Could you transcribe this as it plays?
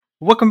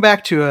Welcome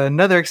back to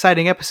another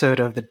exciting episode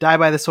of the Die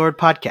by the Sword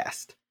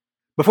podcast.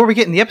 Before we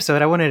get in the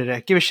episode, I wanted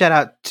to give a shout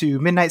out to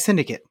Midnight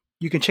Syndicate.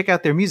 You can check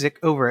out their music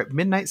over at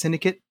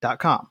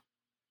midnightsyndicate.com.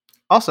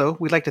 Also,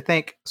 we'd like to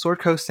thank Sword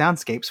Coast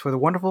Soundscapes for the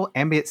wonderful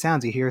ambient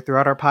sounds you hear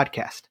throughout our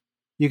podcast.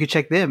 You can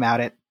check them out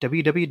at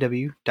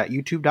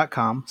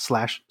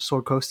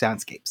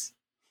www.youtube.com/swordcoastsoundscapes.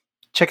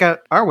 Check out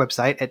our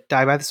website at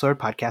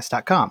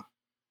diebytheswordpodcast.com.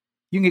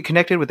 You can get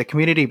connected with the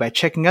community by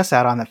checking us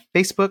out on the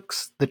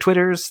Facebooks, the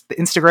Twitters, the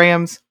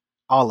Instagrams,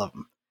 all of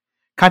them.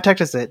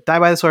 Contact us at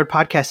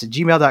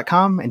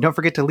diebytheswordpodcast@gmail.com, and don't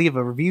forget to leave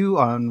a review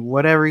on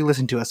whatever you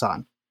listen to us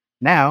on.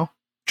 Now,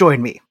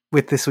 join me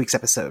with this week's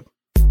episode.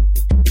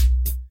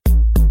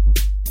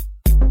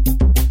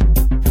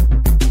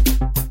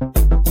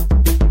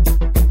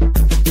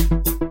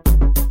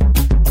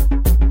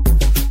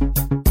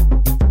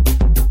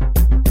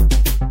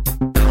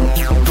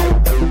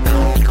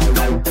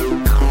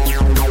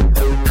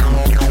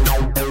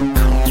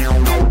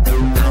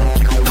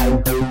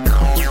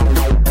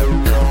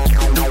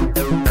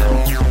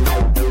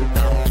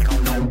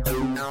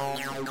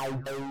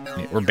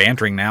 We're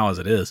bantering now as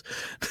it is.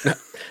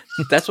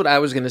 That's what I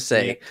was going to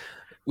say.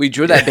 We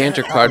drew that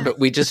banter card, but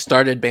we just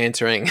started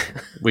bantering.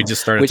 We just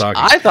started which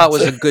talking. I thought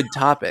was a good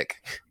topic.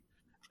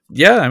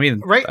 Yeah, I mean,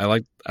 Right. I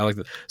like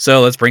that.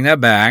 So let's bring that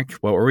back.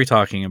 What were we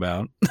talking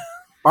about?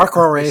 Bar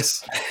crawl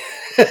race.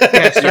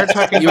 Yeah, start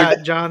talking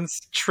about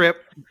John's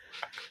trip.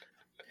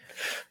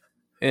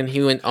 And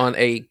he went on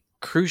a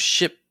cruise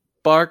ship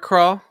bar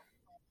crawl.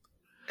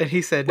 And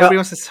he said, nobody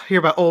wants to hear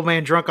about old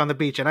man drunk on the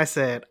beach. And I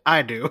said,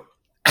 I do.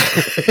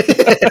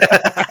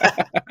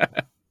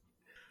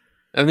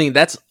 I mean,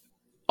 that's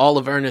all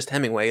of Ernest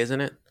Hemingway,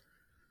 isn't it?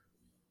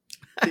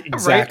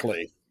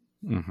 Exactly.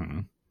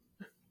 Mm-hmm.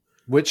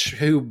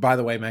 Who, by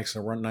the way, makes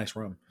a nice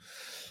rum.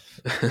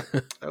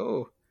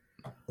 Oh.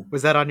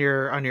 Was that on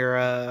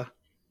your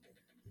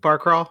bar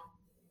crawl?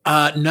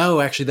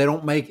 No, actually, they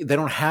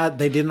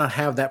did not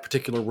have that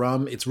particular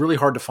rum. It's really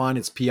hard to find.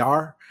 It's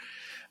PR.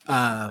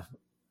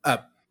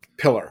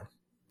 Pillar.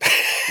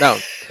 No,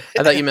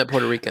 I thought you meant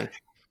Puerto Rican.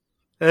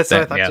 That's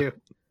what I thought too.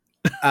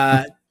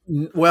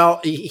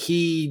 Well,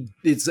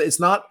 it's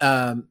not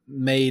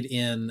made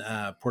in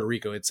Puerto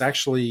Rico. It's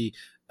actually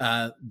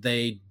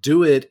they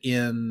do it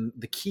in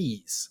the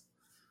Keys.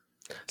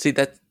 See,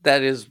 that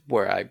is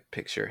where I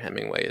picture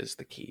Hemingway as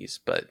the Keys.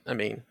 But, I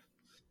mean,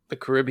 the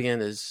Caribbean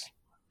is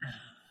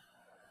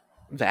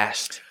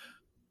vast.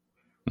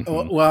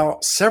 Mm-hmm. Well,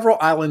 several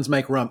islands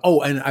make rum. Oh,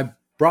 and I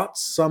brought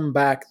some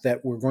back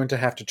that we're going to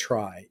have to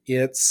try.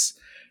 It's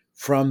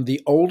from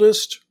the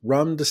oldest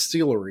rum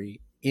distillery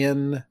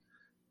in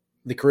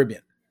the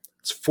Caribbean.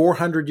 It's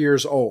 400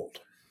 years old.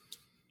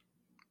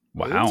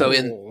 Wow. So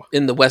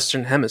in the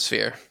Western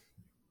Hemisphere.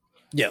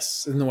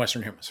 Yes, in the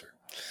Western Hemisphere.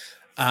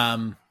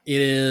 It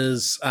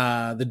is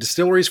the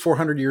distillery is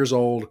 400 years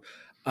old,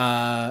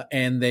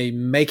 and they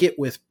make it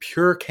with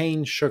pure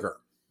cane sugar.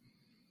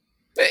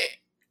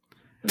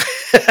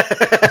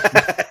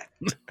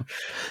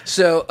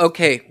 So,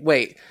 okay,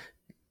 wait.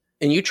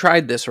 And you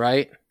tried this,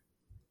 right?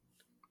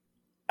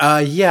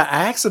 Yeah,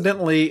 I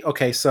accidentally.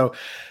 Okay, so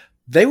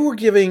they were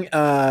giving.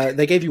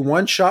 They gave you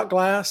one shot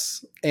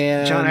glass,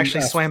 and John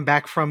actually swam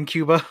back from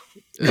Cuba.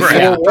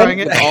 Yeah. Trying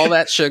it. All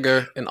that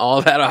sugar and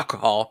all that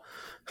alcohol.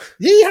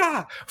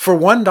 Yeah, for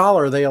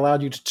 $1, they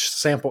allowed you to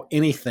sample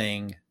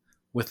anything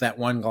with that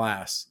one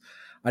glass.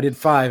 I did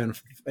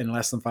 5 in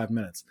less than 5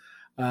 minutes.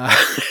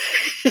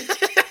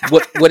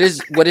 What is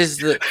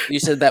the? You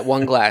said that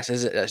one glass.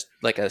 Is it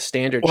like a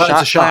standard Well,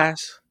 shot it's a shot.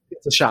 glass?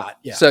 It's a shot.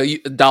 Yeah. So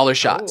dollar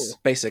shots,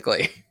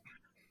 basically.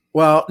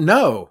 Well,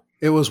 no,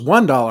 it was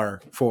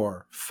 $1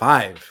 for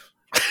 5.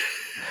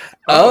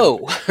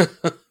 Oh,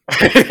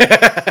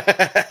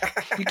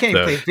 You can't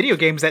even play video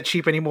games that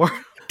cheap anymore.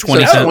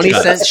 20 so cent 20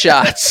 shots. cent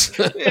shots.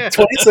 Yeah.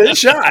 20-cent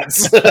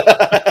shots.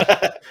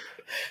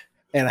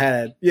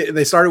 And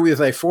they started with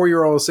a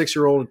 4-year-old,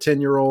 6-year-old, a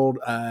 10-year-old,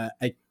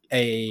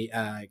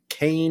 a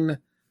cane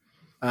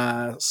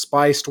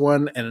spiced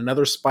one, and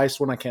another spiced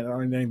one. I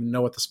don't even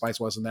know what the spice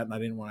was in that, and I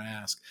didn't want to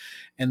ask.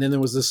 And then there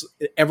was this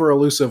ever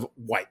elusive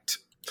white.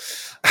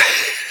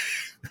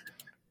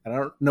 I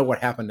don't know what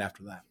happened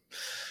after that.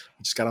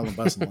 I just got on the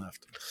bus and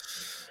left.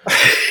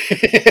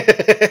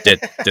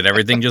 Did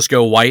everything just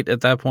go white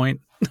at that point?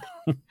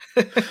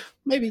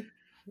 Maybe.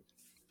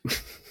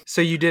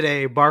 So you did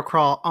a bar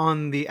crawl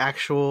on the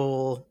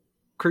actual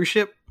cruise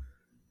ship?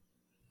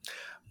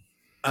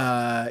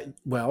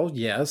 Well,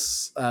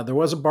 yes. There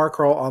was a bar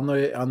crawl on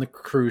the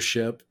cruise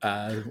ship.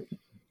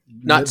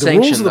 Not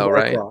sanctioned though, bar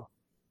right? crawl,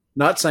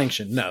 not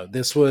sanctioned. No,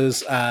 this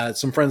was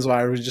some friends of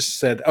ours who just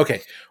said,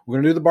 "Okay, we're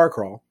going to do the bar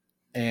crawl,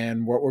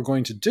 and what we're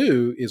going to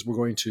do is we're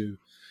going to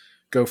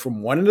go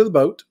from one end of the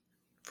boat,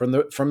 from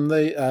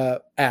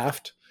the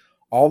aft,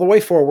 all the way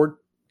forward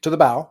to the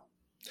bow,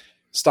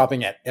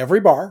 stopping at every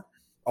bar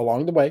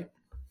along the way,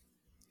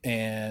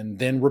 and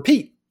then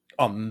repeat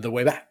on the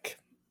way back."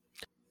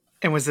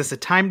 And was this a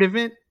timed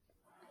event?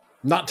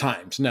 Not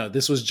timed. No,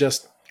 this was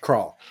just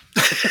crawl.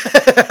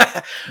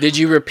 Did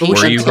you repeat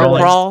Were you until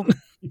rolling? crawl?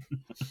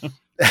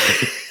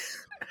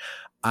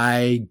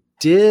 I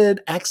did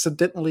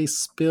accidentally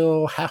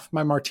spill half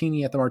my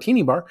martini at the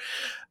martini bar.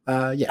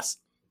 Yes.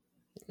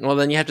 Well,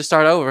 then you have to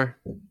start over.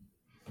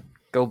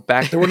 Go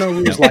back. There were no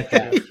rules like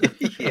that.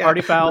 Yeah,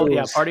 Party foul. Yeah,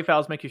 rules. party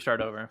fouls make you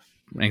start over.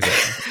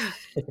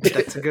 Exactly.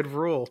 that's a good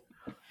rule.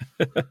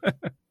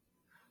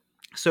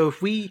 So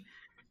if we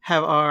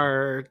have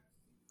our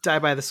Die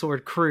by the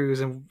Sword cruise,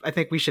 and I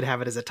think we should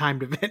have it as a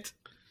timed event.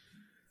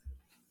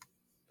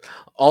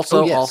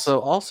 Also, Oh, yes.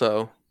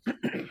 also,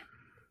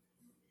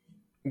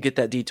 get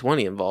that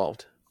D20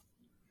 involved.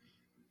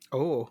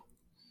 Oh,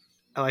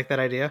 I like that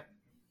idea.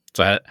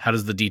 So how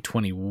does the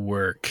D20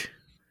 work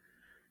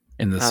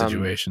in this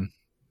situation?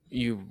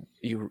 You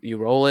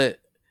roll it,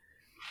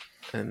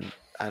 and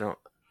I don't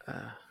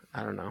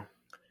know.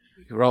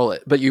 You roll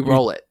it, but you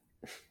roll it.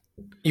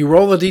 You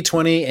roll a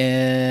d20,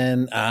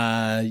 and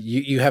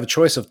you have a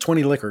choice of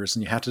 20 liquors,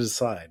 and you have to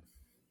decide.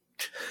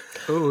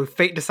 Oh,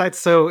 fate decides.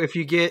 So if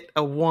you get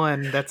a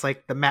 1, that's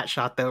like the mat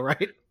shot, though,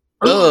 right?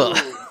 Ugh.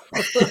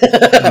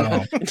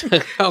 Oh,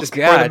 Oh Just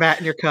pour the God! mat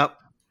in your cup.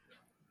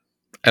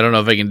 I don't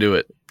know if I can do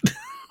it.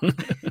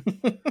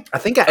 I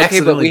think I Okay, but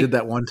accidentally we- did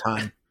that one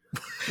time.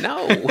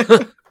 No,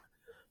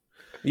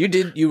 you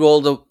did. You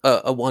rolled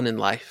a 1 in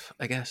life,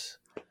 I guess.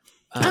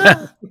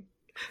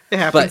 It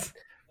happens.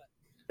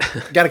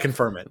 Got to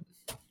confirm it.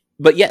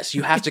 But yes,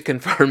 you have to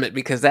confirm it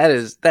because that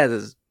is.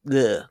 Ugh.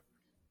 You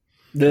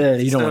don't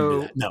want to So-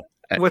 do that. No.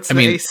 What's I the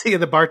mean, AC of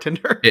the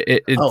bartender?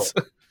 it's well,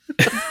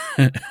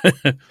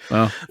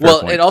 fair Well,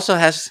 point. it also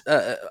has.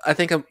 I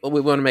think we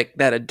want to make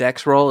that a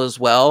dex roll as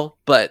well.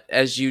 But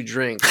as you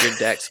drink, your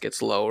dex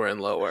gets lower and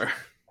lower.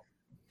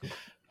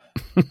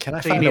 Can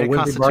I So you find need a a wimpy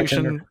Constitution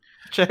bartender?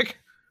 check.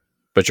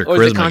 But your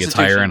Or is it charisma gets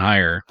higher and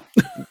Constitution?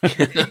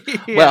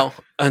 higher. Yeah. Well,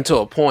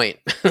 until a point.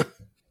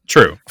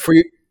 True.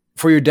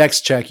 For your dex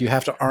check, you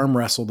have to arm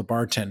wrestle the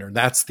bartender.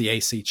 That's the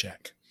AC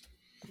check.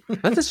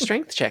 That's a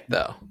strength check,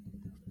 though.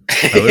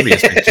 That would be a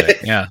strength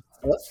check. Yeah.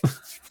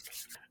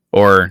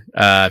 Or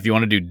if you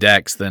want to do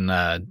dex, then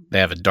they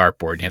have a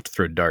dartboard. You have to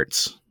throw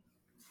darts.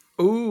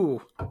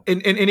 Ooh,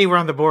 and anywhere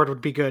on the board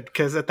would be good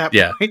because at that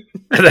Yeah. point,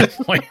 At that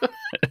point,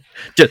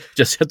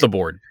 just hit the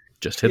board.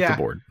 Just hit Yeah. the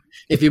board.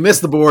 If you miss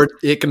the board,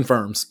 it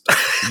confirms.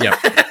 Yep.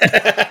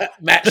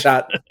 Match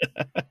shot.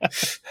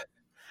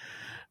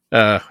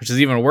 Which is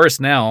even worse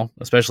now,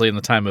 especially in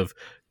the time of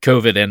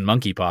COVID and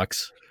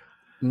monkeypox.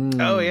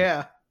 oh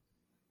yeah,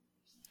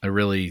 I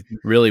really,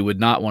 really would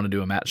not want to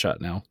do a mat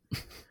shot now.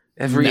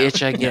 Every No.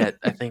 itch I get,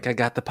 I think I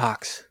got the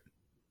pox.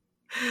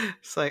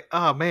 it's like,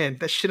 oh man,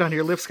 that shit on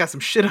your lips got some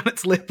shit on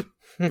its lip.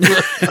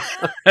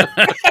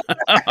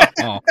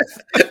 Oh,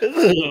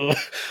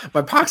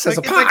 My pox has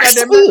Like, a it's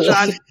pox.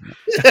 like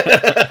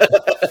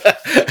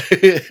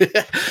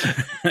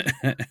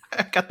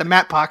I got the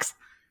mat pox.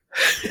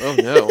 Oh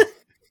no.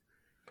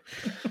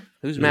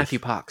 Who's Matthew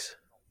Pox?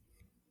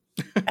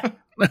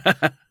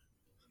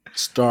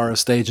 Star of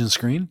stage and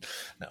screen.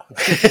 No.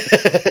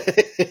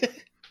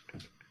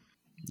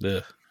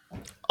 ugh.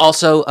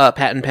 Also,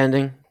 patent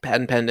pending.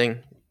 Patent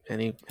pending.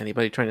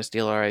 Anybody trying to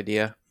steal our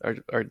idea? Our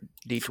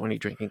D20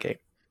 drinking game.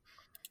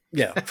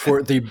 Yeah,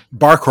 for the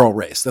bar crawl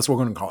race. That's what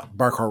we're going to call it.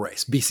 Bar crawl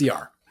race.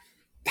 BCR.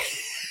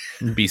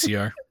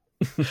 BCR.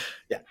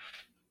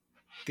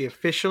 The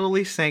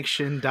officially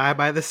sanctioned Die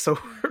by the Sword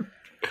bar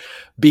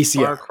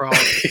BCR. crawl.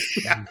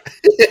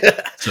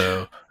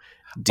 So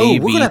Oh,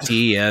 we're gonna have to-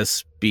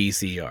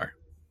 DVTSBCR.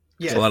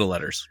 It's Yeah, a lot of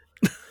letters.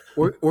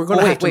 We're going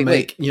to Oh, have to wait,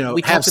 make, We have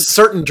talked ab-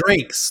 certain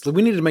drinks.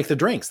 We need to make the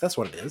drinks. That's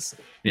what it is.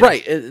 Yeah.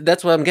 Right.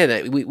 That's what I'm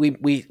getting at.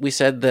 We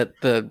said that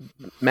the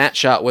mat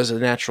shot was a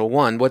natural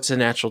 1. What's a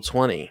natural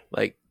 20?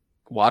 Like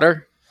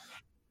water?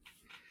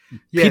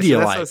 yeah, so Pedialyte.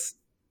 that's what's-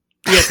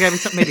 yeah, it's gotta be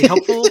something maybe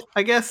helpful,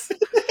 I guess.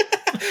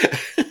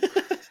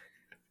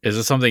 Is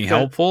it something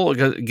helpful?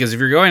 Because if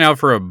you're going out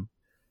for a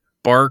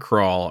bar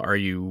crawl, are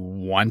you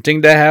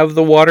wanting to have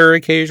the water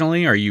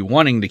occasionally? Are you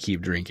wanting to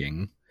keep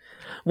drinking?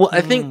 Well,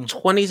 I think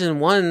 20s and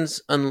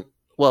 1s,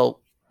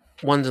 well,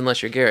 1s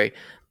unless you're Gary,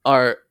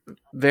 are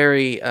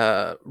very,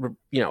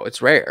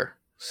 it's rare.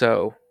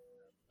 So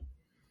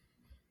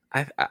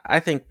I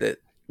think that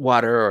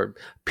water or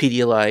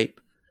Pedialyte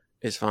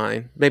is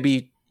fine.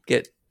 Maybe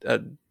get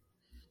a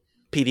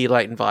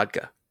Pedialyte and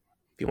vodka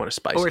if you want to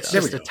spice Or it it's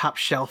up. just a top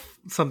shelf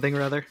something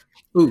or other.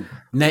 Ooh,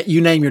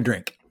 you name your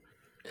drink.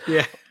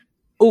 Yeah.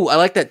 Ooh, I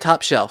like that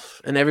top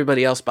shelf, and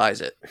everybody else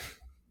buys it.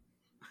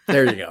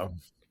 There you go.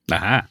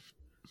 Aha.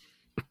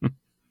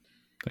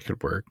 That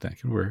could work.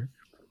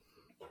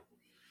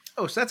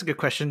 Oh, so that's a good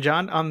question,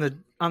 John. On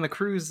the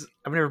cruise,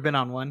 I've never been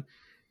on one.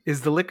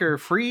 Is the liquor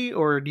free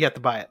or do you have to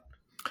buy it?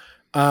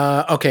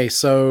 Okay,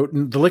 so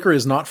the liquor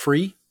is not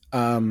free,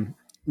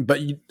 but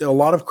a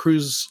lot of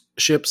cruise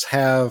ships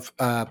have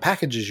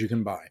packages you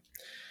can buy,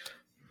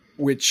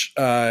 which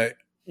allow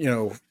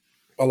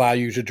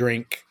you to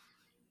drink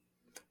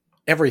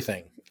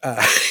everything.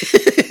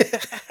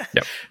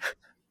 Yep.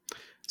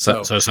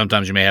 So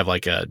sometimes you may have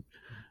like a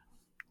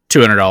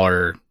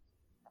 $200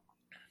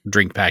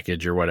 drink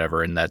package or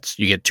whatever, and that's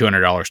you get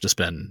 $200 to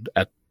spend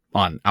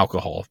on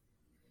alcohol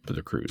for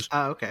the cruise.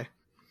 Oh, okay.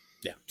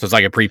 So it's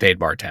like a prepaid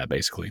bar tab,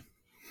 basically.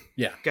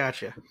 Yeah.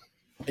 Gotcha.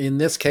 In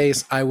this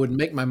case, I would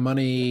make my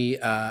money.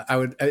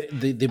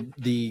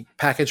 The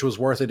package was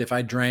worth it if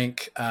I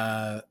drank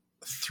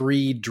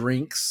 3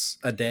 drinks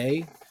a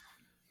day.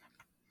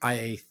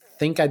 I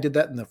think I did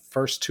that in the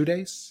first 2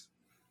 days.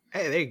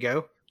 Hey, there you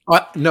go.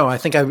 No, I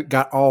think I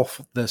got all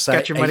the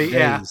Got your money,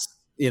 days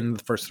in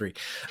the first 3.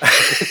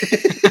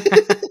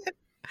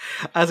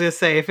 I was gonna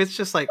say, if it's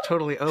just like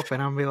totally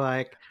open, I'll be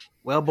like,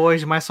 well,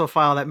 boys, you might as well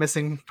file that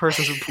missing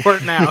persons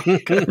report now.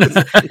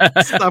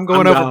 'Cause I'm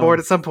going overboard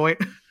at some point.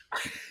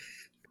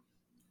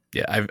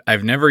 Yeah,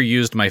 I've never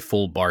used my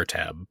full bar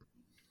tab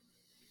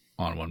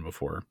on one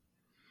before.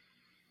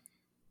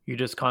 You're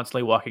just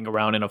constantly walking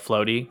around in a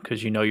floaty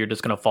because you know you're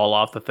just going to fall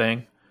off the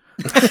thing.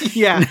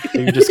 Yeah. So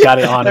you just got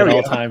it on at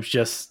all times,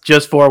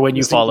 just for when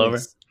you fall over.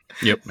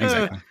 Yep,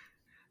 exactly.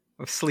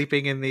 I'm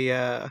sleeping in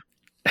the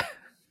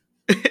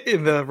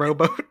in the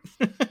rowboat.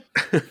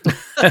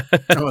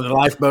 The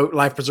lifeboat,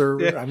 life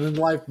preserver. Yeah. I'm in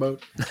the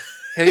lifeboat.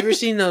 Have you ever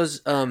seen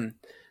those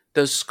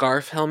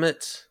scarf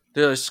helmets?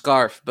 They're a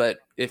scarf, but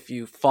if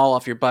you fall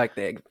off your bike,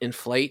 they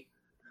inflate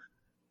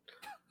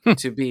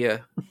to be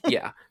a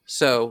yeah.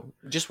 So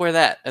just wear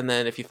that, and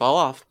then if you fall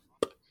off,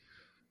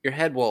 your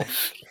head will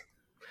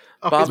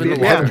bob in the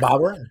yeah. water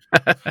Bobber.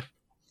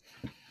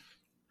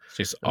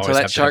 Just until always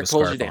that have to shark have a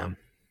pulls you scarf down.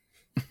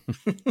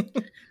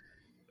 on.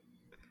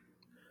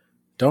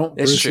 Don't,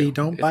 It's Brucey, true.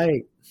 don't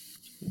bite.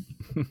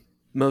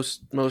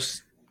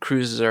 Most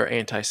cruises are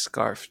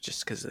anti-scarf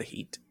just because of the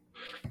heat.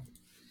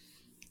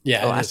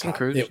 Yeah, Alaskan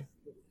cruise.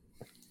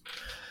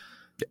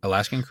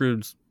 Alaskan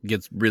cruise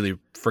gets really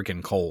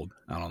freaking cold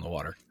out on the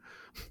water.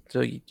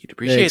 So you'd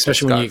appreciate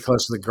especially that when you get scarf.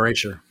 close to the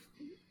glacier.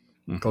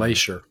 Mhm.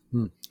 Glacier.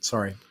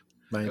 Sorry.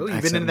 My Oh, you've been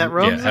accent. in that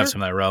rum? Yeah, have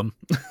some of that rum.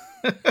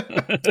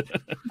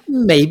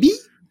 Maybe.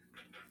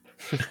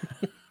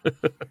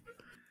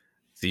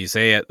 So you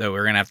say it that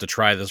we're gonna have to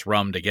try this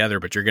rum together,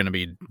 but you're gonna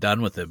be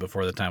done with it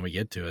before the time we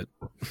get to it.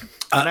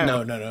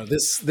 No.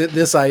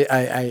 This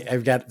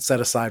I've got set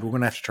aside. We're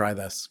gonna have to try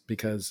this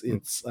because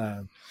it's.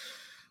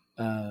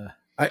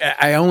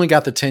 I only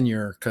got the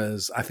 10-year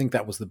because I think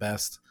that was the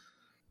best.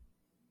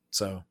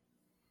 So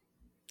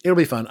it'll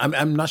be fun.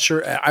 I'm not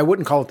sure. I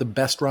wouldn't call it the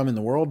best rum in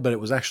the world, but it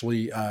was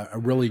actually a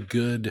really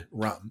good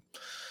rum.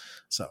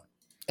 So,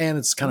 and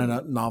it's kind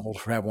of novel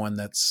to have one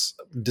that's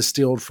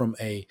distilled from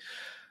a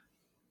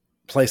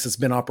place that's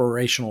been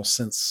operational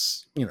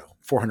since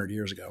 400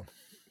 years ago.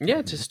 Yeah,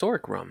 it's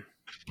historic rum.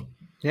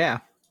 Yeah.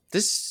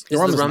 This The is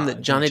rum the is rum not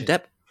that Johnny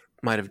ancient. Depp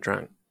might have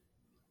drunk.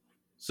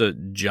 So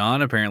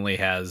John apparently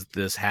has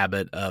this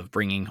habit of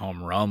bringing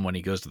home rum when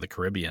he goes to the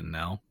Caribbean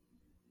now.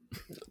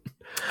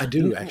 I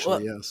do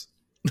actually, yes.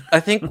 I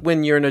think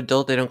when you're an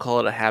adult, they don't call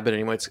it a habit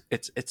anymore.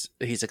 It's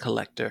he's a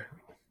collector.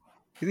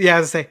 Yeah, I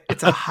was gonna say,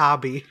 it's a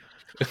hobby.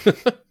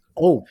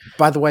 Oh,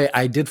 by the way,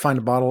 I did find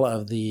a bottle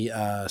of the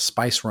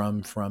spice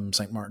rum from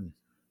St. Martin.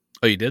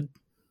 Oh, you did?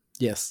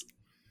 Yes.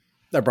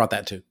 I brought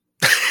that too.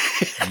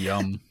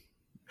 Yum.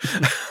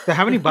 So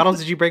how many bottles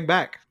did you bring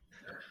back?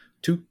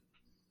 2.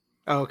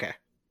 Oh, okay.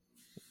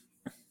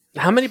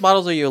 How many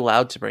bottles are you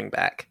allowed to bring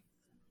back?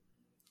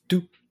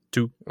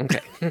 2. Okay.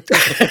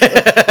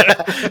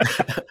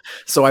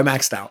 So I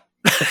maxed out.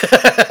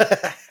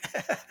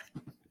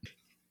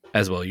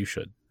 As well, you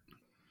should.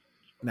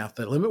 Now, if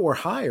the limit were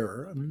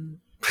higher,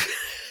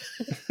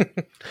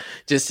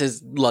 Just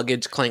his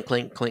luggage clink,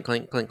 clink, clink,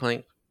 clink, clink,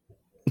 clink.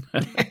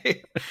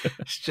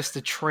 It's just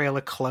a trail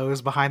of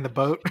clothes behind the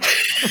boat.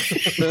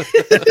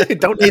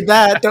 don't need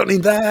that. Don't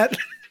need that.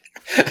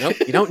 Nope,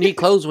 you don't need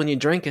clothes when you're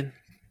drinking.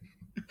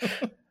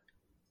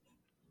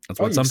 That's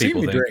what some you've seen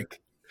people me think.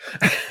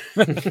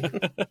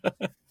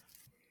 drink.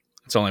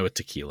 It's only with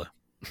tequila.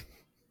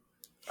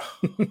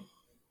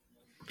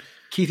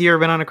 Keith, you ever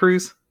been on a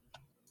cruise?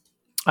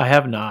 I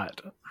have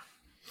not.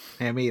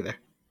 Yeah, me either.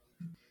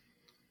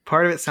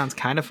 Part of it sounds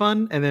kind of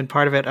fun, and then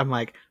part of it, I'm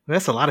like, well,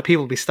 that's a lot of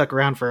people to be stuck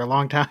around for a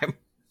long time.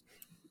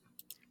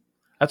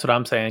 That's what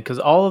I'm saying. Because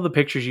all of the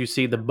pictures you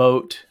see, the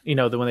boat,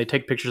 when they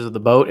take pictures of the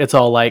boat, it's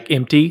all like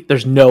empty.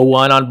 There's no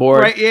one on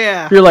board. Right,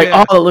 yeah. You're like,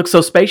 yeah. oh, it looks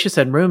so spacious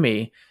and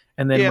roomy.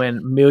 And then Yeah.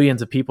 when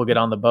millions of people get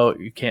on the boat,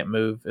 you can't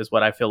move, is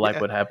what I feel like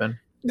Yeah. would happen.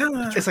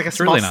 No. It's like a It's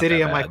small really not city.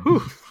 that I'm like, bad.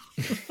 whew.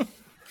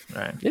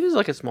 Right. It is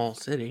like a small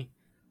city.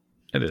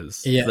 It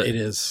is. Yeah, it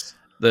is.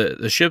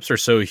 The ships are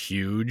so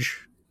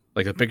huge.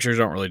 Like the pictures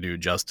don't really do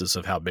justice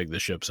of how big the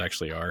ships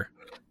actually are.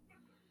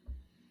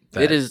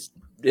 It is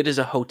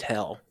a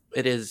hotel.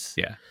 It is.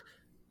 Yeah.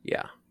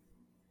 Yeah.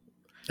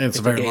 And it's a It's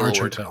very a large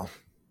Gaylord. hotel.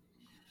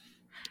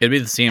 It'd be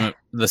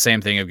the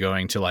same thing of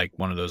going to like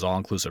one of those all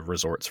inclusive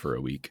resorts for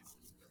a week.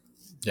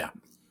 Yeah.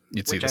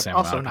 You'd see Which the I've same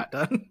also amount.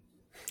 not done.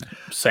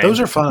 Same. Those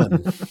are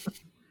fun.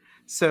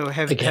 So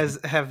Again.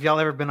 have y'all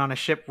ever been on a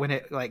ship when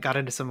it like got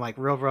into some like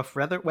real rough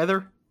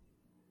weather?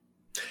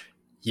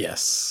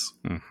 Yes.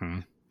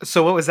 Mm-hmm.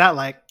 So what was that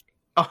like?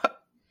 Oh,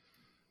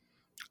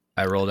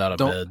 I rolled out of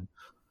Don't- bed.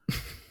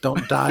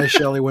 Don't die,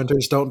 Shelley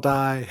Winters. Don't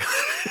die.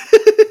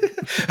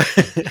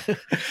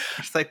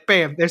 it's like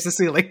bam, there's the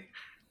ceiling.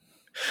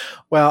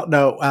 Well,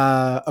 no.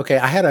 Okay,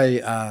 I had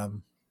a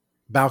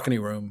balcony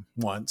room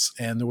once,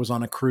 and there was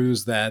on a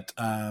cruise that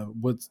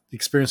was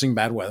experiencing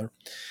bad weather,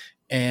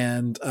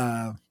 and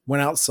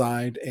went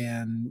outside,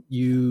 and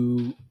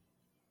you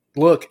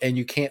look, and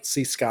you can't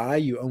see sky;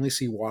 you only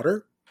see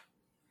water.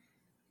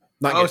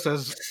 Not Oh,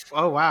 good.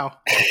 oh wow.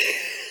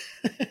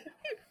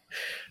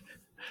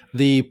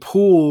 The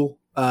pool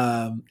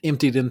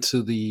emptied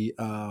into the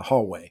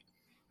hallway.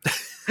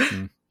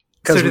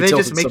 So do we they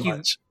tilted just make so you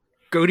much.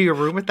 go to your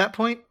room at that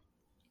point?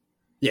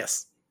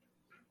 Yes.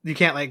 You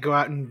can't like go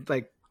out and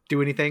like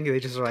do anything. They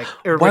just are like Why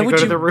everybody would go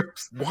to you their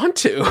rooms. want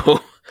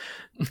to?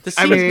 The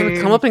I sea's gonna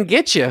mean- come up and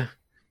get you.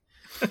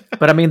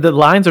 But I mean, the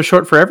lines are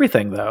short for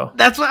everything, though.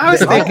 That's what I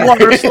was Oh, thinking.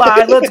 Water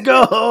slide, let's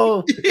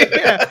go.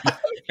 Yeah.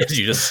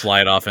 You just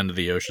slide off into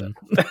the ocean.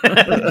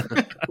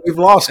 We've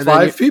lost And then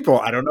 5 you- people.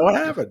 I don't know what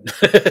happened.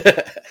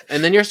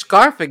 And then your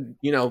scarf,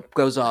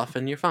 goes off,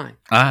 and you're fine.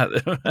 I've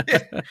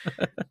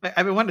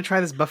been wanting to try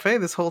this buffet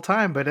this whole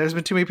time, but there's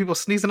been too many people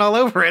sneezing all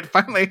over it.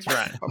 Finally,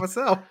 right. by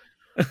myself.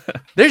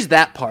 There's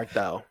that part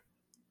though.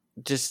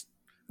 Just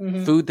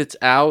Mhm. food that's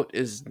out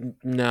is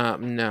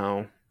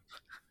no.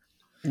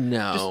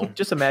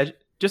 Just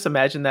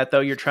imagine that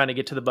though. You're trying to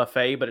get to the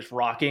buffet, but it's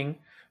rocking,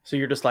 so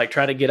you're just like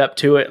trying to get up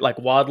to it, like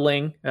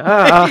waddling.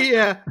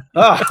 Yeah,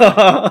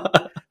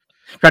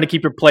 Trying to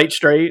keep your plate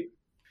straight.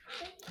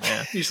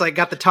 Yeah. you just like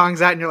got the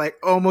tongs out, and you're like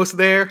almost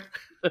there.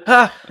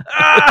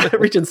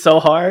 Reaching so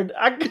hard.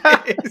 I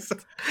got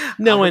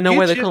No, I know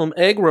why they you. call them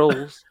egg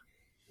rolls.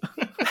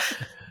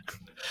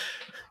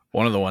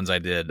 One of the ones I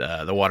did,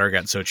 the water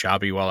got so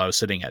choppy while I was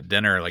sitting at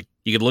dinner. Like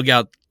you could look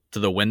out to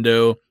the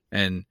window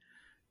and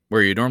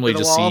where you normally To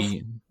the just walls?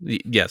 see,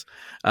 yes,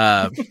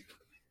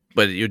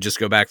 but you would just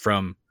go back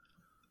from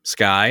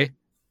sky,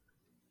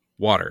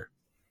 water,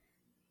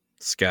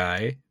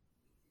 sky,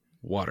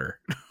 water.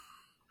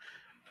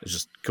 It's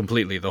just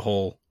completely the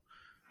whole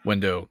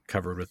window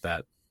covered with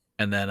that,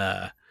 and then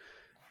that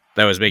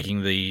was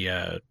making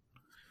the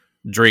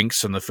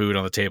drinks and the food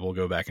on the table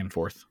go back and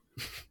forth.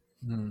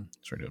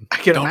 That's what we're doing. I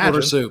can Don't imagine.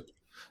 order soup.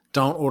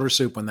 Don't order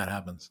soup when that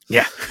happens.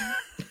 Yeah.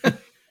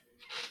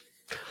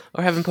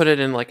 Or have them put it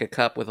in like a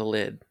cup with a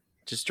lid.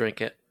 Just drink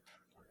it.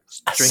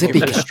 A Drink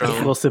sippy it cup. strong.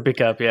 little sippy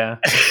cup, yeah.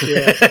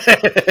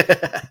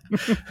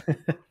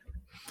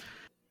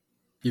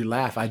 You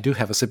laugh. I do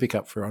have a sippy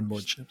cup for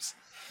onboard ships.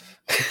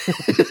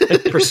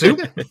 For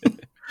soup.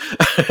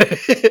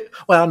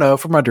 Well, no,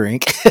 for my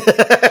drink.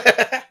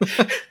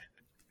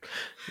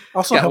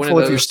 Also Got one of helpful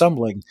if you're those.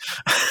 stumbling.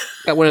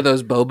 Got one of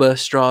those boba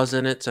straws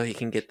in it, so he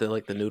can get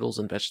the noodles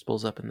and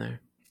vegetables up in there.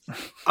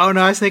 Oh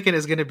no, I was thinking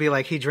it's gonna be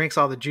like he drinks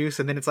all the juice,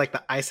 and then it's like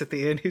the ice at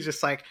the end. He's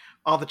just like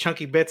all the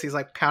chunky bits. He's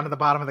like pounding the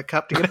bottom of the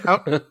cup to get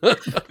out. This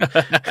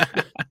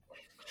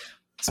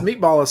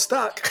meatball is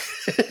stuck.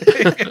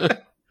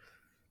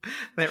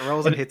 Then it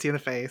rolls and hits you in the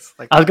face.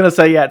 Like I was gonna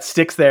say, yeah, it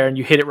sticks there, and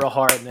you hit it real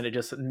hard, and then it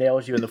just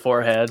nails you in the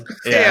forehead.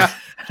 yeah.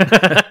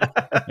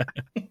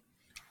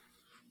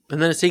 And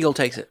then a seagull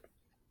takes it.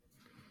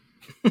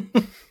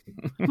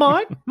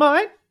 Mine.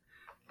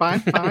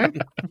 Fine.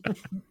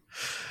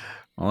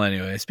 Well,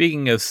 anyway,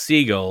 speaking of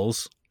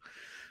seagulls,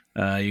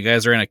 you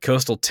guys are in a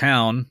coastal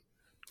town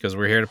because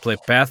we're here to play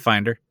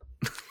Pathfinder.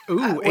 Ooh,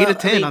 Well, 8 of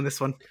 10 I mean- on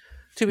this one.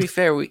 To be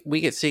fair, we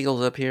get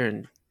seagulls up here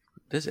in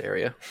this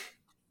area.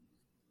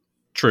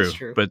 True, That's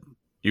true. but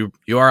you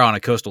are on a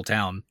coastal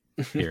town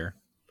here.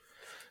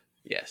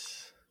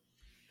 Yes.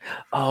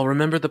 Oh,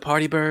 remember the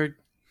party bird?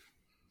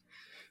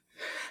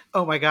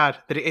 Oh my god,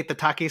 that he ate the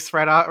Takis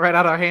right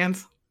out our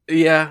hands.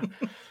 Yeah.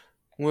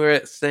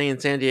 We're staying in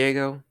San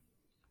Diego.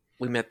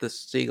 We met this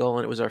seagull,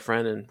 and it was our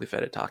friend, and we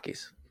fed it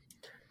Takis.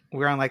 We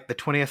were on like the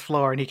 20th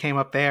floor, and he came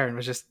up there and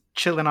was just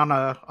chilling on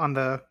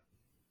the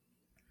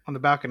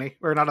balcony,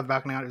 or not on the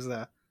balcony. It was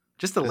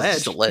just the It was ledge.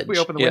 just a ledge, We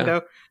opened the yeah.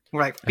 window.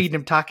 We're like feeding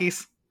him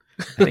Takis.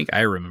 I think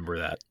I remember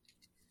that.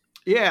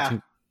 Yeah,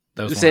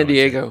 That was the San one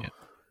I went to. Diego.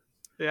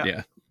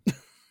 yeah.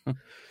 Yeah.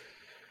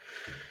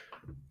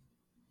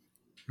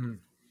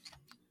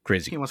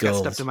 Crazy He almost got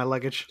gulls. stuffed in my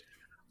luggage.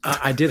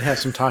 I did have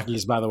some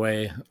Takis, by the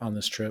way, on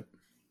this trip.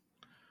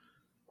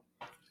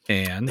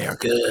 And They are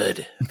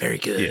good. Very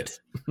good. Yes.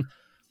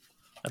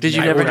 Did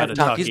you I never ordered have a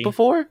Takis Taki.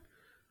 before?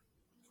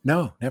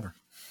 No, never.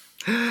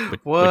 Which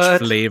What?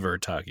 flavor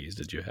Takis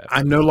did you have?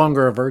 I'm no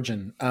longer a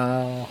virgin.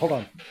 Hold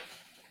on.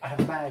 I have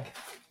a bag.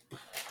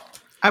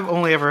 I've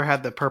only ever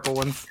had the purple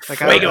ones. Like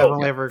Fuego. I've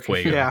only ever.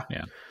 Fuego. Yeah,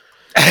 Yeah.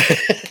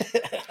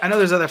 I know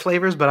there's other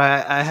flavors, but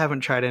I haven't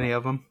tried any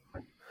of them.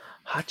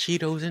 Hot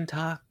Cheetos and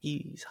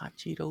Takis. Hot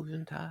Cheetos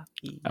and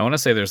Takis. I want to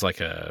say there's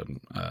like a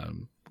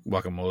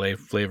guacamole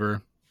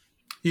flavor.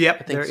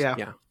 Yep. I think so,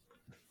 yeah.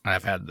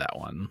 I've had that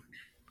one,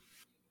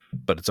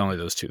 but it's only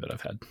those two that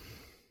I've had.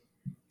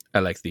 I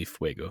like the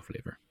Fuego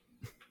flavor.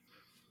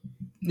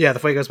 Yeah, the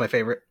Fuego's my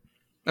favorite.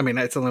 I mean,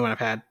 it's the only one I've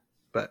had,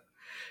 but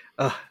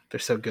they're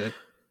so good.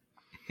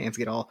 Hands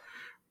get all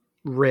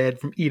red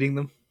from eating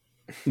them.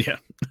 Yeah.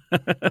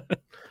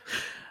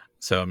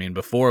 So, I mean,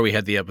 before we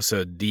had the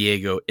episode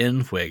Diego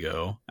en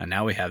Fuego, and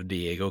now we have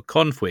Diego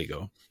con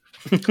Fuego.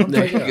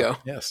 There you go.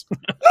 Yes.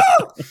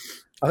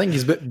 I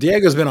think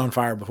Diego's been on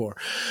fire before.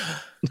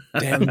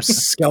 Damn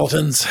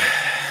skeletons.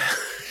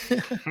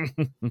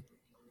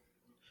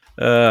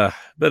 But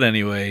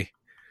anyway,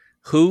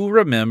 who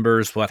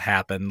remembers what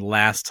happened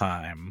last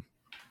time?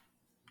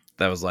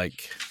 That was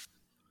like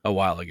a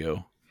while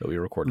ago that we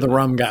recorded. The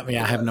rum got me.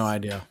 I have no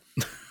idea.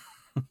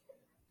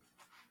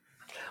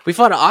 We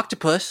fought an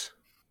octopus,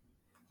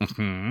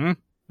 Mm-hmm.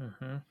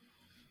 Mm-hmm.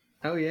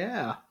 Oh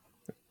yeah.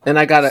 and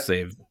I got it.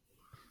 Save.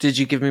 Did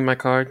you give me my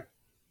card?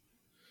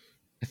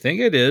 I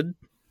think I did.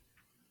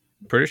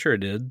 Pretty sure I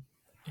did.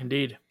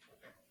 Indeed.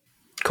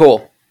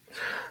 Cool.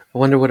 I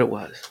wonder what it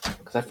was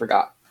because I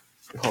forgot.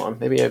 Hold on,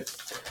 maybe I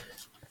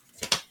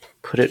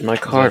put it in my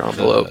card Was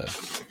that envelope.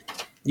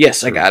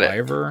 Yes, I got it.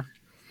 Survivor?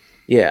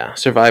 Yeah,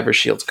 Survivor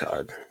Shields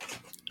card.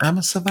 I'm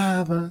a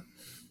survivor.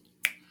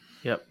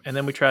 Yep. And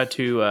then we tried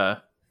to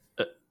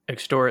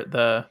extort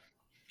the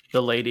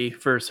lady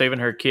for saving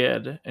her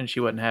kid, and she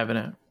wasn't having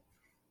it.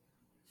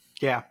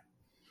 Yeah.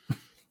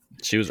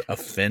 She was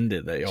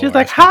offended that y'all She was were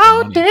like, asking for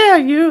 "How money." dare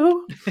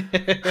you!"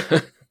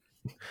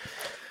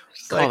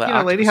 Just Call like,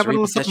 the lady, octopus have a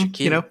little repossess your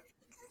something, kid.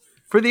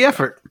 for the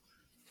effort.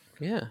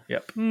 Yeah.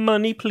 Yep.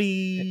 Money,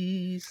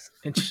 please.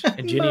 And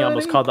Jenny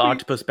almost called the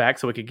octopus back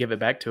so we could give it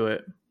back to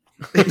it.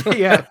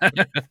 Yeah.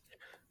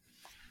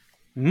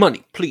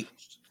 Money, please.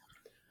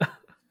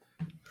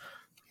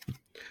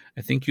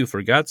 I think you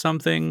forgot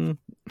something.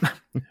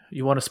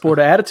 You want to sport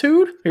an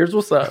attitude? Here's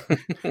what's up.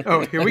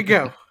 Oh, here we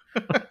go.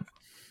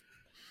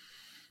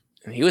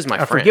 And he was my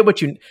I friend. forget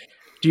what you.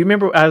 Do you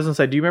remember? I was gonna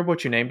say, do you remember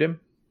what you named him?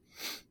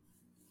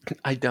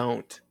 I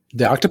don't.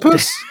 The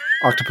octopus?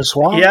 Octopus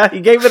swab? Yeah, he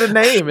gave it a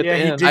name at Yeah,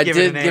 the he end. did. I give it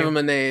a did name. give him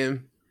a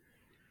name,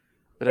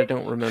 but I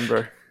don't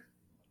remember.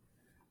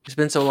 It's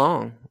been so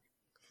long.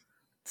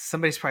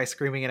 Somebody's probably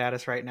screaming it at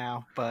us right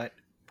now, but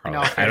in Probably.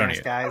 all I don't fairness,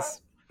 even.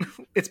 guys,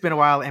 it's been a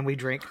while and we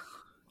drink.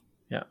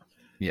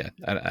 Yeah,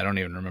 I don't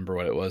even remember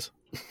what it was.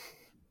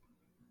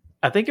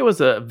 I think it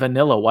was a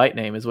vanilla white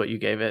name, is what you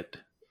gave it.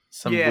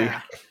 Some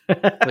Yeah.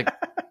 weird,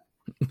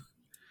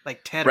 Like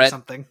Ted or Brett.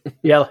 something.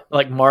 yeah,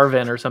 like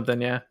Marvin or something.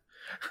 Yeah.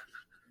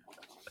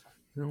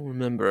 I don't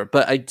remember,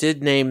 but I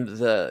did name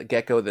the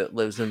gecko that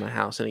lives in my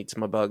house and eats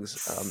my bugs.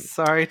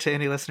 Sorry to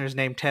any listeners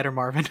named Ted or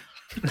Marvin.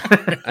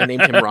 I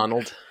named him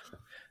Ronald.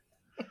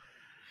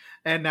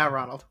 And now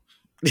Ronald.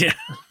 Yeah.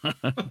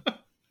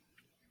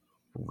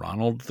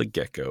 Ronald the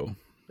Gecko.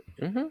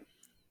 Hmm.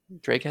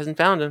 Drake hasn't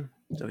found him,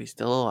 so he's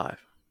still alive.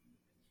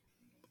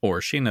 Or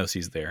she knows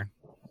he's there.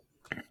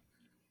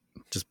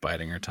 Just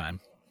biding her time.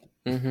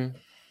 Hmm.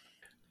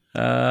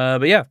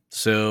 But yeah,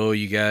 so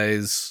you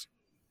guys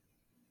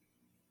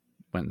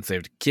went and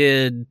saved a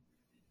kid,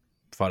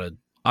 fought an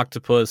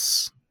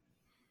octopus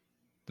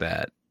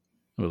that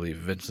I believe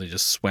eventually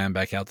just swam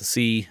back out to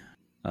sea,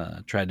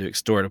 tried to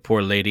extort a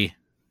poor lady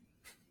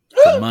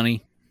for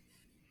money.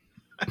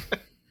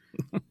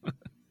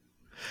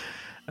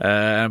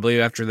 And I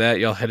believe after that,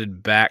 y'all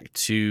headed back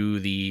to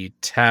the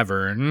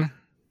tavern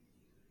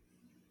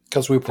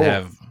Because we pull.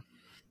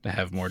 to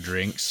have more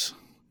drinks.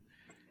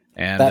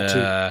 And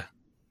That too.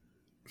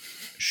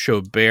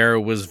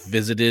 Chaubert was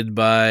visited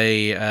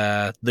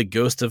by the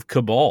ghost of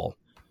Cabal.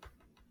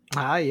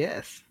 Ah,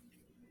 yes.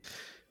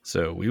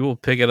 So we will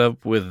pick it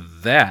up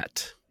with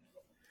that.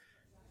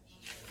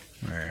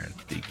 Where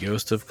the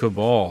ghost of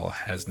Cabal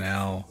has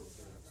now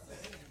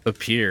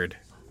appeared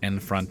in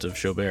front of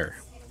Chaubert.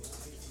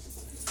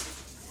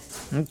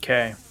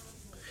 Okay.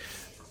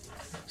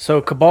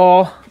 So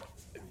Cabal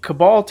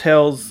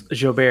tells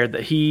Jobert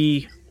that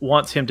he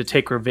wants him to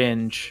take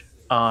revenge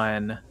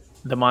on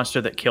the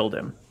monster that killed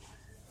him,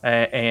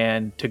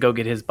 and to go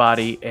get his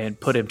body and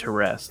put him to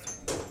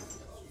rest.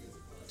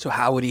 So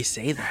how would he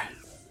say that?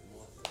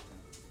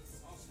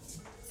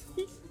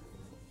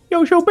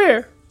 Yo,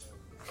 Jobert.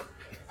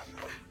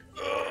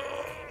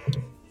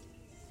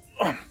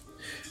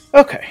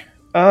 Okay.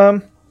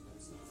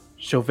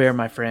 Jobert,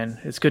 my friend,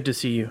 it's good to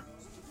see you.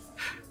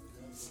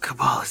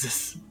 Cabal,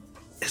 is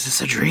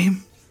this a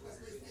dream?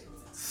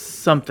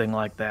 Something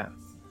like that.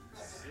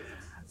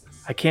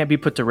 I can't be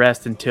put to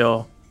rest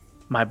until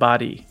my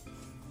body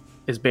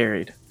is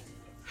buried.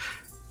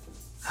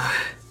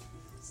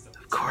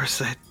 Of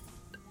course,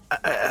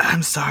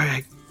 I'm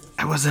sorry.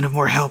 I wasn't of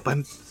more help.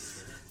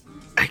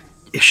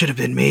 It should have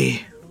been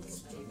me.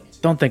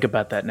 Don't think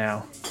about that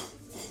now.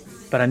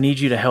 But I need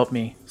you to help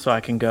me so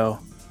I can go.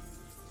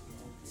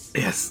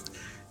 Yes,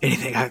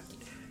 anything.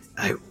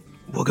 I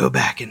will go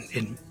back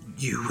and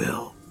you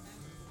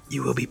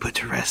will be put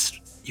to rest.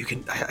 You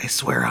can. I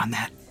swear on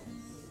that.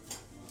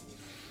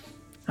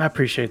 I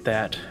appreciate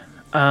that.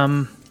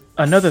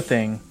 Another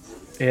thing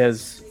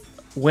is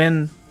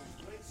when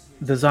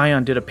the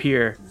Zion did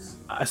appear,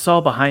 I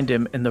saw behind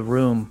him in the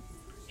room,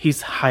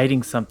 he's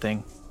hiding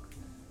something.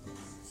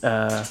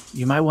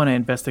 You might want to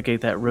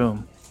investigate that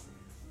room.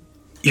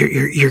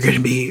 You're going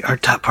to be our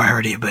top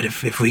priority, but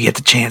if we get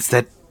the chance,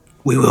 that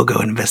we will go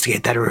and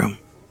investigate that room.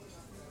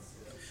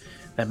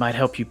 That might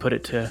help you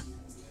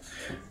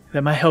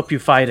that might help you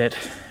fight it.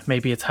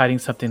 Maybe it's hiding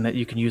something that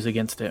you can use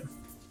against it.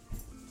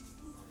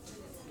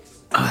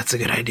 Oh, that's a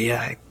good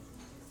idea.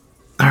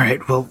 All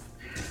right, well,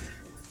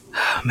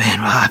 man,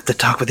 I'll have to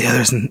talk with the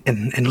others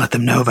and let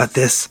them know about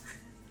this.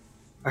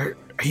 Are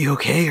you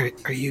okay?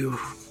 Are you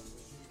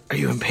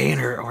in pain,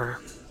 or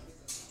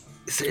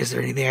is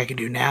there anything I can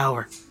do now?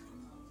 Or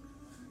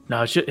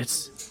No,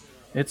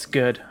 it's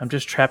good. I'm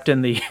just trapped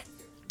in the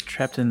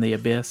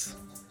abyss.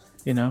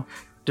 You know,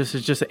 this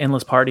is just an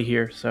endless party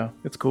here, so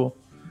it's cool.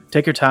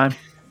 Take your time.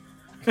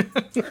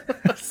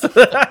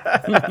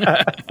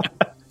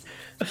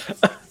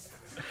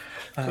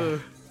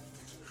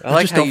 I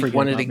like Just how don't you forget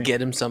wanted about to me.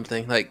 get him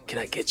something. Like, can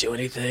I get you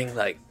anything?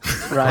 Like,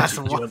 Right.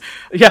 some wa-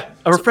 Yeah,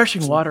 a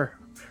refreshing water.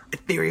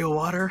 ethereal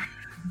water?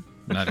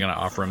 I'm not gonna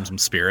offer him some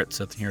spirits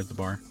here at the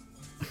bar.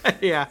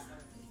 Yeah.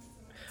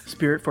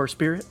 Spirit for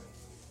spirit.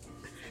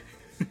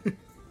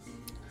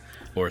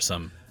 Or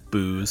some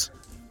booze.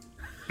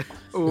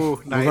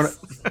 Ooh, nice.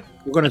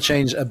 We're gonna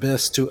change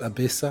abyss to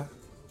abyssa.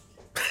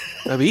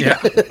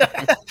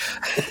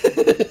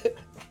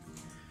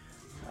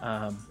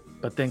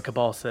 But then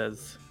Cabal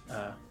says,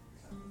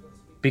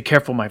 "Be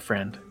careful, my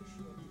friend."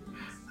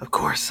 Of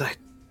course,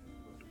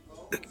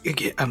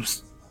 I'm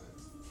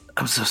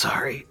so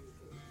sorry.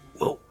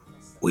 Well,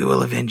 we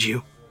will avenge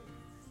you.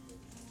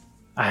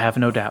 I have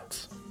no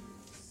doubts.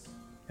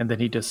 And then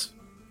he just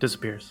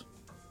disappears.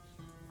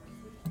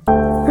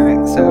 All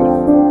right,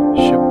 so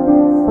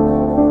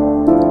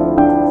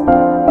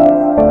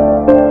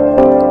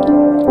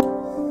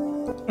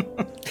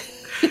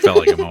Felt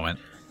like a moment.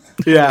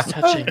 yeah.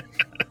 Touching.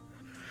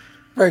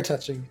 Very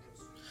touching.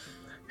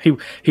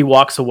 He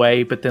walks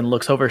away, but then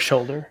looks over his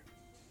shoulder.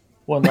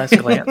 One last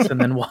glance, and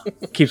then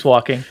keeps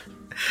walking.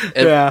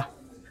 Yeah.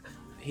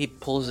 he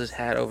pulls his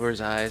hat over his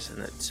eyes and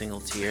that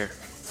single tear.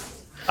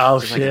 Oh,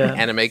 Just like shit. an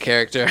anime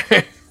character.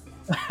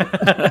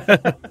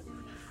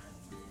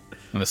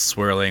 And a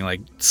swirling, like,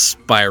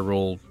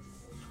 spiral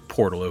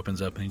portal opens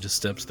up and he just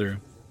steps through.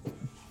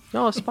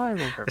 No, a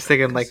spiral. I was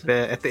thinking like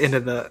at the end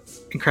of the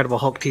Incredible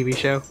Hulk TV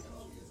show.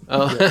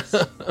 Oh,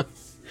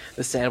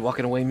 the sad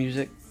walking away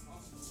music.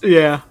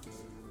 Yeah.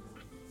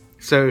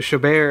 So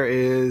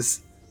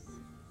Chabert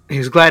he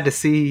was glad to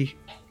see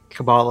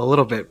Cabal a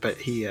little bit, but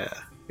he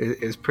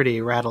is pretty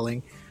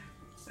rattling.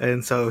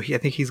 And so I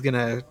think he's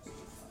gonna.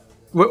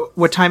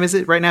 What time is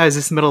it right now? Is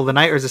this the middle of the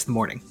night or is this the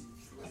morning?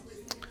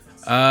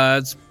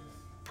 It's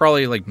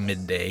probably like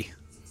midday.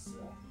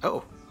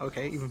 Oh,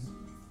 okay,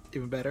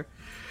 even better.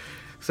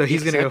 So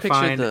he's Yeah, gonna 'cause go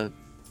I pictured find.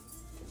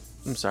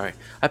 I'm sorry.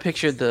 I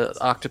pictured the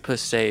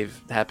octopus save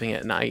happening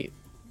at night.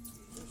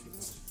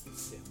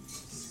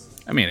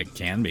 I mean, it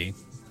can be.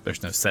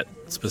 There's no set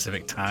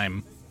specific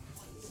time.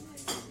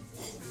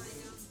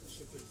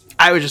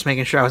 I was just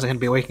making sure I wasn't gonna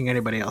be waking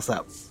anybody else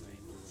up.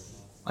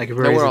 Like if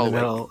we No, were we're in all the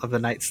middle of the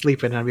night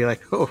sleeping, I'd be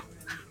like, oh,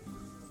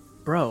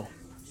 Bro,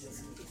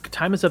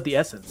 time is of the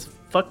essence.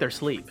 Fuck their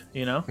sleep,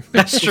 you know?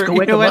 that's Just true. go You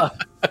wake know them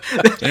what?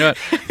 up. You know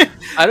what?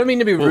 I don't mean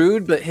to be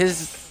rude, but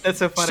his That's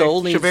so funny.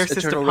 Soul needs Chabert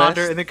sits to eternal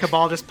ponder, rest. and then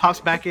Cabal just pops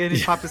back in.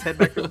 He pops his head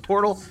back through the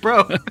portal,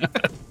 bro.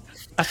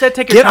 I said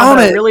take your Get time, on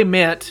but I it. really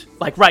meant,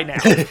 like, right now,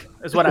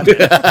 is what I meant.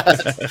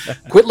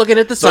 quit looking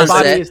at the My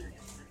body sunset.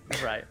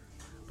 is, right.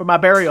 For my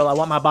burial, I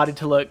want my body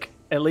to look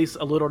at least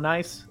a little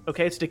nice.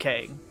 Okay, it's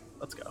decaying.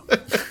 Let's go.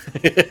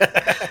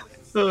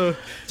 So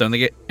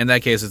in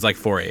that case, it's like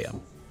 4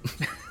 a.m.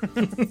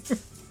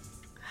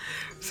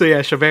 So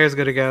yeah, Chabert's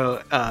gonna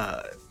go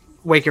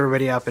wake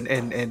everybody up,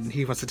 and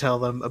he wants to tell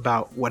them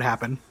about what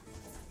happened.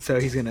 So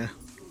he's gonna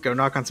go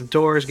knock on some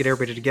doors, get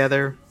everybody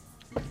together.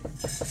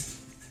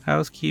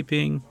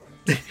 Housekeeping.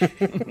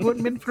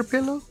 1 minute for a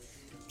pillow.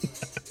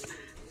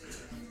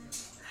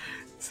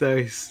 So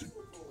he's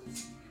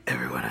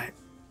everyone.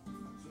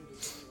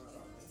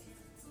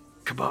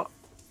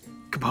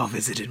 Cabal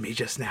visited me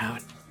just now,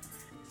 and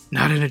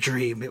not in a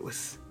dream. It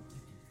was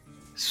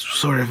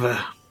sort of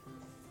a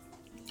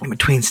in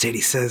between state.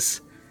 He says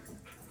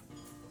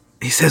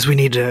we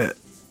need to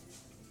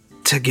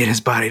get his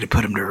body to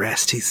put him to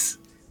rest. He's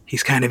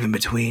kind of in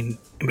between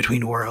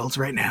worlds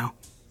right now.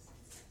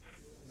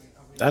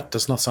 That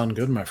does not sound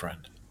good, my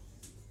friend.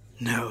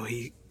 No,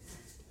 he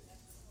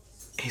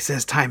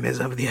says time is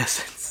of the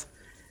essence,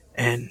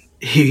 and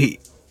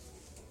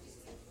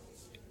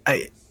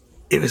I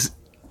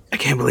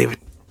can't believe it.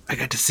 I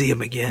got to see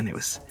him again. It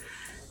was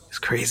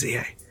crazy.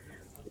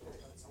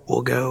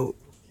 We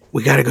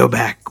got to go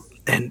back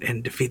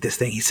and defeat this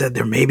thing. He said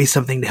there may be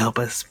something to help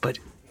us, but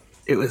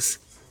he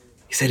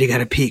said he got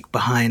a peek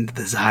behind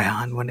the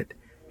Zion when it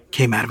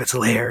came out of its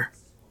lair.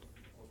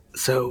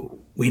 So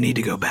we need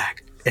to go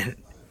back and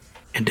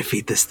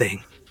defeat this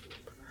thing.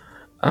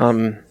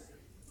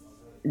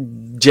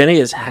 Jenny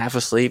is half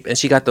asleep, and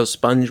she got those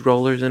sponge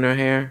rollers in her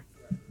hair.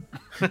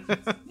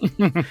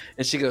 And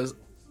she goes,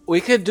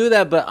 "We could do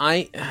that, but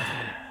I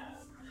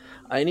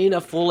need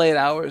a full 8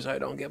 hours. Or I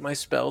don't get my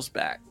spells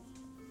back."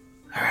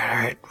 All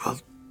right. Well,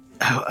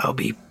 I'll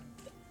be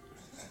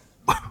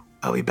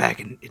back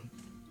in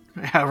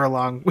however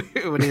long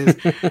it is.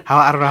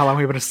 I don't know how long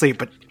we've been asleep,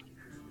 but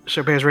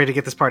Chabert's ready to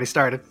get this party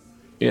started.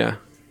 Yeah.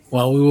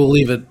 Well, we will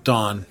leave at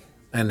dawn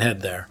and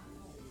head there.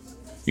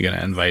 You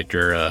gonna invite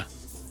your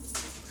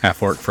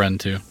half-orc friend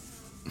too.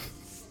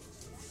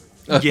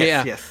 Oh, Yes,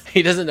 yeah. yes.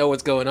 He doesn't know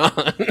what's going on.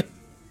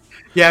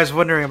 Yeah, I was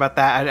wondering about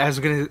that. I was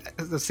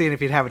seeing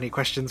if you'd have any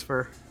questions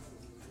for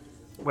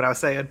what I was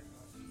saying.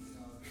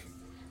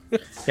 Yeah,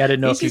 I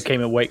didn't know He's if you just-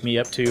 came and wake me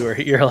up too, or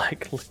you're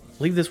like,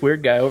 leave this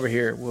weird guy over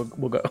here. We'll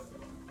go.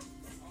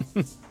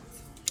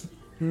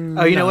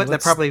 Oh, you know what?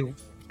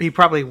 He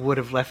probably would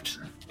have left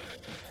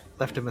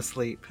him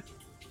asleep.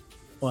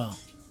 Well,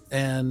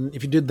 and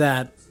if you did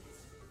that,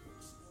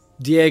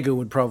 Diego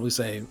would probably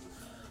say,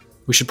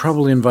 "We should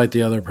probably invite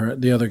the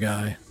other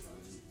guy."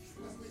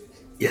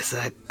 Yes,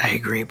 I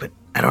agree, but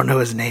I don't know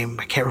his name.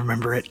 I can't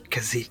remember it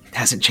because he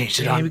hasn't changed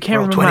it Damn, on you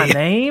can't Roll20 remember my yet.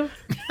 name?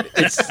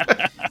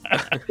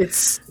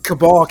 It's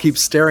Cabal keeps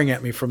staring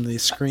at me from the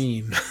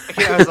screen.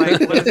 I was like,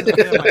 what is his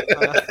name?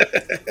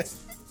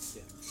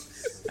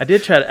 I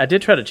did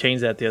try to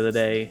change that the other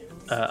day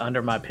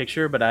under my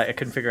picture, but I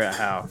couldn't figure out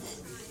how.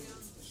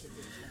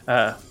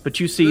 But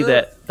you see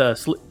that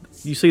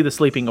you see the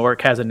sleeping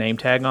orc has a name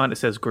tag on. It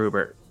says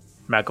Grubert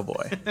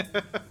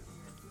McAvoy.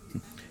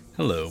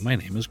 Hello, my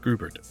name is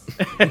Grubert.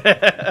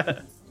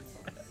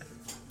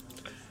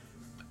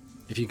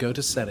 If you go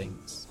to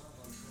settings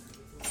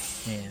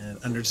and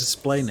under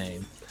display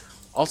name,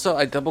 Also,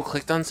 I double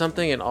clicked on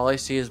something and all I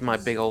see is my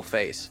big old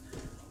face.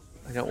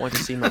 I don't want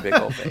to see my big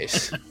old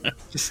face.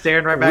 Just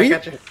staring right back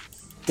at you.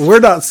 we're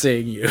not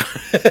seeing you.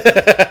 Did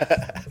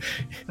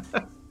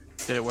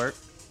it work?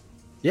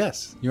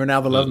 Yes, you are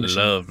now the love machine.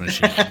 Love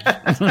machine.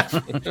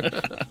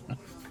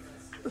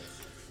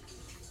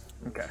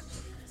 Okay.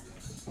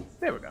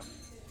 There we go.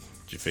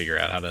 Did you figure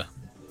out how to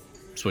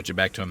switch it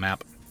back to a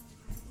map?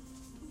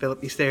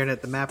 Philip, you staring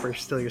at the map or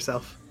still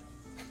yourself?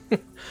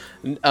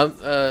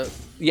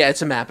 Yeah,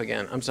 it's a map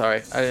again. I'm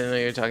sorry. I didn't know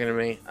you were talking to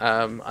me.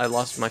 I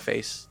lost my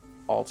face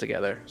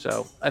altogether,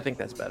 so I think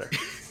that's better.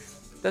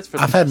 That's for.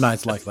 I've had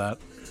nights like that.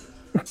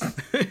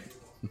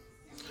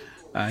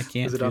 I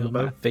can't Is it on feel the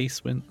my boat?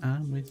 face when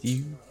I'm with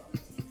you.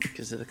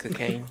 because of the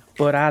cocaine.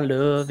 But I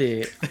love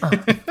it.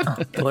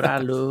 But I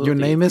love Your it.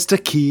 name is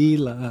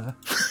Tequila.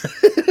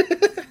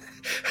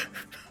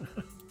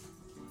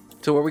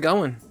 So where are we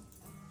going?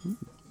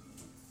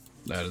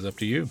 That is up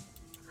to you.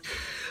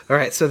 All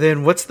right, so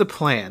then what's the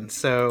plan?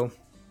 So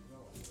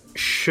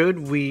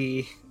should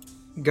we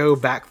go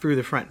back through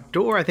the front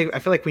door? I feel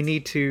like we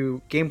need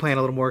to game plan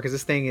a little more because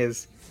this thing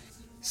is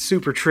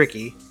super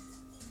tricky.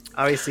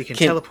 Obviously, you can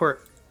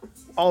teleport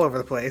all over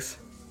the place.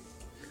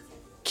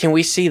 Can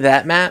we see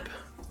that map?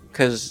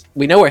 Because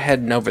we know we're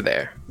heading over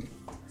there.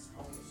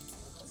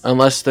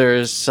 Unless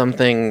there's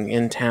something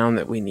in town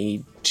that we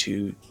need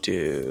to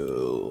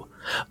do.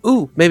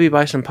 Ooh, maybe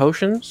buy some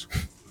potions?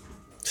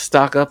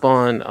 Stock up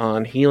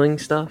on healing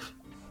stuff?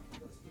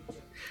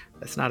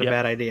 That's not a Yep.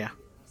 bad idea.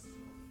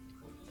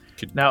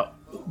 Now,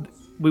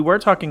 we were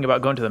talking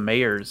about going to the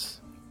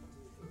mayor's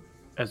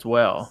as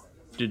well.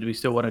 Did we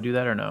still want to do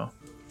that or no?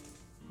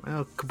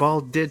 Well,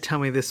 Cabal did tell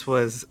me this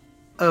was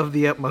of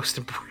the utmost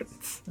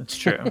importance. That's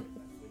true.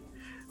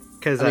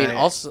 Because I mean,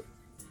 also,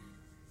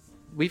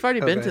 we've already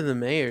been Okay. to the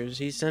mayor's.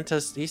 He sent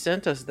us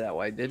that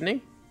way, didn't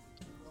he?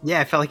 yeah,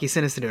 I felt like he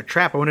sent us into a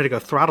trap. I wanted to go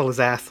throttle his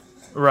ass.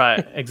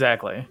 Right,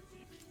 exactly.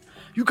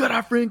 You got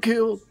our friend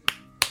killed.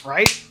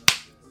 Right?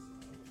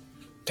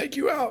 Take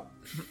you out.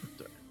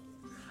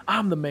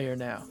 I'm the mayor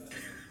now.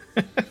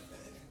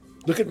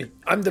 Look at me.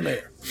 I'm the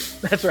mayor.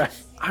 That's right.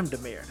 I'm the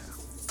mayor now.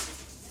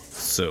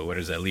 So where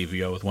does that leave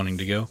you with wanting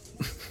to go?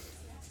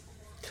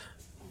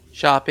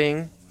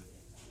 Shopping.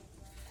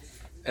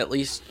 At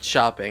least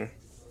shopping.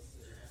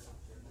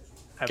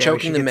 we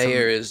Choking should the get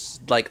mayor is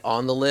like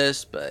on the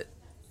list, but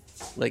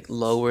like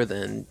lower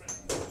than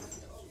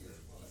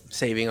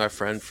saving our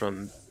friend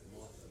from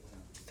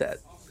that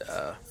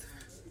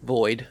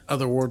void.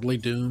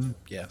 Otherworldly doom.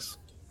 Yes.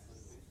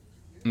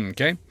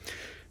 Okay.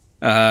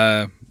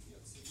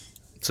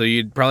 So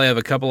you'd probably have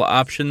a couple of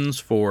options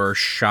for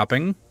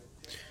shopping.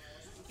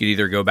 You'd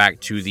either go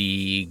back to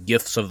the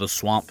Gifts of the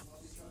Swamp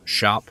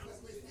shop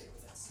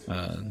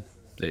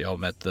that y'all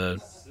met the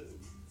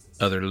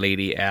other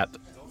lady at.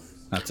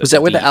 That's Was at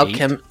that where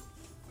the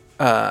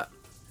D8.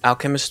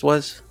 alchemist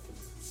was?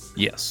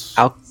 Yes.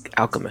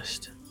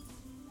 Alchemist.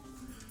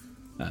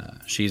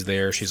 She's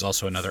there. She's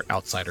also another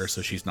outsider,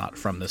 so she's not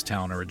from this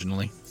town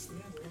originally.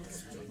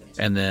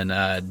 And then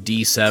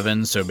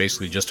D7, so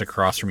basically just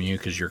across from you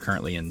because you're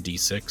currently in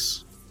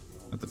D6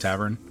 at the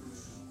tavern.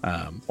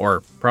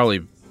 Or probably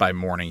by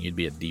morning you'd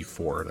be at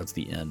D4. That's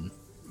the inn.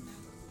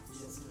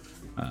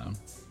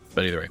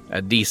 But either way,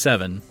 at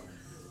D7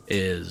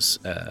 is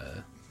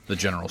the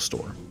general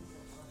store.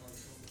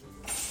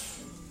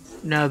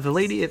 No, the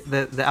lady,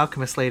 the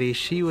alchemist lady,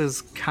 she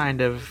was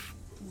kind of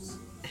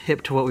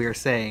hip to what we were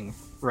saying,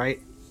 right?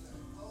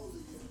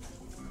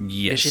 Yes.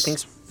 Yeah, she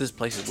thinks this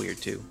place is weird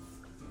too.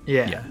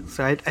 Yeah. Yeah.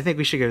 So I think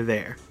we should go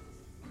there.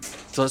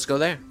 So let's go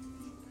there.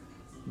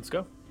 Let's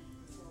go.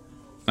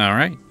 All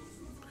right.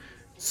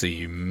 So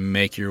you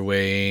make your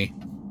way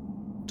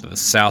to the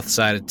south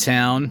side of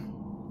town.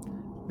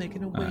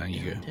 Making a way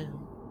you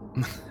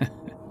downtown.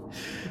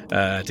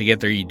 To get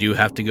there, you do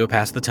have to go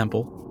past the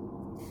temple.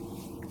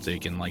 so you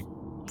can like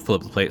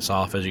flip the plates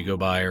off as you go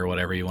by or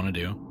whatever you want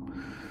to do.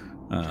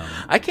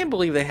 I can't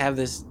believe they have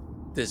this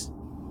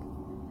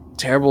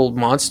terrible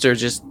monster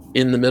just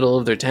in the middle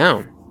of their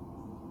town.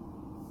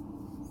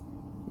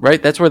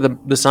 Right? That's where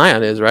the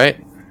Scion is,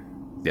 right?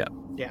 Yeah.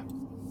 Yeah.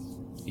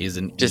 He's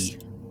an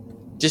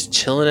Just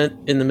chilling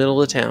in the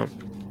middle of the town.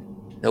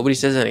 Nobody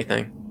says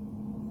anything.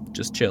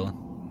 just chilling.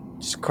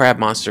 Just a crab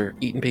monster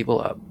eating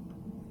people up.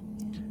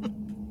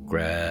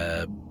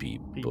 Grab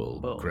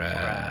people,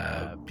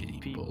 grab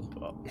people.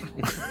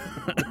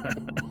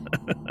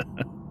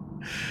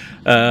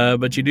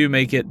 But you do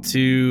make it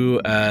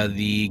to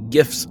the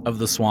Gifts of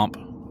the Swamp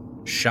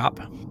shop.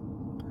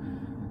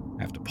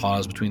 I have to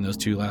pause between those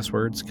two last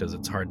words because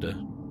it's hard to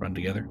run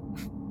together.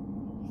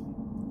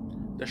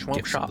 The swamp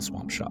Gifts shop. of the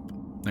Swamp shop.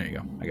 There you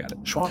go. I got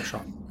it. Schwamp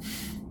shop.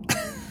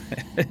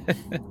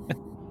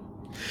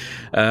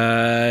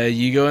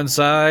 You go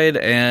inside,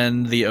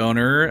 and the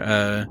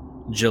owner,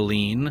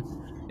 Jeline,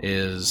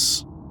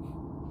 is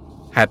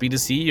happy to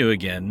see you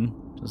again.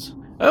 Says,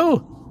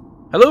 "Oh,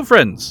 hello,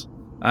 friends.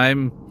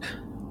 I'm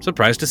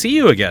surprised to see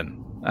you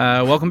again.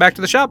 Welcome back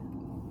to the shop."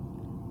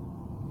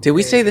 Did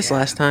we say this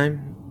last time?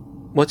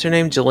 What's her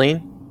name?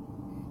 Jeline?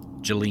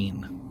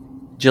 Jeline.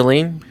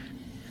 Jeline?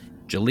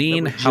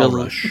 Jeline Jel-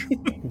 Halrush.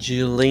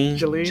 Jeline?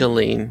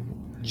 Jeline?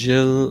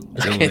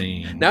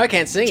 Jeline. Now I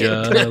can't sing it.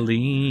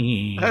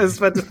 Jeline. I was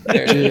about to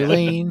There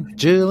you go.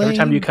 Julie. Every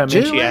time you come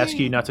in, she asks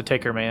you not to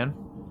take her man.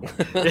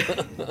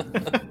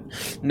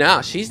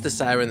 Now she's the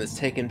siren that's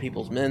taking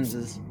people's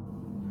menses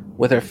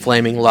with her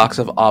flaming locks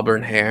of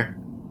auburn hair,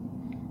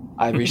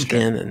 ivory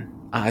skin, and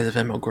eyes of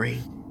emerald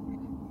green.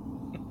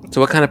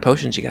 So what kind of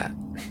potions you got?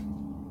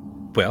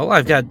 Well,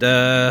 I've got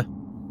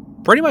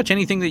pretty much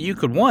anything that you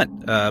could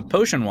want,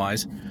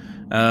 potion-wise. If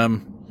How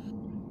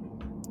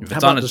it's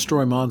about on a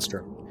destroy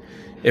monster?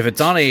 If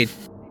it's on a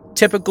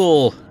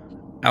typical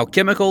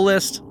alchemical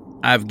list,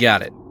 I've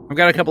got it. I've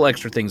got a couple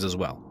extra things as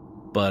well.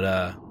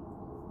 But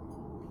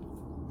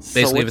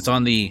basically, if it's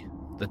on the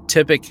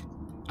typical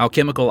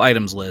alchemical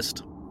items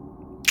list,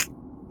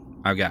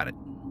 I've got it.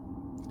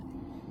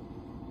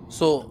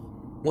 So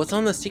what's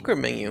on the secret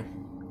menu?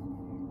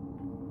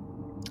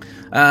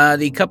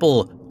 The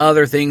couple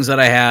other things that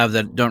I have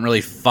that don't really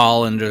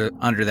fall under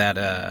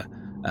that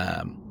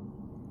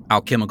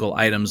alchemical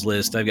items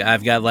list.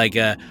 I've got like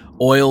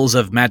oils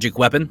of magic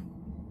weapon.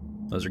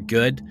 Those are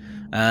good.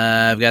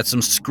 I've got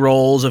some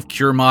scrolls of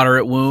cure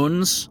moderate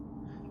wounds,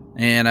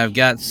 and I've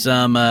got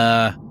some.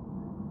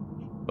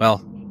 Well,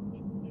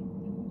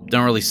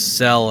 don't really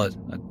sell a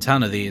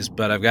ton of these,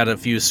 but I've got a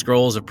few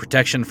scrolls of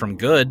protection from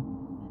good.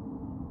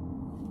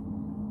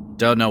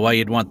 Don't know why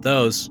you'd want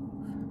those,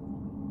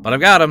 but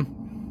I've got them.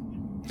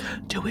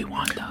 Do we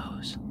want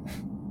those?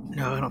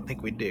 No, I don't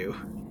think we do.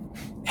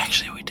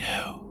 Actually, we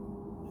do.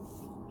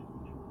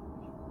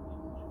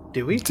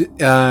 Do we?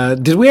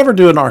 Did we ever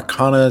do an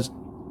Arcana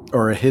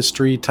or a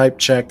history type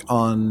check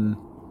on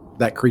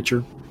that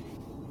creature?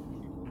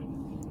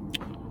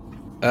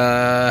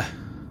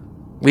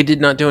 We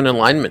did not do an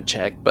alignment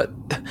check, but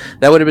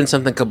that would have been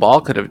something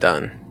Cabal could have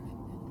done.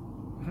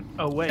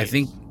 Oh wait, I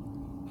think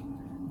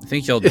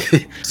y'all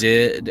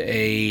did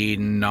a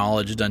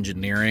knowledge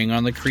dungeoneering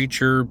on the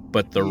creature,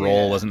 but the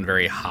roll wasn't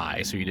very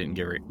high, so you didn't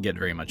get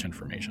very much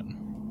information.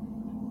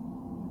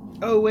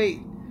 Oh, wait.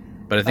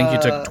 But I think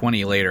you took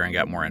 20 later and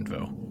got more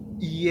info.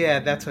 Yeah,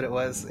 that's what it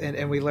was.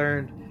 And we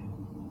learned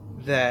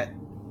that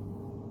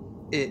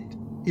we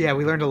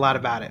learned a lot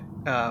about it.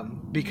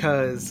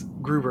 Because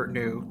Grubert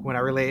knew when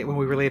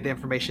we relayed the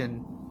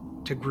information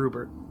to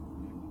Grubert.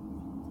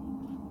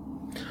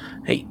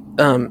 Hey,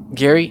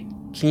 Gary,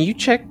 can you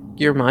check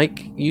your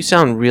mic? You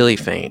sound really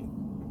faint.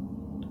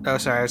 Oh,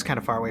 sorry, I was kind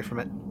of far away from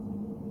it.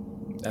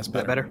 That's Is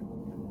that better?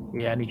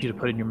 yeah, I need you to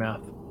put it in your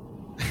mouth.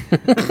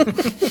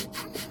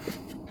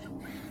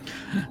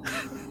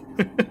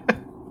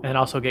 And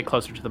also get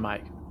closer to the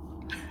mic.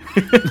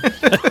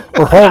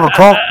 We're hard to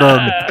talk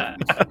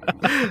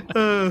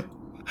then.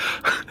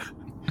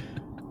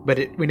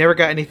 But we never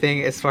got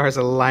anything as far as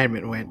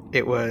alignment went.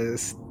 It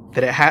was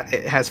that it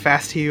has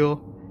fast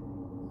heal,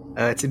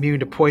 it's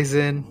immune to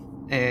poison,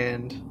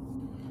 and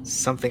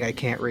something I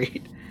can't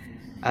read.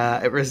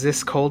 It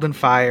resists cold and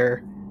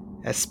fire,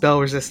 has spell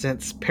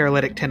resistance,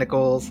 paralytic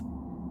tentacles.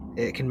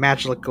 It can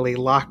magically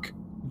lock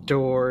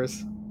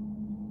doors.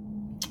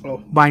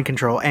 Oh, mind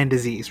control and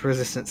disease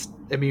resistance,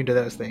 immune to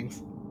those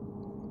things.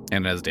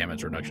 And it has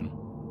damage reduction.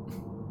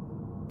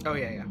 Oh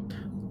yeah.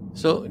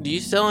 So, do you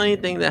sell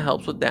anything that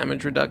helps with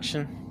damage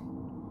reduction?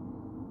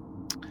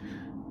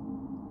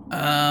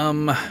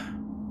 I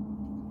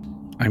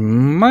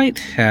might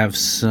have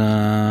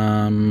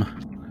some.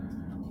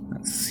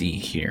 Let's see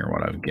here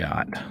what I've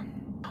got.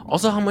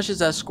 Also, how much is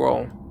that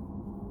scroll?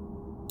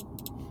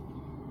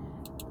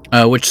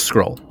 Which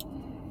scroll?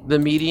 The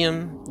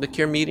medium, the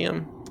cure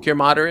medium, cure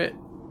moderate?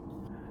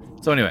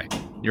 So anyway,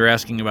 you're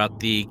asking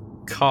about the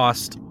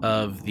cost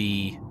of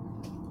the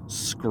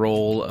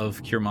scroll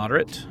of cure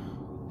moderate,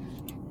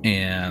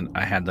 and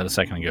I had that a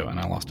second ago and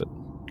I lost it.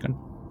 Good.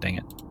 Dang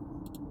it.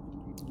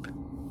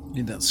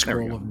 Need that There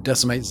we scroll go. of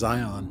Decimate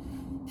Zion.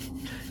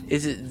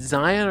 Is it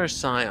Zion or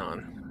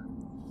Scion?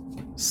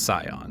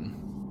 Scion.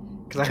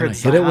 Because I Can heard I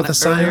hit it with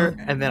a earlier,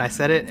 Scion? and then I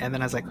said it, and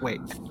then I was like, wait,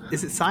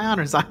 is it Scion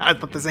or Zion? I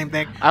thought the same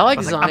thing. I like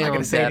was like, I'm not Zion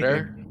gonna say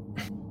better.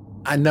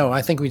 I know.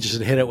 I think we just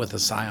should hit it with a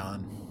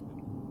Scion.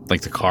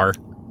 Like the car.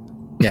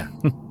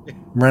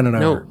 Run it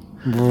No.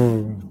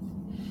 over.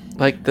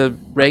 Like the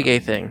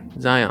reggae thing,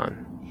 Zion.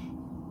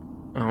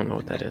 I don't know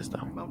what that is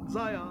though. Mount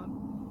Zion.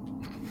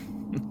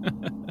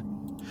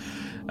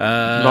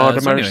 Lord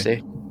of so anyway,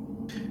 mercy.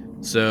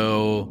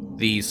 so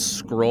the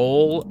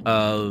scroll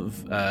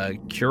of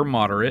Cure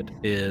Moderate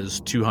is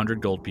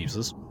 200 gold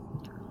pieces.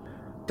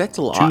 That's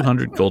a lot.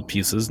 200 gold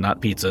pieces,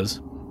 not pizzas.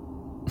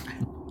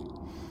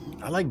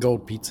 I like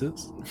gold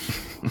pizzas.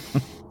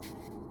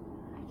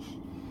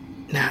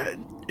 Now,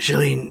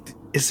 Shalene,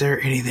 is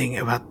there anything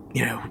about,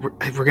 we're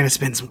going to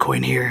spend some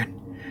coin here.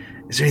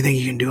 Is there anything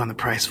you can do on the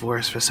price for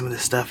us for some of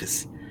this stuff?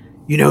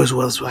 You know as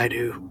well as I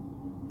do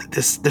that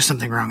there's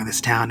something wrong in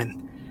this town,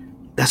 and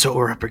that's what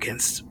we're up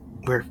against.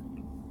 We're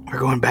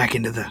going back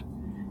into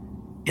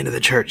the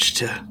church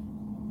to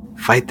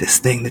fight this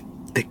thing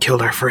that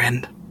killed our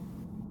friend.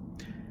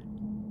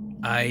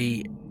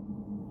 I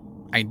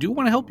do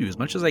want to help you as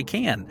much as I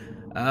can.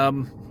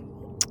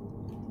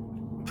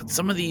 But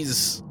some of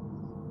these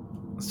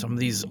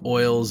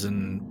oils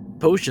and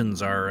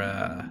potions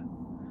are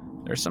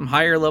there's some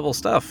higher level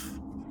stuff.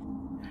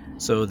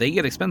 So they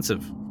get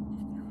expensive.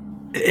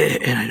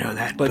 And I know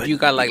that, But you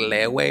got like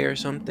layaway or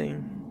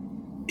something?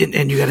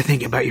 and you got to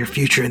think about your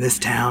future in this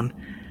town.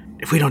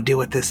 If we don't deal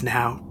with this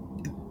now,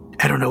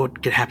 I don't know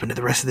what could happen to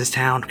the rest of this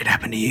town. What could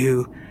happen to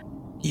you?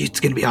 It's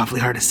going to be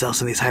awfully hard to sell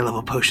some of these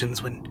high-level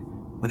potions when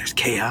there's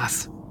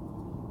chaos.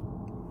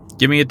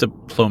 Give me a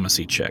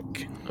diplomacy check.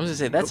 I was gonna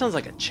say that sounds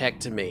like a check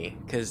to me,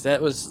 because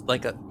that was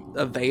like a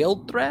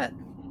veiled threat.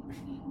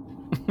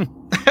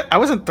 I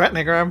wasn't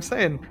threatening her. I'm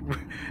saying,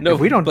 No, if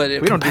we don't, but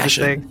we don't do this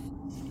compassion. thing.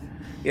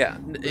 Yeah,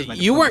 my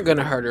you weren't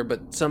gonna hurt her,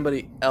 but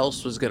somebody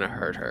else was gonna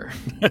hurt her.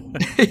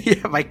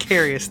 Yeah,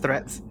 vicarious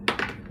threats.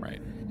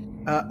 Right.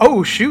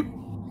 Oh shoot!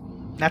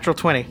 Natural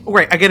 20. Oh,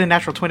 right, I get a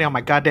natural 20 on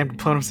my goddamn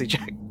diplomacy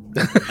check.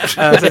 It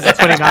says it's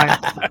 29.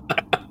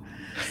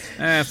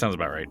 That sounds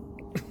about right.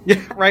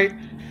 Yeah, right.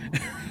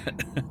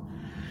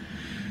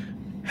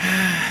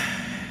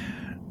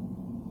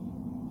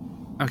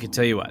 Okay,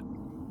 tell you what.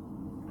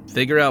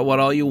 Figure out what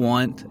all you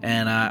want,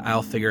 and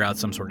I'll figure out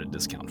some sort of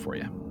discount for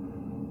you.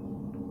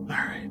 All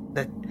right,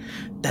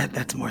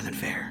 that's more than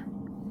fair.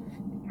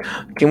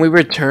 Can we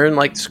return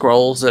like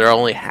scrolls that are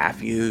only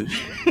half used?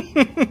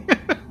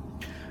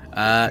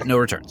 No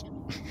returns.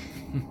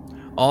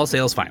 All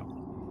sales final.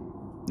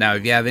 Now,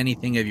 if you have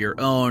anything of your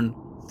own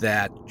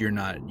that you're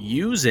not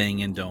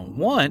using and don't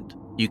want,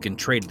 you can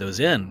trade those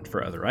in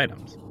for other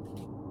items.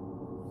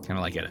 Kind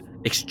of like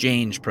an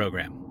exchange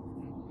program.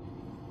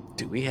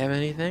 Do we have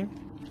anything?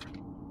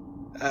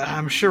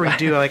 I'm sure we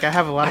do. Like, I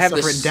have a lot of have stuff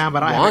this written down,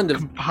 but I wand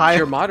haven't of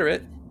pure compiled.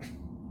 moderate.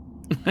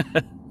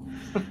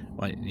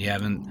 Well, you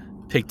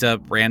haven't picked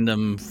up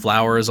random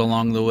flowers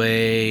along the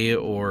way,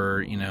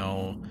 or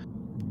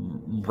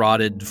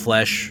rotted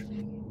flesh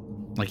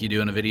like you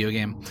do in a video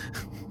game.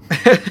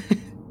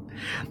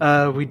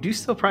 We do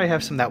still probably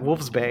have some of that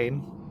Wolf's Bane.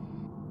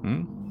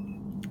 Hmm?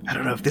 I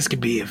don't know if this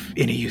could be of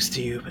any use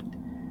to you, but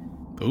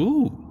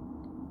Ooh,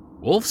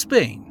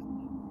 Wolfsbane.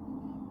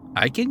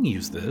 I can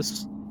use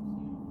this.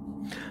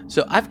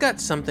 So I've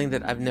got something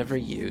that I've never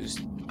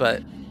used,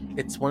 but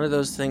it's one of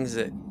those things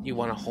that you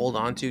want to hold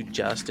on to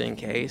just in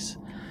case.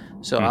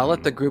 So I'll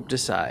let the group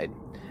decide.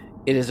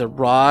 It is a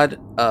rod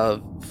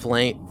of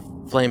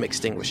flame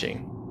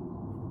extinguishing.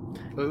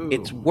 ooh.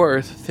 It's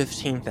worth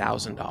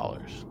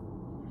 $15,000.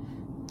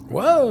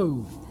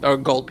 Whoa! Or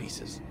gold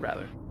pieces,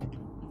 rather.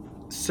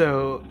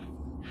 So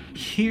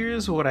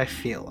here's what I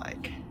feel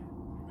like.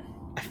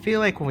 I feel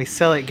like when we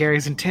sell it,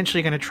 Gary's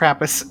intentionally going to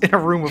trap us in a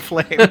room of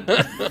flame.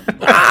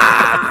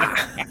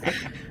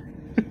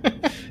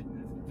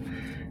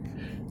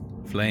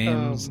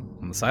 Flames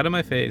on the side of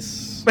my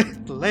face.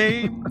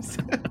 Flames.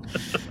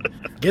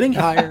 Getting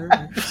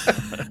higher.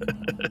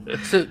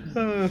 So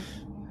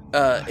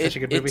Such a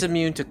good it's movie.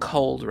 immune to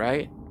cold,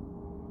 right?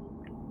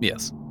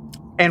 Yes.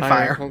 And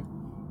fire.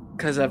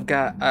 Because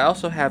I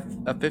also have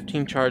a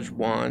 15 charge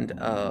wand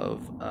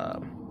of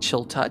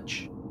chill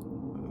touch,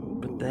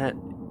 but that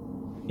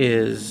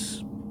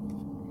is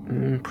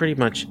pretty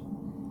much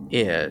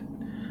it.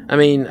 I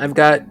mean, I've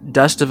got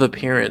dust of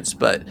appearance,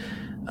 but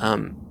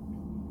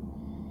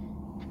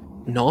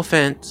no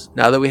offense.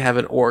 Now that we have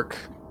an orc,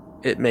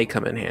 it may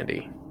come in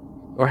handy,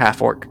 or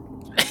half orc,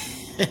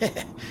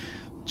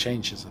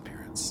 Change his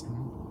appearance.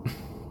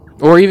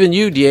 or even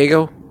you,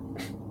 Diego.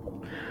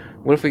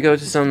 What if we go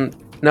to some?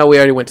 No, we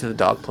already went to the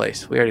dog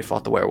place. We already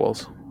fought the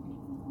werewolves.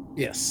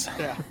 Yes.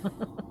 Yeah.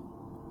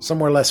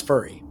 Somewhere less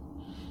furry.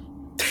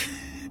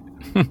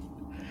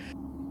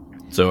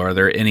 So are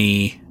there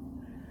any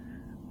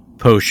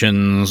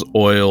potions,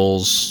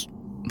 oils,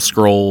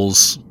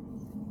 scrolls?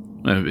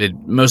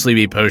 It'd mostly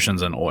be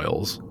potions and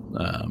oils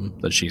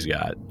that she's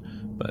got.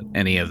 But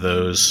any of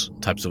those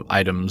types of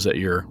items that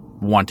you're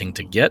wanting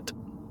to get,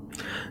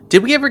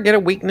 Did we ever get a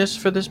weakness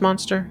for this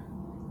monster?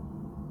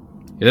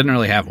 it didn't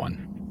really have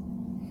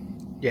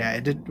one.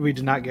 Yeah, we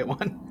did not get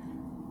one.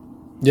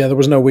 Yeah, there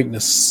was no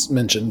weakness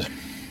mentioned.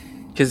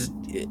 Because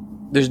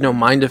there's no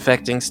mind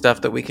affecting stuff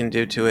that we can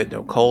do to it.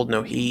 No cold,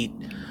 no heat,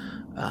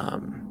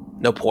 no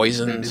No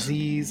poisons.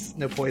 disease,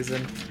 no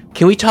poison.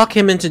 Can we talk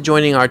him into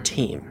joining our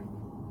team?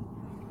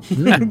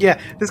 Yeah,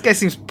 this guy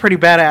seems pretty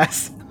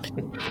badass.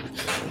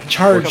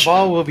 Charge.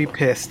 Cabal will be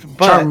pissed,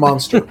 but Charm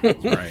monster.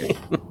 Right.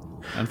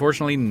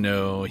 Unfortunately,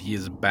 no. He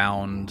is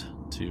bound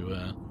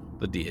to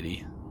the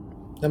deity.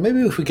 Now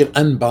maybe if we could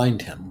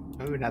unbind him.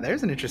 Ooh, now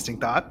there's an interesting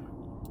thought.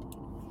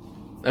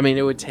 I mean,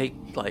 it would take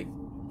like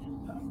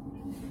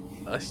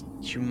a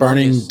humongous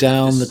Burning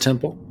down the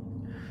temple.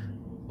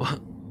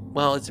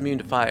 Well, it's immune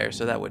to fire,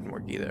 so that wouldn't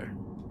work either.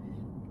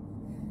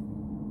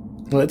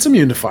 Well, it's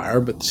immune to fire,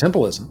 but the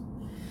temple isn't.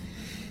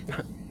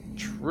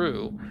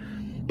 True,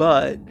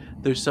 but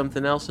there's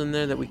something else in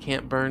there that we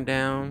can't burn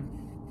down.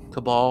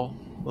 Cabal,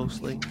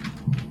 mostly.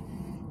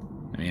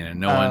 I mean, and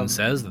no one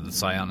says that the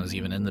Scion is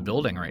even in the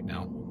building right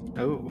now.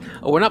 Oh,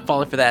 Oh, we're not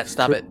falling for that.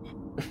 Stop it.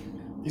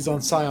 He's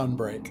on Scion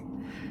break.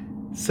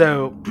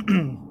 so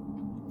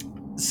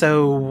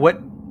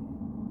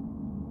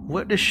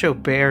what does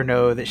Chaubert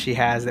know that she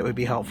has that would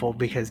be helpful?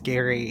 Because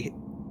Gary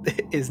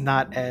is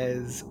not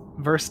as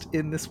versed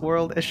in this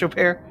world as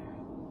Chaubert.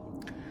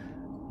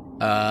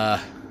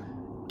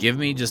 Give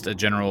me just a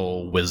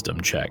general wisdom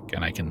check,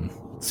 and I can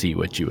see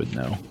what you would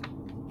know.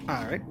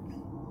 All right.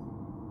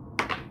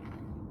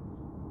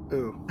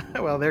 Ooh,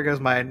 well, there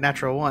goes my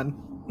natural one.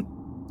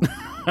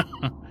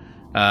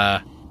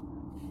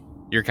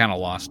 You're kind of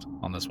lost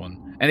on this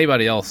one.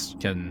 Anybody else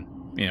can,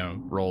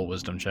 roll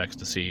wisdom checks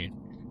to see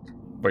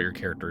what your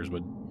characters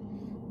would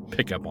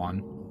pick up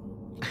on.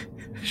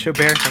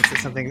 Chaubert thinks that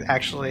something's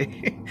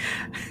actually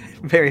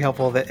very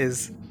helpful that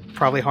is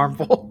probably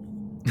harmful.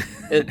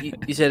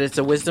 You said it's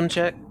a wisdom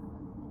check?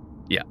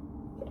 Yeah.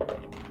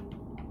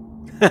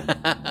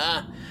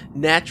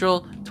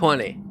 Natural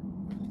 20.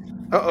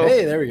 Uh-oh.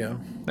 Hey, there we go.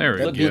 There we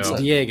That beats go.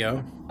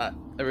 Diego. I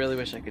really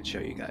wish I could show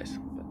you guys.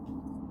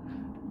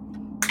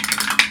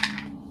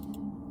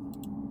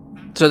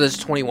 So there's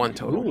 21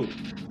 total. Ooh.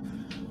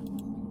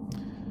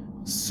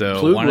 So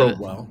Plug one rolled of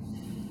the, well.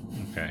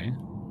 okay,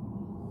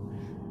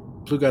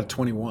 Plug got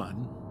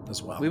 21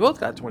 as well. We both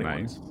got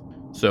 21. nice.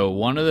 So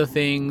one of the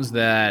things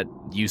that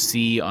you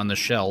see on the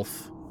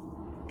shelf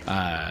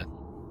that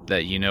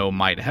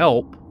might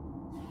help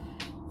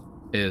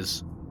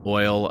is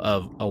oil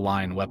of a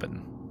line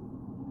weapon.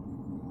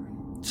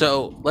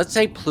 So let's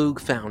say Plug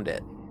found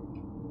it.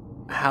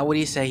 How would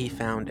he say he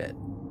found it?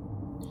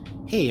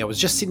 Hey, I was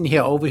just sitting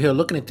here over here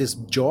looking at this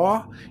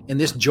jar, and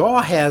this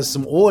jar has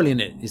some oil in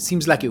it. It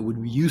seems like it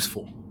would be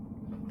useful.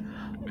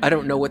 I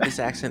don't know what this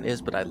accent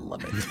is, but I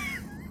love it.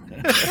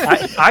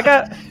 I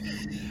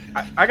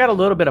got a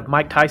little bit of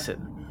Mike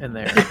Tyson in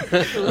there.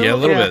 Yeah, a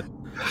little bit.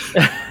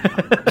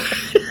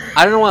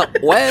 I don't know what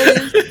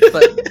is,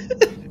 but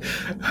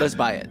let's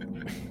buy it.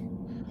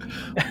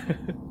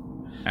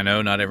 I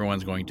know not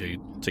everyone's going to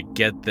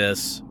get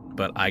this,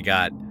 but I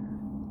got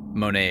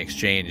Monet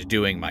Exchange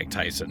doing Mike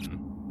Tyson.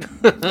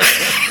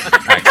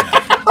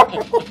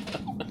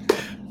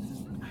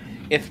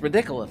 It's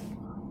ridiculous.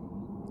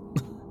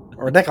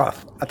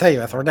 Ridiculous. I tell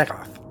you, it's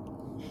ridiculous.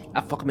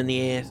 I fuck him in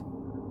the ass.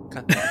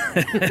 Cut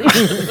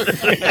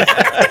that.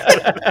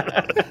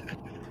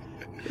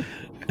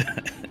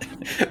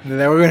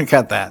 Then we're going to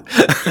cut that.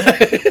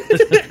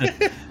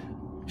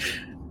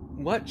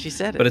 What? She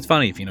said it. But it's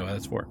funny if you know what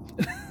it's for.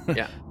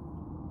 Yeah.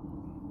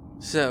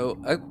 So,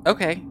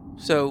 okay.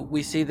 So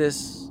we see the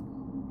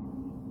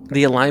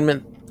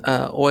alignment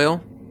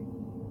oil.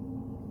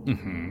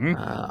 Mm-hmm.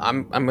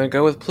 I'm gonna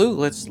go with Plug.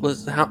 Let's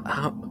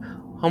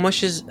how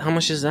much is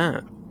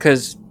that?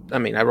 Because I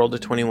mean I rolled a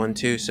 21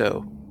 too,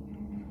 so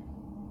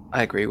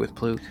I agree with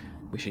Plug.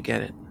 We should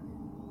get it.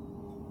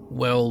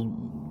 Well,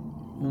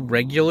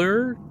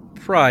 regular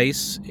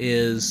price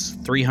is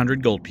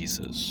 300 gold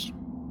pieces.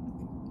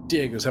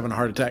 Diego's having a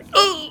heart attack.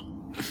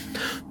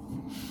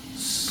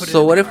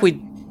 So what if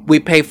we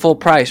pay full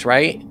price,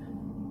 right?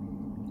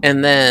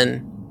 And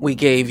then we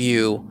gave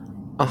you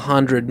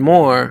 100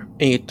 more,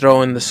 and you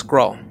throw in the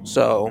scroll.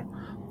 So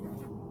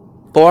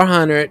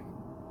 400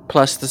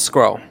 plus the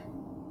scroll.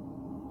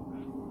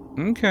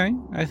 Okay,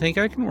 I think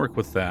I can work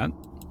with that.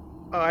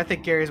 Oh, I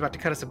think Gary's about to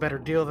cut us a better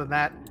deal than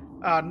that.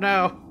 Oh,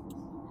 no.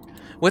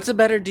 What's a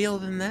better deal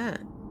than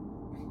that?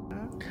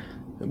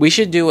 We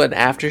should do an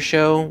after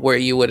show where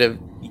you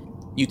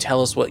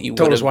tell us what you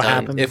would have done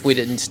happened. if we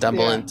didn't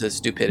stumble Yeah. into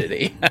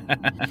stupidity.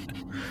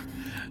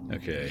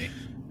 Okay.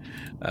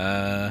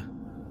 I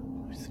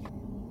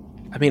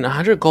mean,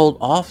 100 gold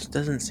off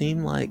doesn't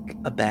seem like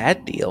a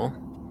bad deal.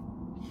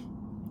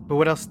 But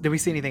what else? Did we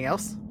see anything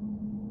else?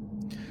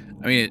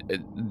 I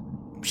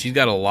mean, she's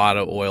got a lot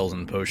of oils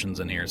and potions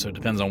in here, so it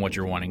depends on what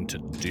you're wanting to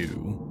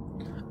do.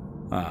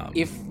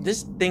 If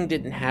this thing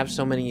didn't have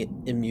so many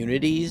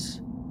immunities,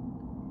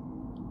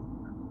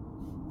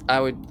 I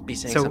would be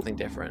saying So- something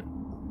different.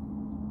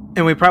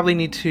 And we probably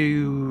need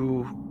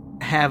to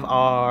have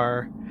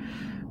our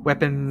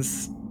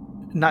weapons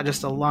not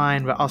just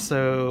aligned, but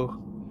also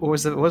what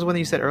was the one that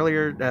you said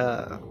earlier?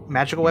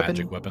 Magical weapon.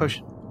 Magic weapon.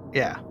 Potion?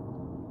 Yeah,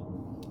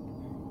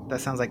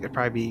 that sounds like it'd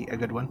probably be a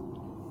good one.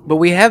 But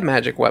we have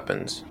magic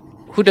weapons.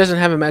 Who doesn't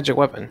have a magic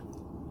weapon?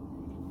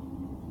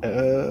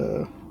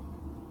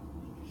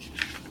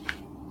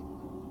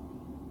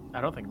 I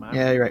don't think mine.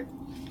 Yeah, you're right.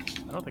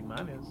 I don't think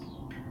mine is.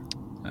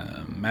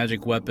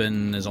 Magic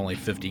weapon is only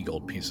 50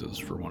 gold pieces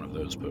for one of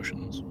those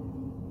potions.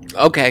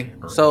 Okay,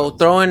 so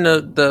throw in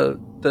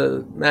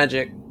the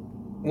magic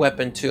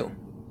weapon too.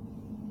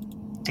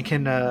 And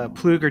can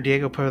Plug or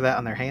Diego put that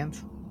on their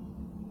hands?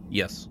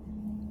 Yes.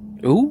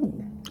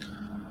 Ooh.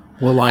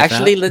 We'll like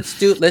Actually,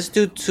 that. let's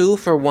do 2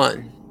 for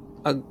 1.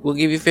 We'll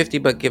give you 50,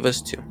 but give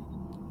us 2.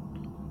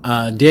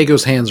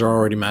 Diego's hands are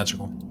already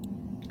magical.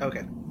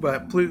 Okay,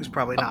 but Plug's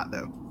probably not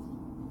though.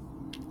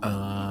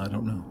 I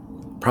don't know.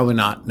 Probably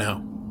not.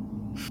 No.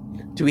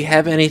 Do we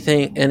have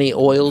any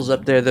oils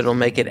up there that'll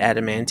make it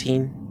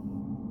adamantine?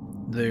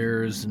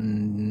 There's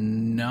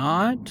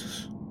not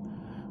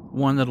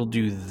one that'll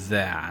do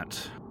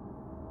that.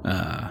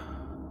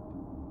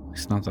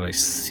 It's not that I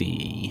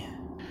see.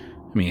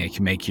 I mean, I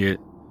can make it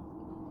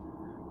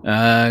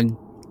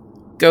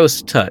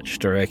ghost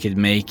touched, or I could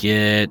make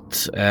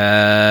it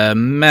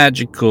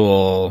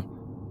magical.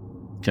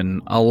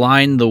 Can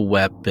align the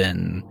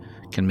weapon.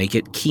 Can make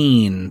it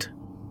keened.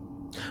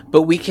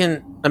 But we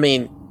can. I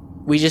mean,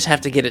 we just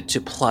have to get it to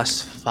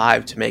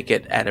 +5 to make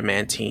it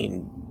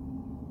adamantine.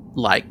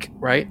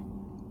 Right?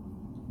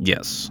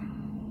 Yes.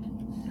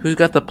 Who's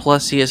got the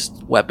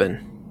plusiest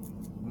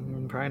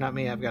weapon? Probably not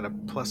me. I've got a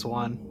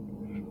 +1.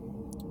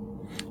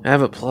 I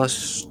have a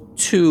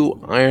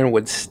 +2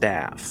 ironwood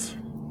staff.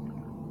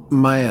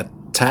 My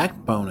attack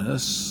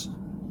bonus.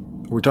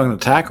 Are we talking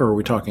attack or are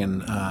we talking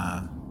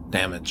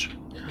damage?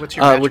 What's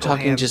your We're magical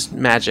talking hand? just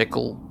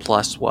magical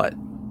plus what?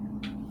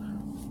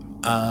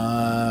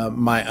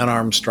 My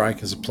unarmed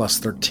strike is a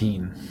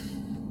 +13.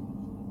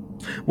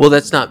 Well,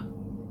 that's not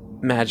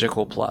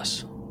magical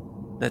plus.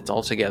 That's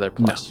altogether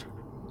plus.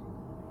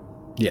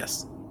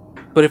 Yes.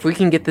 But if we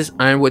can get this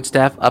ironwood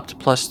staff up to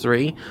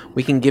 +3,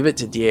 we can give it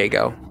to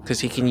Diego because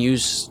he can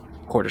use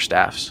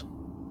quarterstaffs.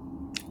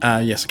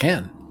 Yes, I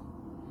can.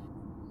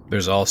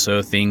 There's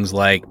also things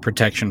like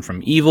protection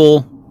from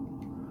evil.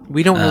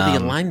 We don't know the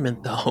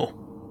alignment though.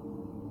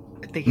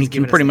 I think You he's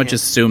can giving us pretty a much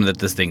hint. assume that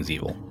this thing's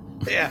evil.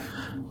 Yeah.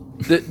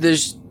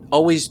 There's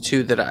always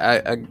 2 that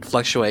I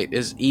fluctuate: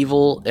 is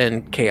evil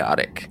and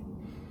chaotic.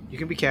 You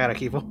can be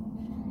chaotic evil.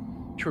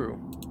 True.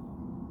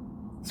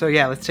 So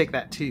yeah, let's take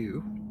that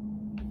too.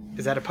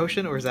 Is that a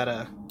potion or is that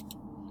a?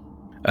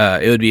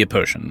 It would be a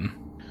potion,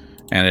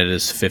 and it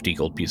is 50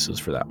 gold pieces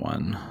for that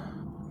one.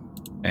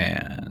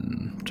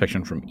 And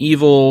protection from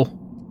evil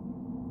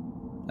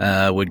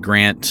would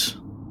grant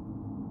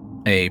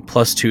a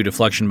 +2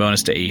 deflection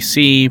bonus to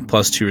AC,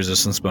 +2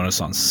 resistance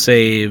bonus on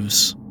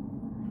saves.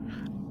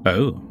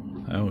 Oh,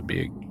 that would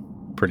be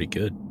pretty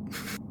good.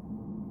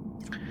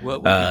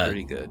 What would be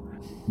pretty good?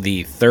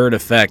 The third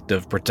effect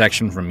of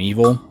protection from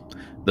evil,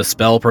 the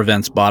spell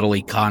prevents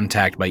bodily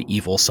contact by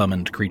evil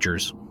summoned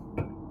creatures.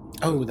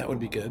 Oh, that would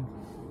be good.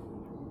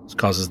 This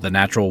causes the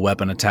natural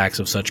weapon attacks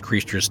of such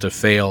creatures to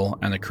fail,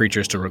 and the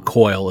creatures to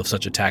recoil if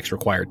such attacks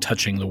require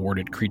touching the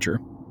warded creature.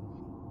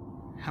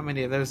 How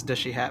many of those does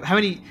she have? How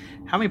many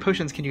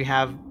potions can you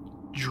have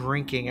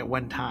drinking at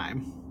one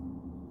time?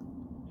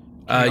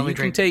 Can You can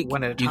drink take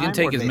one at a you can time,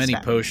 take or do as they many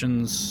stack?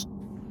 potions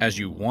as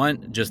you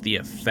want. Just the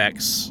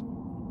effects,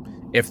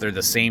 if they're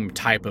the same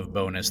type of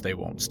bonus, they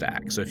won't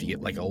stack. So if you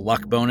get like a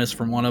luck bonus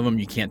from one of them,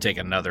 you can't take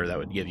another that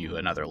would give you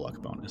another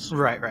luck bonus.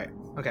 Right.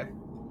 Okay.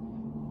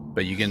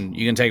 But you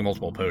can take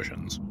multiple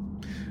potions.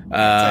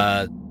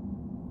 And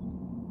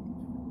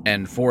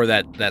for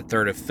that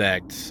third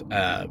effect,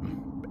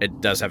 it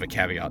does have a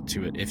caveat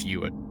to it. If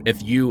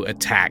you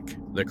attack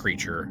the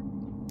creature,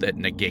 that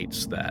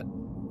negates that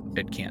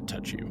it can't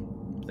touch you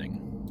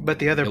thing. But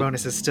the other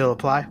bonuses still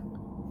apply.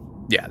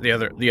 Yeah, the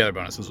other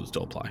bonuses would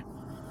still apply.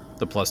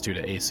 The +2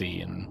 to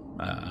AC and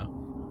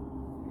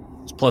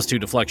it's +2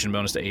 deflection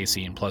bonus to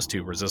AC and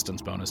 +2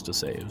 resistance bonus to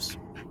saves.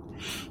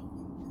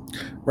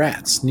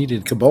 Rats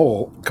needed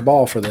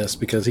Cabal for this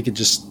because he could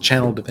just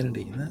channel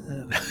divinity.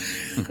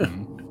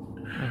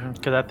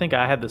 Because I think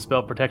I had the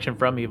spell protection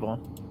from evil,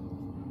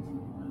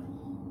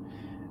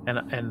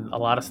 and a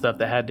lot of stuff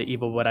that had the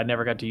evil, but I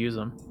never got to use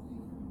them.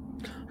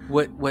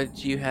 What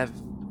do you have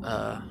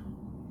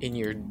in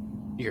your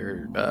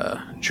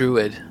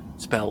druid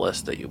spell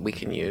list that we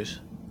can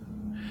use?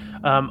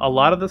 A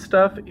lot of the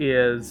stuff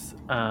is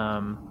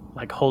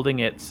like holding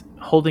it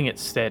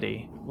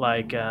steady.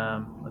 Like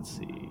let's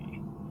see.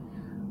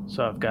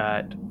 So I've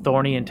got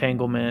Thorny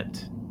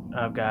Entanglement.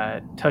 I've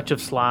got Touch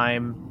of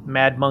Slime,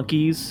 Mad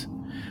Monkeys.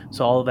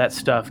 So all of that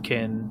stuff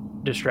can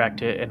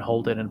distract it and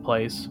hold it in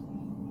place.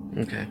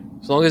 Okay.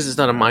 As long as it's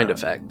not a mind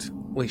effect,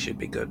 we should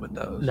be good with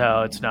those.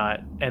 No, it's not.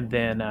 And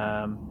then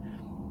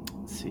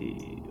let's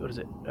see, what is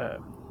it?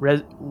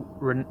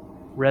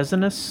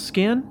 Resinous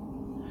Skin.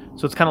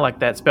 So it's kind of like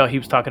that spell he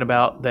was talking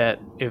about, that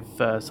if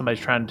somebody's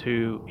trying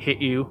to hit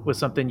you with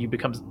something, you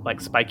become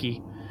like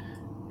spiky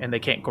and they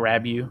can't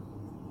grab you,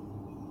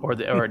 or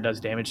it does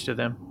damage to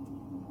them.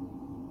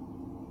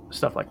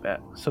 Stuff like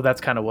that. So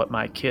that's kind of what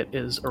my kit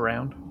is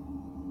around.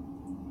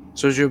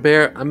 So,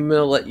 Joubert, I'm going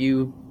to let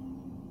you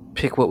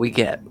pick what we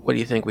get. What do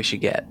you think we should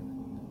get?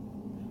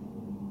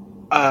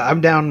 I'm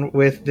down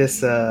with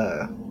this,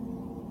 the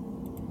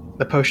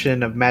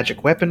potion of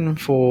magic weapon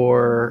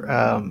for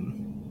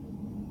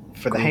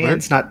the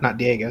hands, not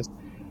Diego's.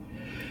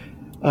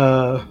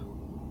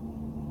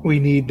 We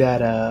need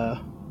that,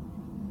 a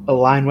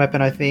line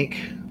weapon, I think.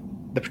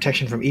 The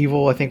protection from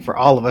evil, I think, for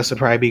all of us would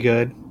probably be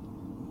good.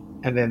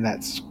 And then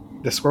that's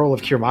the scroll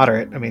of cure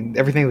moderate. I mean,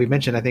 everything we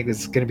mentioned, I think,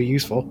 is going to be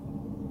useful.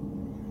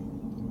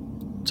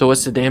 So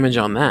what's the damage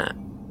on that?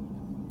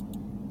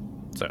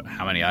 So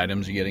how many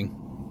items are you getting?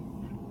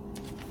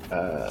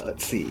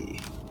 Let's see.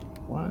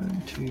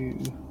 1,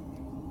 2,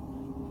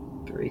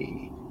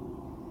 3,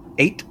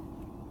 8.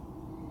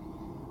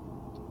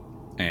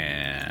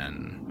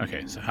 And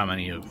okay, so how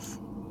many of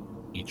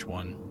each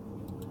one?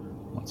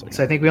 1 second.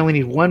 So I think we only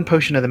need 1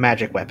 potion of the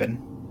magic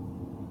weapon,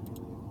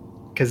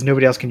 because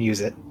nobody else can use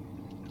it.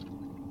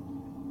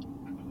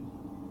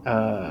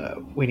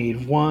 We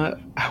need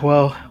 1.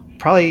 Well,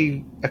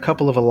 probably a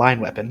couple of a line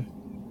weapon.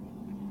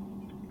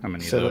 How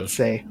many So of those? let's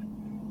say,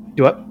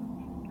 do what?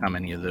 How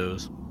many of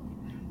those?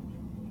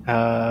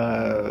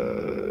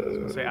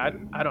 Say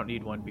I don't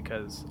need one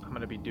because I'm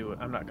not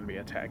going to be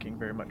attacking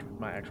very much with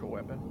my actual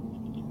weapon.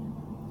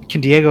 Can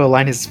Diego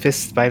align his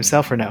fists by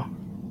himself or no?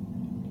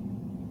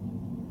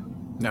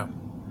 No,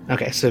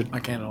 Okay, so I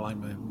can't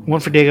align with 1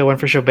 for Diego, 1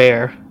 for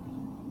Joubert. I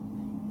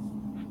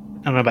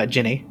don't know about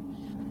Jenny.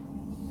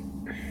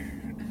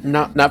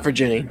 Not for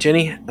Jenny.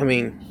 Jenny, I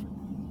mean,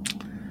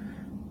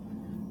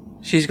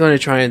 she's going to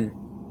try and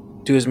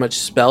do as much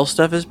spell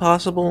stuff as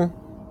possible,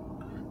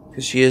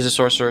 because she is a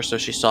sorcerer, so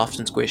she's soft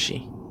and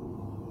squishy.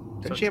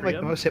 Doesn't she have like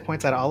the most hit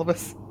points out of all of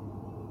us?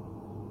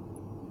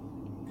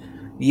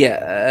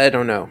 Yeah, I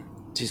don't know.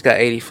 She's got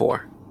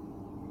 84.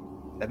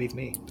 That beats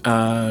me.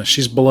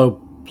 She's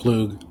below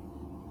Plug.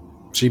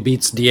 She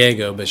beats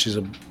Diego, but she's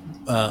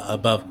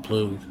above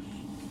Plug.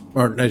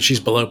 Or no, she's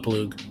below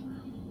Plug.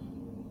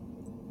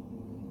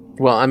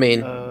 Well, I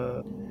mean,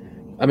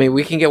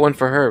 we can get one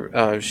for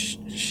her.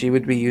 She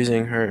would be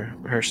using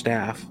her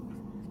staff.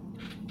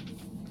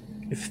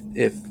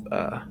 If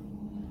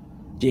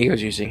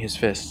Diego's using his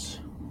fists.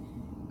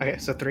 Okay,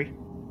 so 3.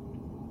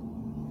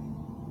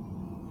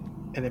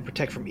 And then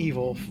protect from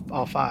evil,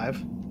 all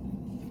 5.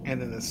 And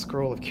then the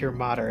scroll of cure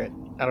moderate.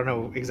 I don't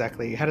know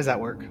exactly. How does that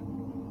work?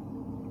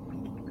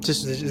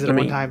 Just Is it a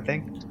one-time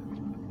thing?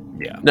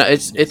 Yeah. No,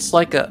 it's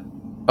like a.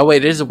 Oh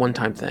wait, it is a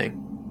one-time thing.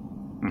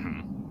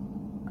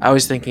 Mm-hmm. I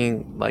was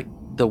thinking like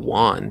the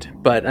wand,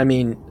 but I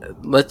mean,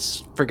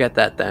 let's forget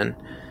that then.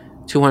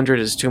 200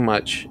 is too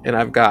much, and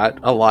I've got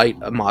a light,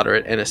 a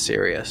moderate, and a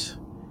serious.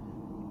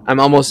 I'm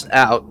almost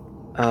out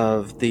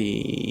of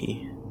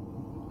the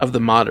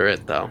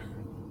moderate though,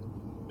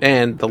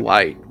 and the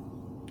light.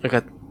 I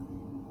got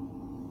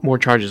more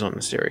charges on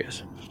the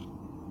serious.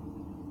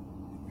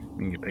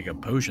 You can pick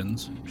up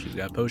potions. She's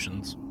got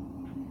potions.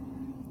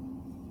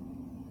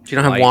 You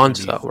don't have Light wands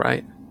would be- though,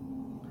 right?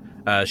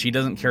 She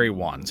doesn't carry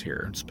wands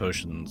here. It's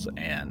potions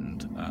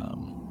and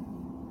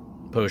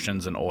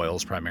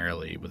oils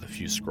primarily, with a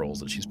few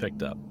scrolls that she's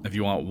picked up. If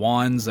you want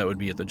wands, that would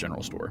be at the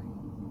general store.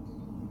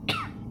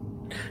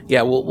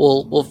 Yeah,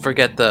 we'll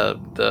forget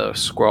the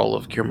scroll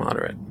of cure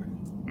moderate,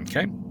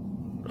 Okay.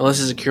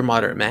 unless it's a cure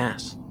moderate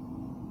mass,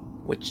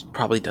 which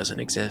probably doesn't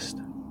exist.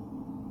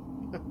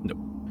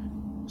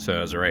 So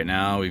as of right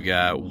now, we've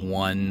got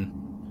 1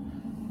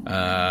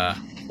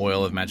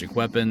 oil of magic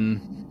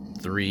weapon,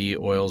 3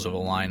 oils of a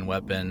line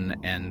weapon,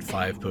 and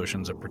 5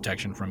 potions of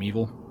protection from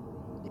evil.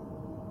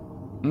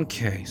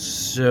 Okay,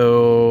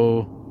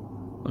 so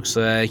looks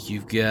like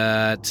you've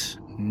got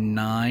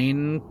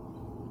 9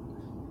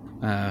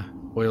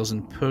 oils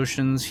and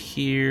potions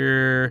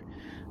here.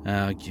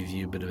 I'll give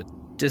you a bit of a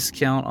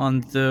discount on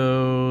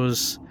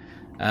those.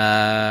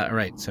 All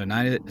right, so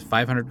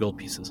 500 gold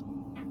pieces.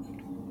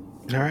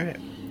 All right.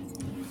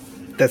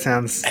 That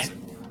sounds.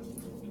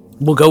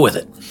 We'll go with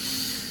it.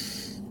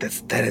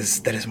 That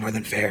is more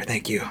than fair.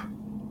 Thank you. I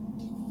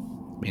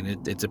mean,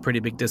 it's a pretty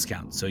big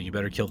discount, so you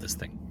better kill this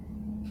thing.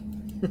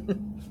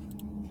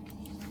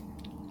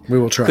 We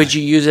will try. Could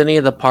you use any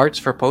of the parts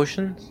for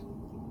potions?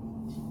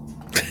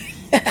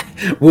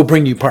 We'll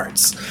bring you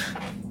parts.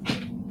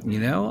 You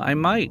know, I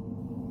might.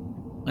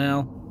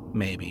 Well,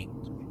 maybe.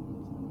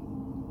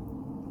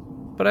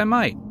 But I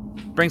might.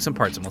 Bring some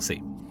parts and we'll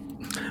see.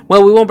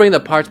 Well, we won't bring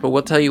the parts, but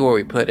we'll tell you where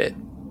we put it.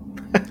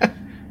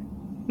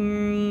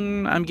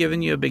 I'm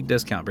giving you a big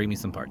discount. Bring me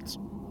some parts.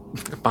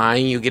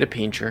 Fine, you get a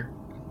pincher.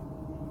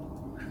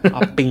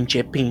 I'll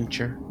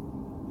pincher.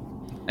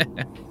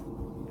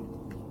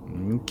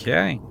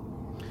 Okay.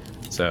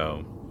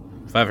 So,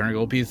 500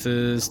 gold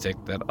pieces.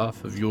 Take that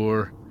off of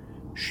your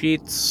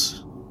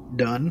sheets.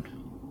 Done.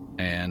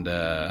 And,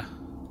 yeah,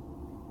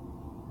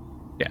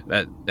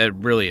 that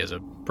really is a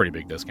pretty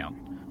big discount.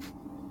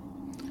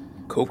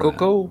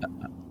 Cool.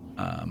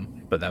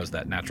 But that was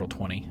that natural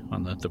 20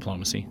 on the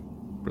diplomacy.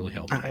 Really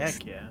helped. Nice.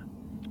 Heck yeah.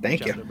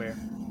 Thank you. Shadow Bear.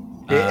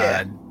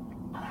 Yeah.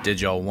 Did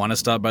y'all want to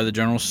stop by the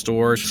general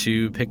store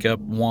to pick up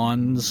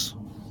wands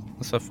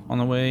and stuff on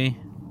the way?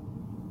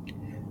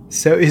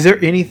 So, is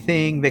there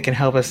anything that can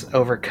help us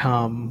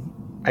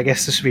overcome? I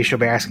guess this would be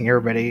Chaubert asking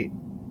everybody.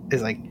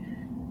 Is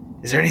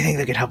there anything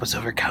that can help us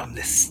overcome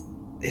this?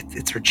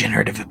 Its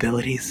regenerative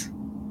abilities.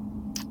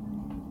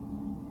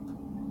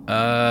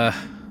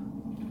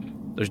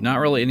 There's not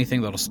really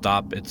anything that'll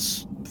stop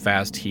its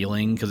fast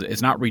healing because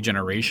it's not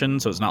regeneration,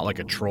 so it's not like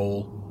a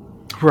troll.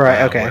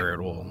 Right. Okay. Where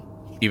it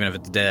will, even if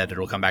it's dead,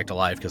 it'll come back to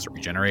life because it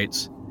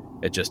regenerates.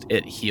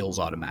 It heals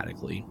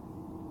automatically.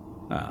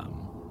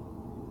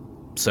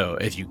 So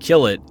if you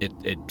kill it,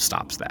 it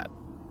stops that.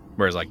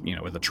 Whereas,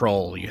 with a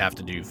troll, you have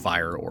to do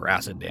fire or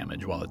acid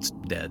damage while it's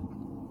dead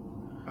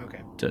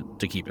Okay.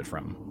 to keep it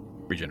from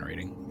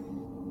regenerating.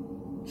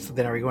 So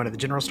then, are we going to the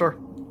general store?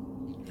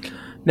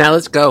 Now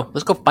let's go.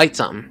 Let's go fight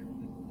something.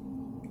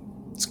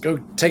 Let's go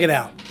take it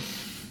out.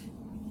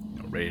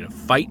 Ready to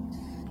fight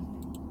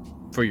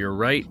for your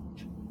right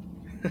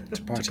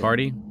To party. to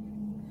party?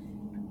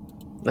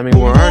 I mean,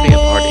 we're already a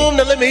party.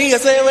 Now let me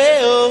say,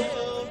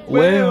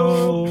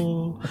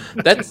 Well,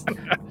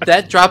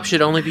 That drop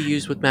should only be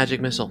used with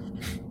magic missile.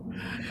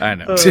 I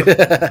know.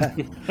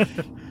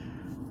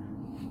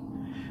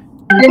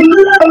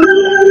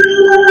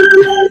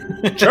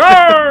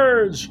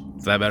 Charge!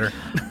 Is that better?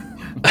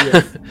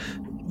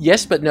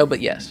 Yes, but no,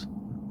 but yes.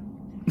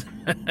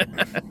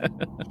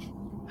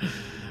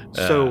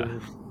 So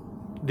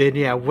then,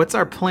 yeah, what's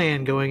our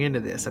plan going into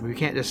this? I mean, we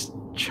can't just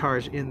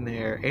charge in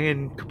there.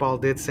 And Cabal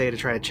did say to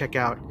try to check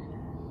out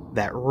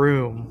that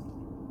room.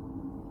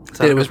 So I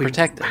That it don't know was if we-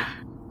 protected.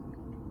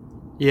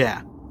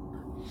 Yeah.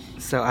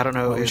 So I don't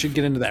know Well, we if should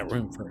get into that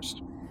room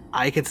first.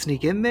 I could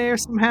sneak in there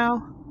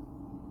somehow.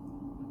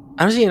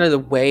 I don't see another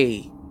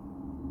way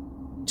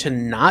to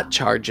not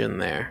charge in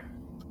there.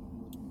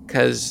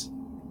 Because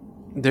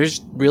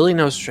there's really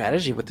no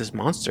strategy with this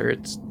monster.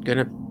 It's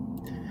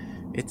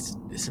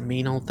a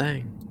mean old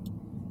thing.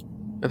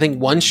 I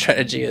think one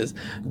strategy is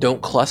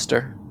don't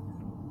cluster.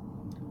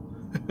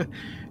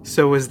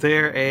 So was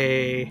there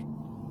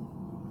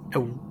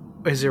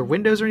is there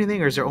windows or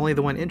anything, or is there only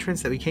the one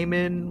entrance that we came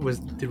in?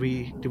 Did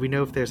we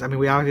know if there's? I mean,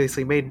 we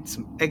obviously made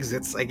some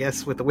exits, I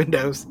guess, with the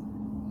windows.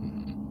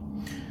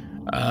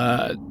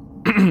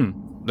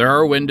 There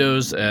are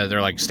windows.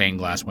 They're like stained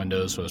glass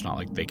windows, so it's not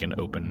like they can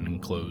open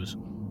and close.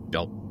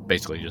 They'll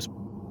basically just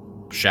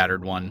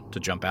shattered one to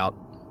jump out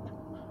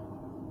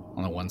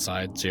on the one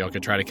side. So y'all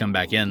could try to come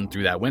back in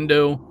through that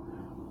window,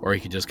 or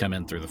you could just come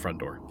in through the front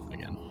door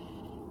again.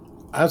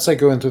 I would say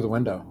go in through the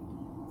window.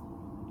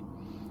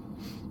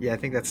 Yeah, I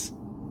think that's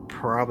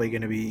probably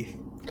going to be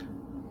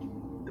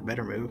the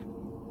better move.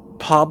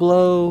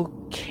 Pablo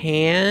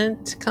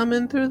can't come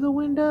in through the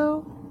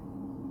window.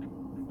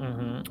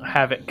 Mm-hmm.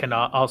 Havoc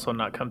cannot also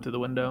not come through the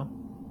window.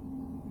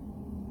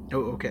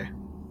 Oh, okay.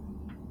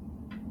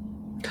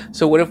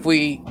 So what if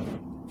we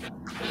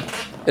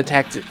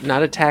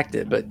not attacked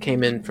it, but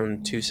came in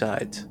from two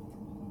sides?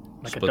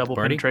 Like Split a the double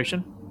party?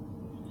 penetration.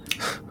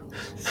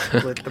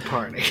 Split the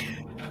party.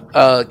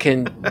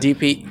 Can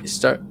DP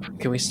start?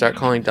 Can we start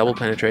calling double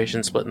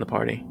penetration splitting the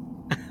party?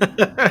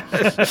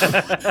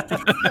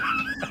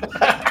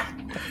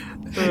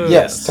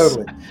 Yes,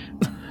 totally.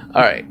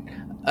 All right,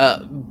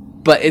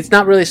 but it's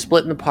not really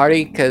splitting the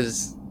party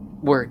because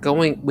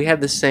we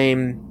have the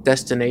same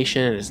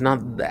destination and it's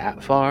not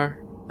that far.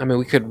 I mean,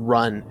 we could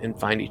run and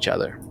find each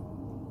other.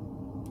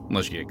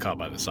 Unless you get caught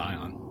by the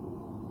scion.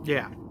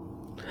 Yeah.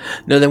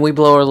 No, then we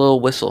blow our little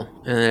whistle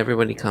and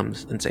everybody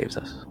comes and saves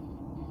us.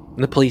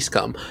 And the police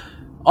come.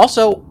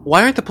 Also,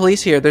 why aren't the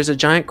police here? There's a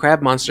giant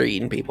crab monster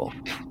eating people.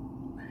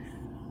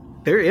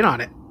 They're in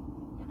on it.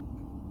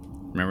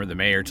 Remember, the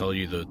mayor told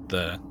you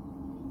the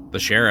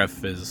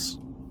sheriff is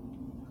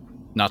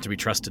not to be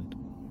trusted.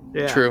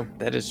 Yeah. True,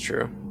 that is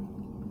true.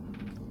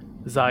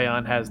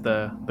 Zion has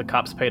the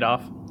cops paid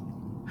off.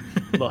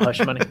 Little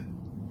hush money.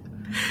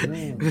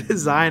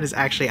 Zion is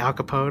actually Al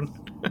Capone.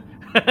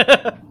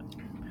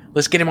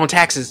 Let's get him on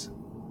taxes.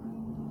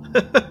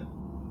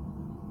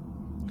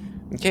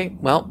 Okay,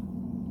 well,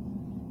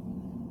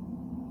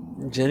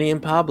 Jenny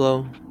and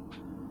Pablo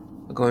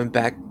are going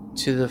back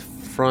to the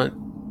front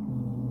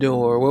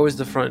door. Where was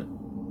the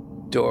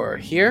front door?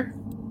 Here?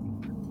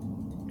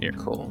 Here.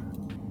 Cool.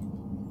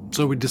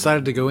 So we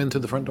decided to go in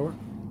through the front door?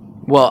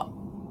 Well,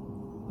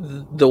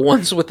 the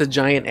ones with the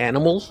giant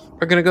animals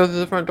are going to go through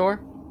the front door?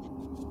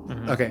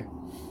 Okay.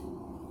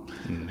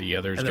 And the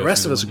others And go the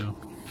rest through of the us-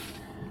 window.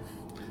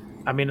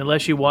 I mean,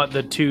 unless you want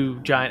the two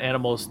giant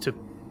animals to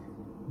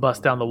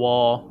bust down the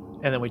wall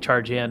and then we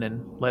charge in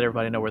and let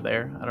everybody know we're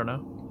there. I don't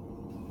know.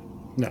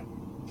 No.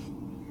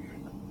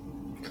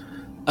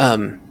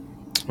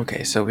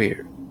 Okay, so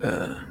we're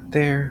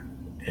there,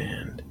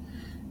 and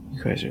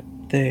you guys are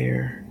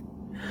there.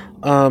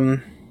 I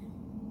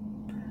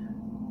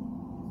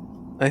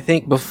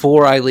think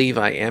before I leave,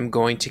 I am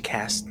going to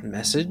cast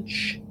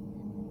message.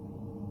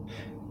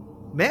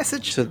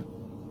 Message. So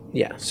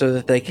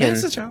that they can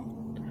Message out.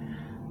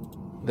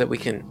 that we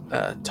can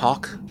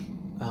talk,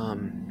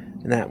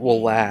 and that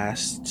will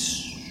last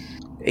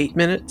 8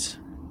 minutes.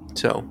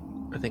 So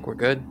I think we're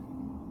good.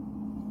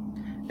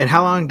 And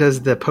how long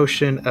does the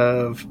potion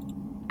of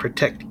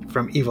protect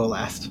from evil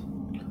last?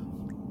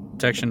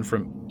 Protection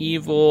from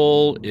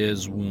evil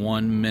is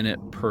 1 minute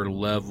per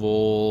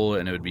level,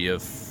 and it would be a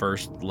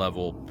first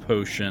level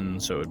potion,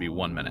 so it would be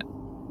 1 minute,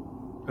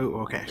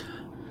 Oh, okay.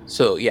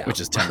 So yeah, which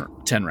is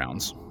 10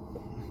 rounds.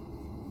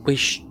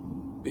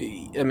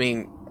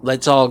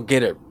 let's all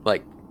get it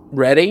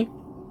ready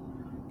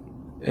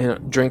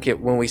and drink it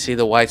when we see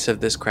the whites of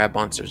this crab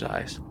monster's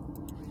eyes.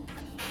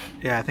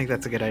 Yeah, I think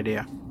that's a good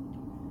idea.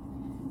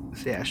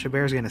 So yeah,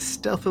 Chabert's gonna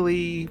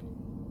stealthily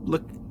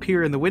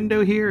peer in the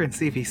window here and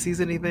see if he sees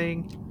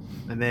anything.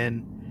 And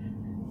then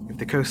if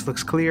the coast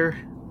looks clear,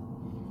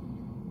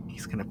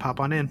 he's gonna pop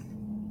on in.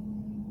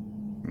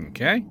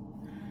 Okay.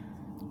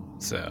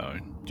 So,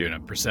 doing a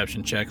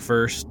perception check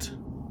first.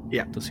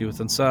 Yeah. To see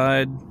what's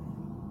inside.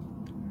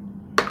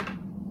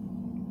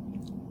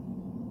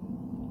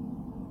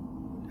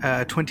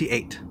 Uh,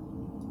 28.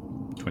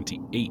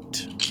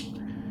 28.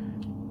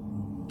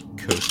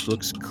 Coast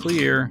looks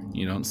clear.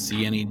 You don't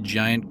see any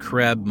giant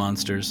crab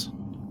monsters.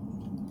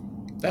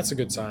 That's a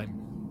good sign.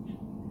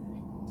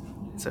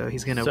 So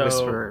he's gonna So-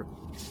 whisper,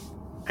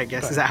 I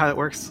guess, is that how it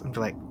works? And be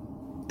like,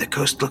 the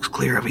coast looks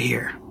clear over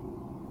here.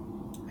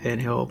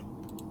 And he'll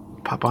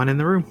pop on in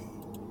the room.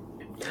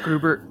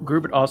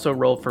 Grubert also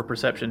rolled for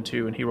perception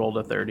too, and he rolled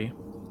a 30.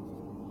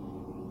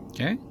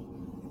 Okay.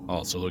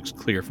 Also looks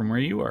clear from where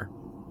you are.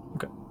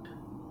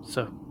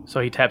 So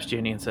he taps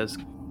Jenny and says,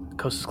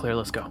 "Coast is clear.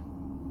 Let's go."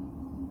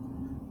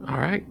 All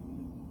right,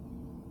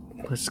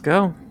 let's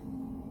go.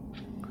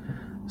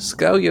 Let's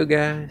go, you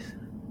guys.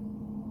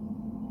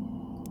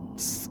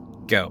 Let's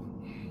go.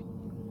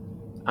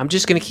 I'm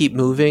just gonna keep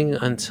moving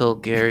until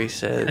Gary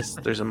says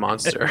there's a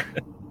monster.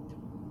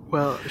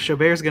 Well,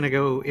 Chaubert's gonna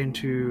go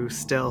into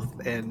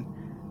stealth and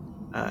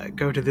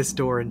go to this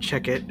door and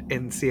check it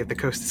and see if the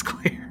coast is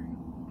clear.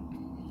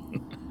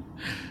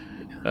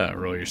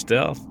 Roll your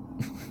stealth.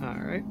 All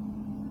right.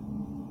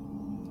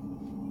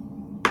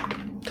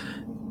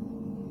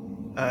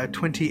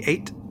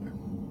 28.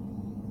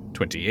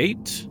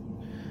 28.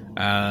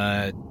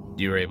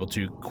 You were able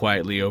to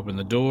quietly open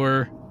the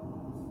door.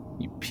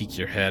 You peek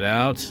your head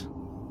out.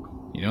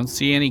 You don't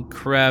see any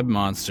crab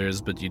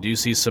monsters, but you do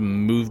see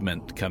some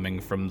movement coming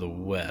from the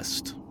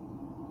west.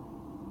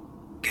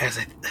 Guys,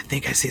 I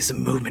think I see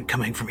some movement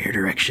coming from your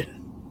direction.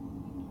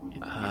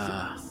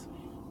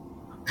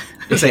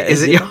 Is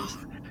it y'all?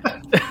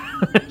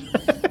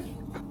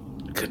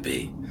 Could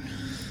be.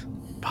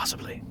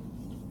 Possibly.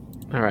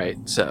 All right,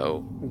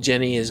 so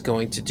Jenny is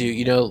going to do,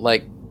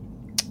 like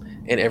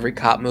in every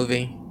cop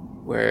movie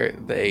where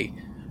they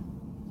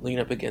lean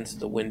up against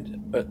the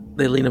window,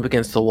 they lean up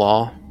against the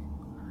wall,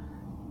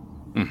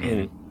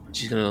 and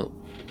she's gonna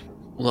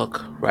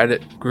look right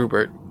at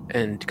Grubert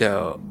and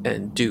go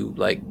and do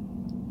like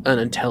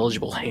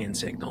unintelligible hand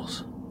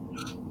signals.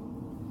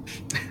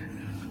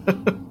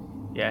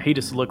 Yeah, he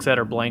just looks at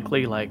her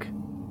blankly, like,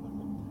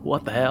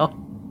 "What the hell?"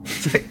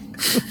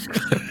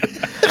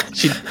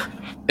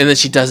 And then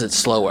she does it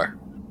slower.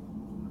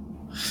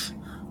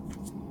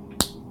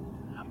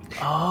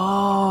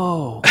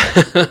 Oh.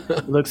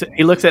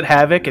 He looks at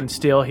Havoc, and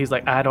still he's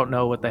like, "I don't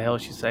know what the hell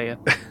she's saying."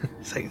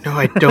 It's like, no,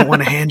 I don't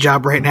want a hand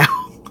job right now.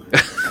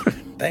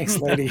 Thanks,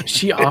 lady. Is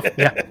she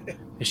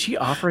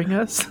offering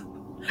us?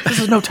 This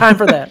is no time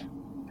for that.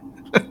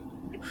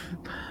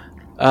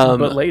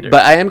 But later.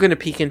 But I am going to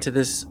peek into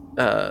this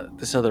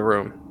other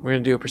room. We're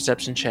going to do a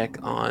perception check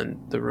on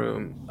the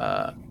room,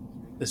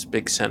 this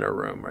big center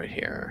room right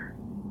here.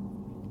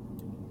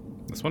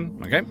 This one?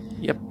 Okay.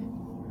 Yep.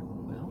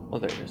 Oh,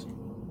 there it is.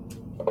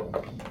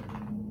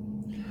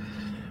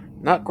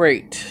 Not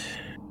great.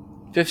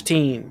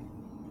 15.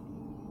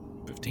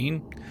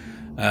 15.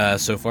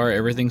 So far,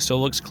 everything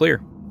still looks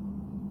clear.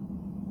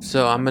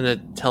 So I'm going to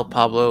tell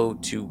Pablo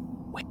to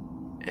wait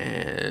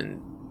and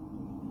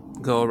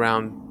go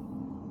around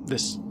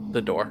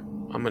the door.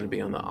 I'm going to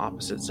be on the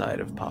opposite side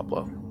of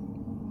Pablo.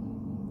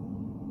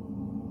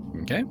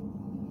 Okay.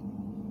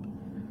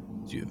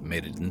 So you've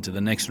made it into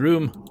the next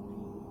room.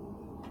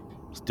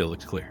 Still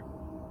looks clear.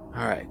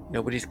 All right.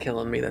 Nobody's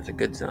killing me. That's a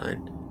good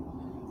sign.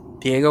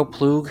 Diego,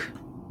 Plug,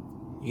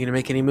 you going to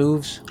make any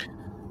moves?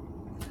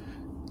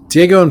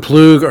 Diego and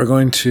Plug are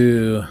going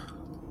to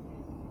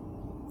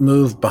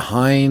move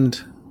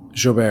behind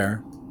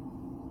Jobert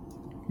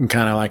in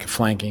kind of like a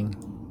flanking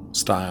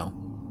style.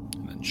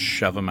 And then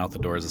shove him out the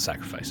door as a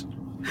sacrifice.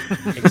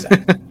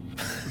 Exactly.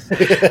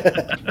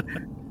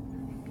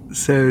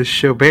 So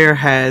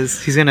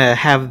Chaubert he's gonna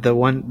have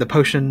the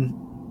potion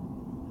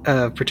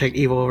of Protect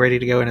Evil ready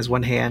to go in his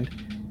one hand,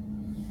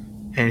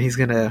 and he's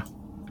gonna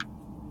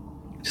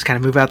just kind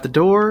of move out the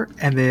door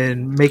and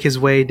then make his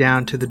way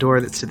down to the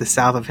door that's to the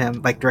south of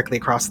him, like directly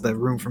across the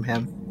room from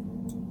him.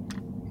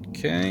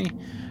 Okay.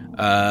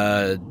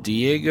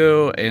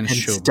 Diego and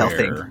Chaubert.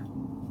 stealthing.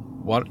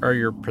 What are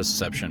your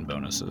perception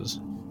bonuses?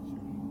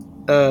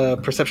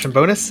 Perception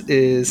bonus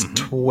is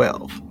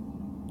 12.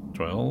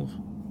 12.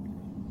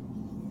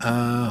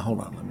 Hold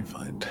on, let me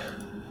find.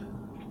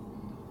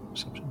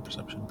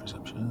 Perception.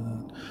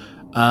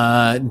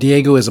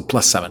 Diego is a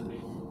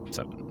 +7.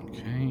 7.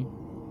 Okay.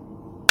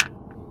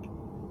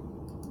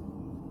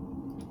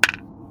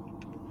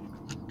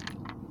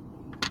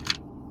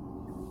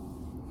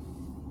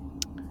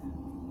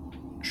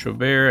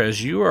 Chaubert,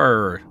 as you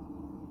are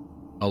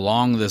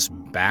along this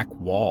back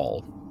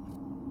wall,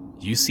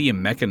 you see a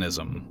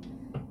mechanism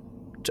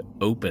to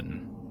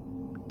open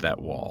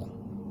that wall.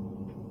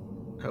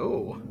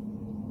 Oh.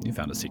 You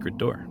found a secret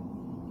door.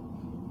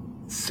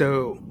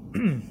 So,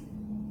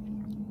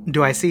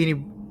 do I see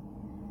any...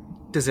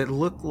 Does it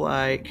look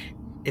like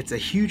it's a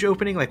huge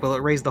opening? Like, will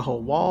it raise the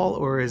whole wall?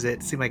 Or does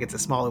it seem like it's a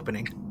small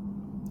opening?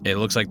 It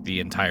looks like the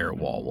entire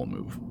wall will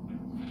move.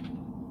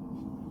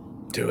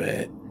 Do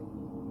it.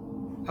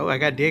 Oh, I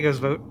got Diego's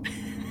vote.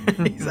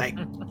 He's like,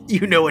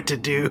 you know what to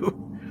do.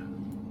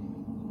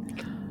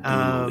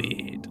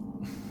 Wait.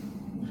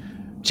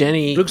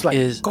 Jenny Looks like,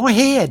 is go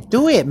ahead,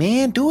 do it,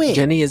 man, do it.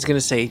 Jenny is gonna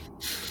say,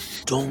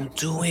 "Don't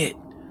do it.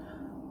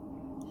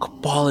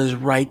 Cabal is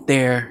right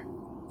there.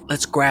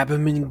 Let's grab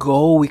him and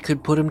go. We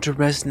could put him to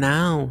rest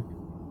now."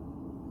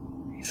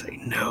 He's like,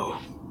 no.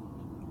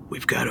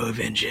 We've got to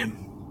avenge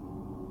him.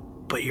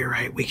 But you're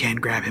right, we can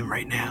grab him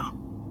right now.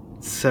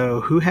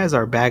 So, who has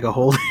our bag of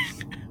holding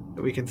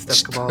that we can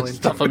stuff Cabal in?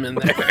 Stuff him in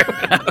there.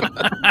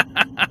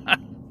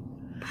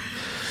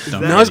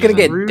 Don't Now he's gonna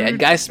get rude. dead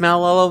guy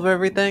smell all over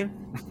everything.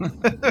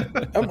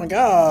 Oh my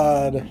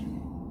god.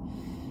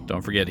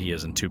 Don't forget he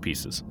is in 2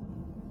 pieces.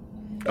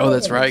 Oh,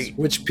 that's right.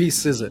 Which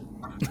piece is it?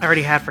 I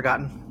already had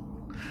forgotten.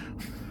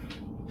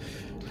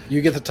 You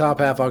get the top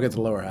half, I'll get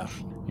the lower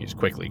half. You just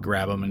quickly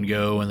grab him and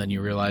go, and then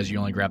you realize you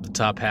only grabbed the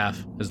top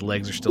half. His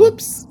legs are still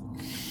Whoops.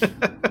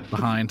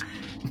 behind.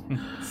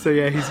 So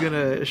yeah,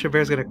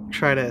 Chaubert's gonna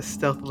try to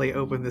stealthily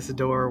open this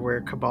door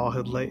where Cabal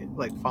had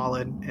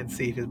fallen and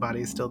see if his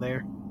body is still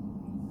there.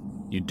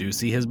 You do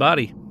see his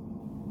body.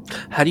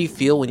 How do you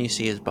feel when you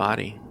see his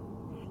body?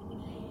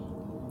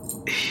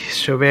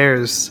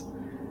 Chaubert's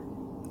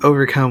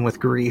overcome with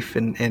grief,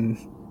 and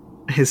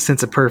his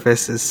sense of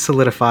purpose is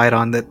solidified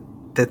on that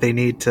they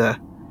need to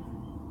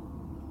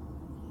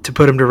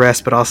put him to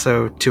rest, but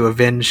also to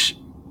avenge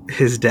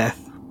his death,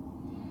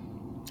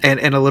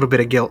 and a little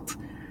bit of guilt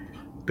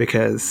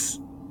because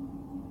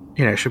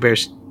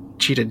Chaubert's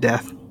cheated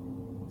death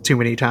so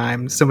many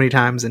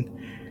times, and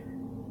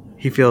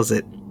he feels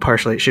that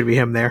partially it should be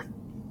him there.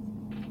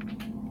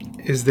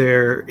 Is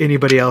there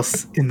anybody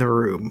else in the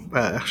room?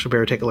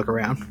 Chaubert, take a look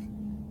around.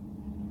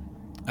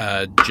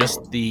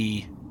 Just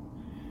the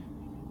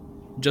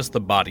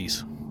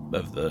bodies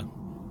of the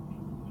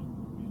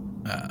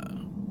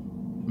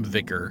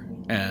vicar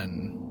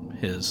and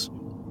his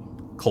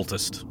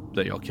cultist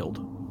that y'all killed.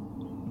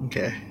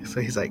 Okay, so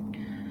he's like,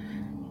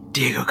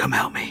 Diego, come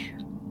help me.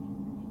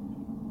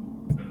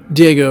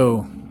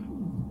 Diego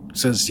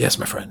says, yes,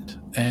 my friend.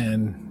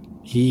 And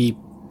he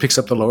picks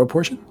up the lower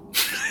portion.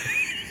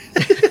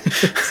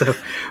 So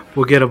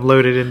we'll get him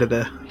loaded into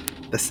the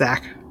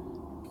sack.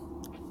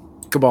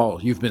 Cabal,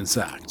 you've been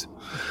sacked.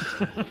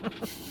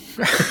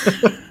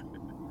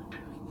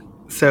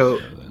 So,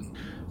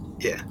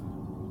 yeah.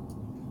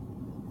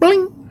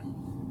 Bling.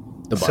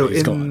 The So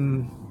body's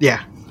gone.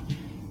 yeah.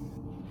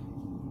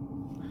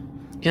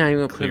 Yeah, I'm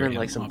gonna put Clear him in him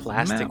like some off the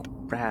plastic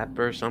map. wrap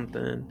or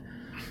something.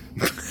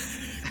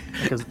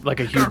 Like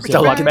a huge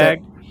Don't Ziploc get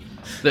bag.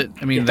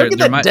 I mean, Don't get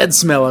there that dead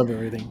smell of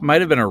everything.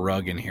 might have been a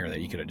rug in here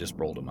that you could have just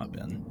rolled him up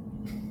in.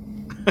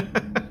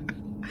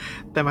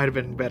 That might have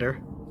been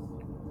better.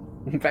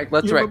 In fact,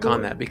 let's You're my retcon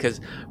boy. that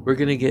because we're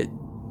gonna get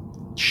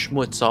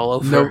schmutz all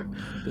over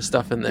the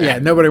stuff in there. Yeah,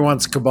 nobody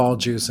wants Cabal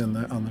juice on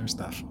their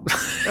stuff.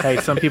 Hey,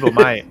 some people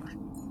might.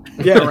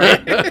 Yeah,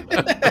 right.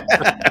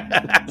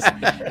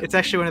 It's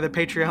actually one of the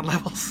Patreon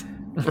levels.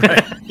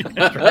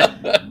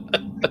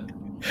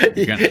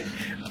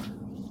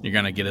 You're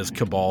gonna get his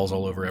cabals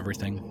all over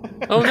everything.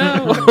 Oh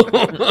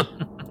no!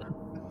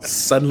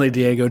 Suddenly,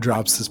 Diego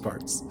drops his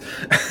parts.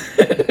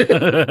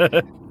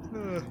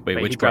 Wait,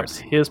 He which drops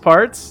parts? his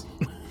parts.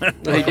 He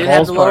did have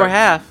Cabals the lower part.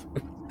 half.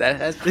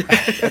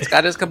 That's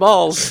got his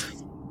cabals.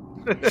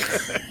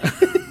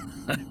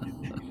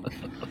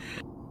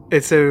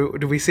 And so,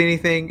 do we see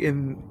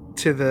anything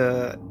to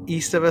the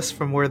east of us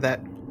from where the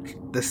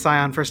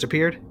Scion first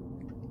appeared?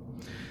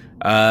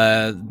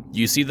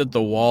 You see that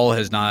the wall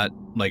has not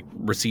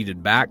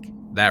receded back.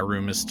 That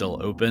room is still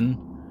open.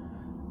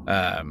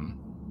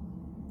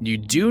 You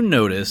do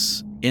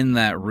notice in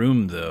that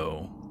room,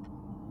 though,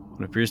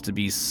 what appears to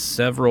be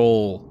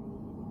several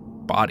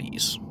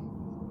bodies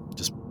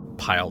just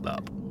piled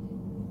up.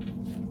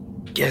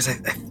 Yes, I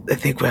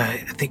think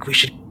you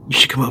should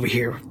come over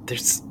here.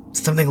 There's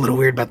something a little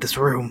weird about this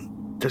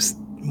room. There's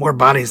more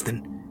bodies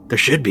than there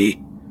should be.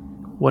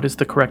 What is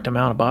the correct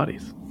amount of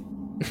bodies?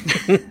 I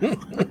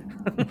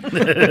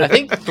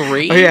think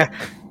 3. Oh yeah,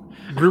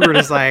 Rupert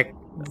is like,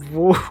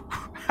 whoa,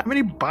 how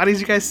many bodies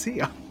you guys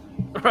see?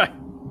 Right.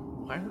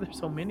 Why are there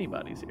so many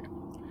bodies here?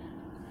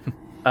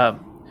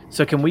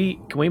 So can we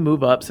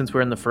move up since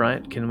we're in the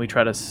front? Can we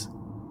try to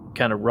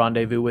kind of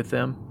rendezvous with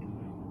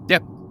them?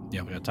 Yep.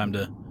 Yeah, we got time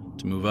to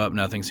move up.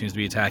 Nothing seems to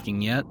be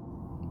attacking yet.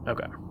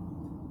 Okay.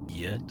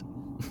 Yet.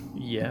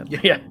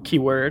 Yeah.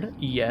 Keyword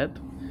yet.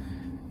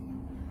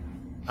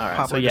 All right.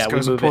 Papa so just we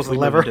goes and move pulls the we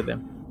move lever. into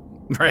them.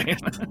 Right.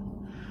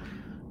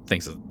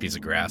 Thinks it's a piece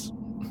of grass.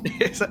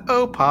 It's like,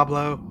 oh,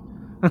 Pablo.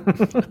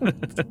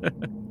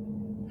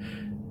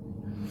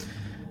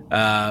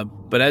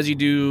 But as you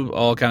do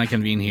all kind of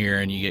convene here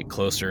and you get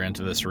closer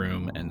into this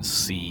room and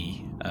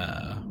see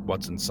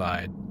what's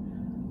inside,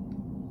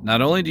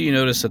 not only do you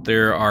notice that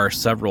there are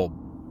several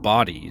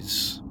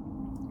bodies,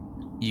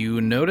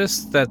 you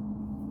notice that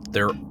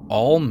they're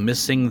all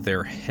missing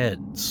their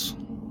heads.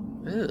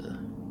 Ugh.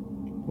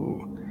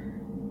 Ooh.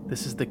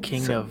 This is the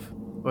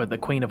the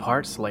Queen of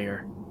Heart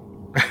Slayer.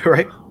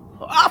 Right?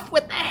 Off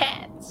with the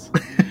heads.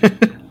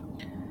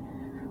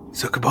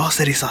 So Cabal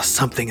said he saw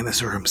something in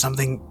this room,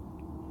 something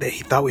that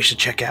he thought we should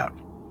check out.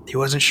 He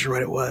wasn't sure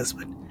what it was,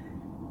 but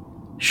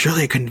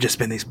surely it couldn't have just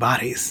been these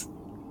bodies.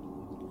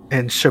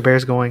 And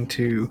Chaubert's going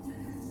to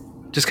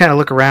just kind of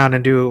look around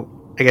and do,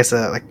 I guess,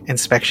 a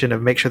inspection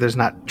of make sure there's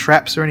not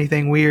traps or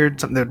anything weird,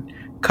 something that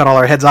would cut all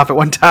our heads off at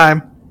one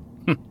time.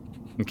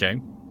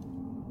 Okay.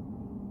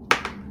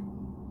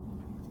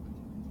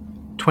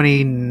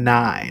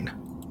 29.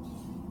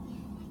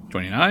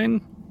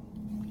 29.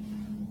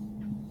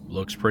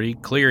 Looks pretty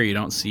clear. You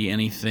don't see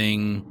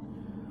anything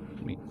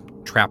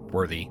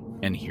trap-worthy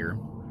in here.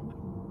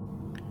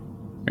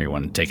 Or you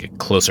want to take a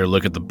closer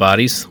look at the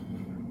bodies?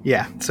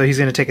 Yeah, so he's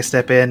going to take a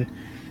step in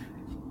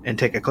and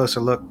take a closer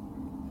look.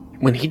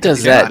 When he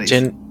does Dead that,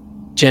 bodies.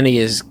 Jenny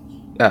is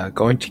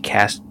going to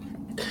cast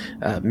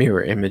a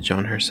mirror image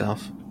on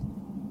herself.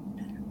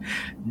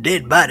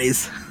 Dead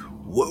bodies.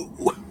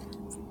 Whoa.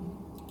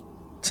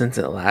 Since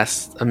it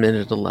lasts a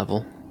minute a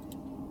level.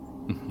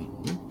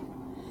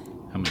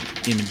 How many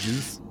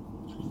images?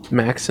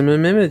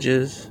 Maximum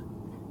images.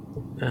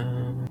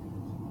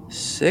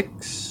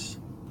 6.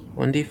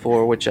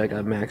 1d4, which I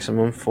got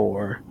maximum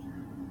 4.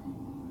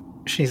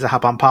 She needs to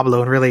hop on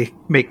Pablo and really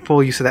make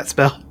full use of that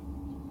spell.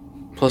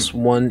 Plus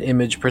 1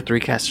 image per 3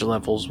 caster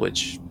levels,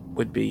 which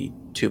would be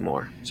 2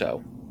 more.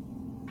 So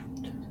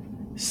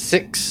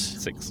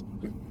 6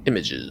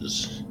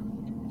 images.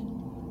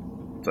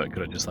 So I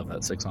could have just left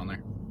that 6 on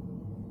there.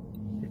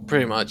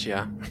 Pretty much,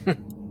 yeah.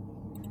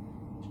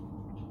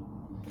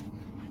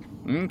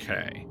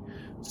 Okay.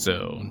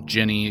 So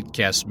Jenny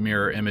casts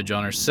mirror image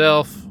on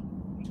herself.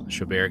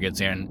 Chaubert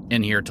gets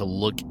in here to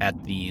look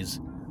at these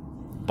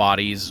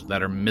bodies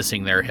that are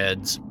missing their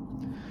heads.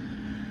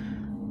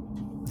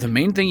 The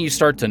main thing you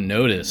start to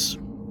notice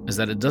is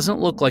that it doesn't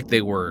look like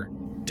they were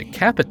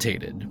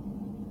decapitated.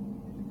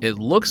 It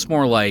looks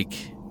more like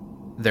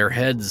their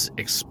heads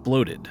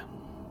exploded.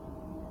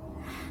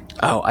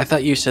 Oh, I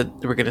thought you said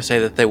you were going to say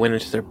that they went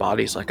into their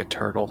bodies like a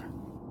turtle.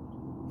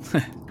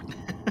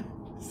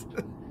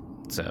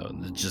 So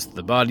just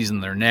the bodies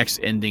and their necks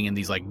ending in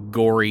these like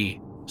gory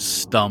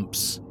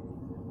stumps.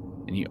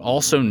 And you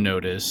also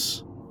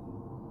notice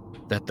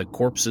that the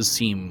corpses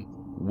seem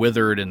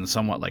withered and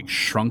somewhat like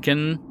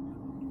shrunken.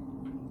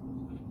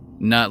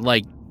 Not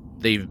like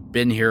they've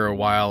been here a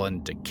while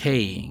and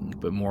decaying,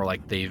 but more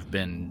like they've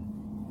been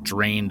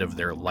drained of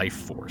their life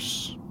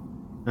force.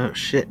 Oh,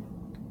 shit.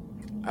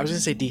 I was going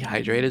to say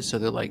dehydrated, so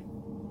they're like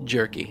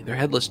jerky. They're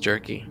headless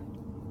jerky.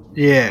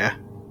 Yeah.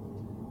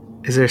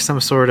 Is there some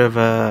sort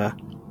of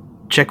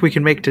check we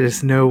can make to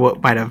just know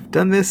what might have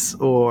done this,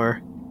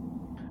 or?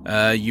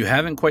 You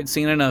haven't quite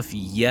seen enough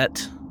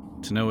yet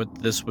to know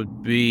what this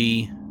would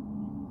be,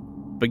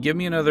 but give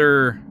me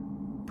another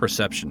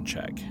perception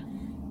check.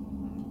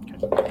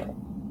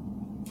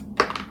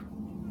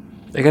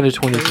 They got a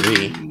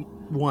 23.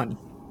 1.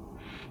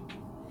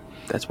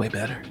 That's way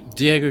better.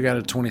 Diego got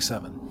a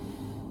 27.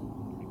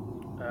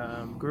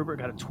 Gruber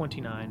got a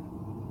 29.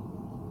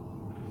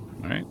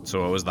 All right,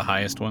 so what was the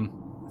highest one?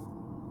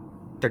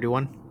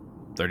 31.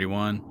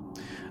 31.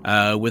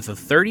 With a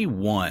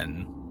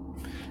 31,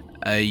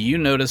 you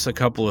notice a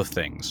couple of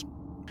things.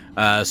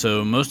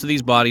 So most of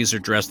these bodies are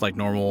dressed like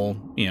normal,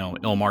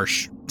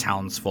 Ilmarsh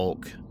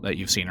townsfolk that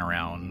you've seen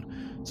around.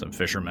 Some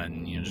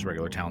fishermen, just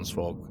regular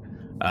townsfolk.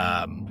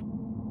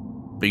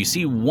 But you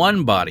see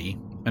one body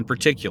in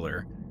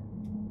particular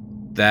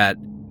that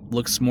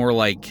looks more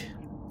like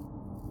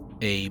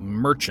a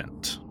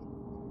merchant.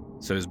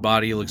 So his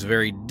body looks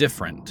very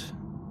different.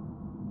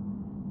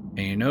 And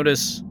you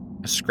notice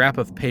a scrap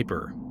of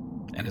paper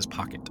in his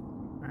pocket.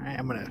 All right,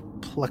 I'm going to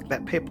pluck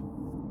that paper.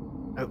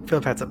 Oh,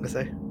 Philip had something to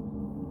say.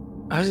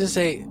 I was going to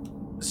say,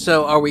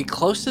 so are we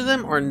close to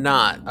them or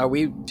not? Are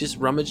we just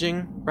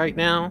rummaging right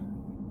now?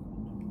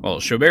 Well,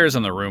 Chaubert's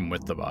in the room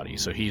with the body,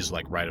 so he's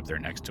like right up there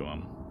next to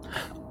him.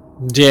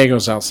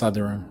 Diego's outside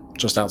the room,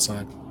 just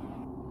outside.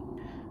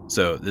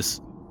 So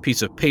this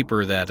piece of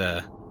paper that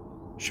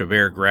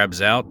Chaubert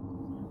grabs out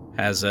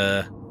has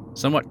a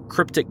somewhat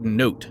cryptic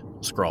note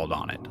scrawled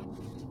on it.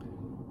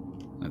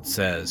 It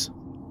says,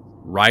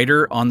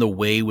 "Rider on the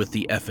way with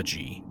the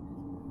effigy.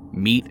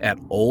 meet at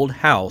old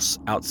house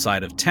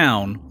outside of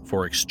town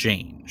for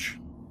exchange.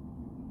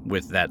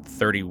 With that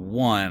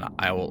 31,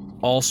 I will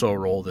also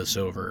roll this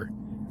over.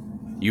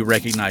 You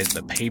recognize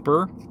the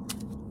paper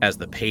as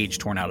the page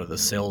torn out of the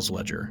sales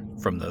ledger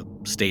from the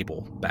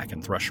stable back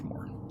in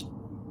Thrushmore.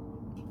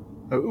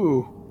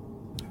 Ooh.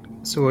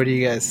 So what do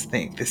you guys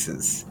think this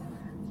is?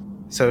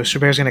 So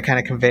Chaubert's going to kind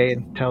of convey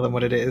and tell them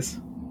what it is.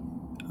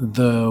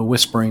 The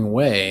Whispering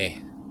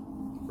Way.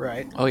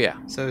 Right. Oh yeah,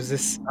 So is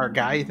this our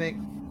guy, you think?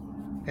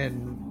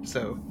 And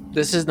so...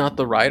 this is not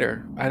the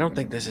rider. I don't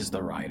think this is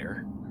the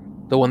rider.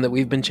 The one that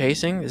we've been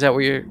chasing? Is that what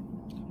you're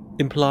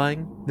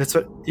implying? That's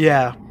what...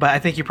 Yeah, but I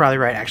think you're probably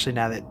right, actually,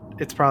 now that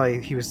it's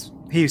probably... He was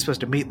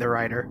supposed to meet the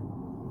rider.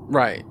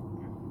 Right.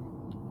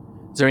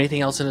 Is there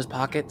anything else in his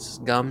pockets?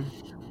 Gum?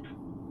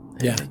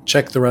 Yeah,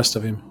 check the rest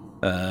of him.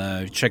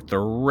 Check the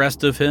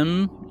rest of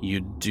him.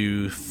 You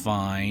do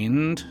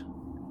find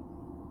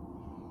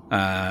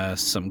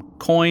some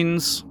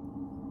coins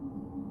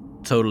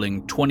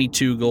totaling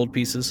 22 gold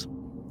pieces.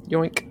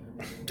 Yoink.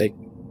 Take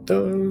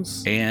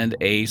those. And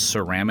a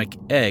ceramic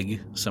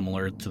egg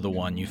similar to the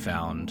one you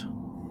found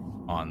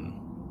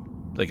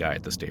on the guy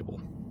at the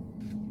stable.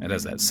 It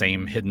has that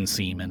same hidden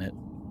seam in it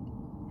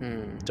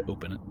to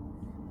open it.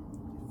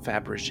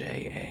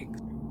 Fabergé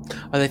eggs.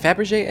 Are they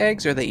Fabergé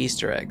eggs or are they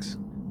Easter eggs?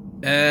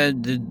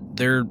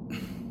 They're...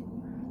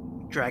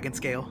 Dragon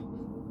scale.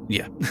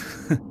 Yeah.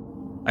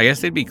 I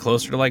guess they'd be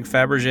closer to like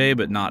Fabergé,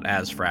 but not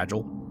as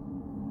fragile.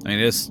 I mean,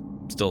 it's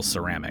still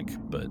ceramic,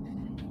 but...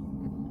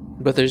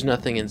 But there's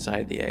nothing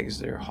inside the eggs.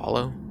 They're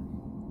hollow.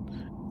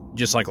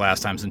 Just like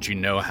last time, since you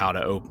know how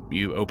to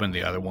you open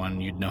the other one,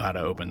 you'd know how to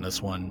open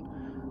this one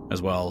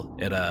as well.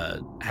 It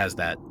has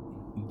that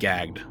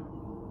gagged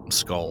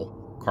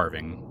skull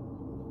carving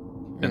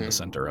in the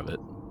center of it,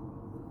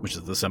 which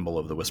is the symbol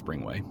of the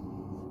Whispering Way.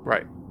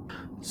 Right.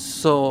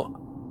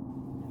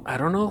 So, I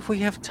don't know if we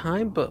have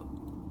time, but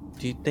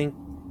do you think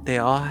they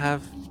all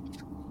have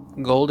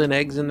golden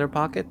eggs in their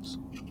pockets?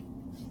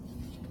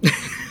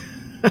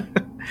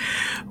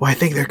 Well, I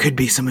think there could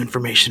be some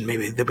information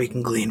maybe that we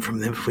can glean from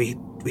them if we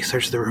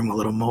search the room a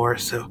little more.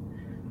 So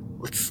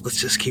let's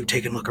just keep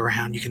taking a look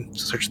around. You can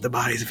search the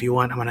bodies if you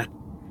want. I'm gonna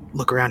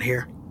look around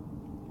here.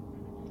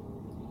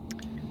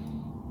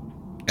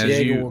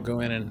 Diego will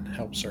go in and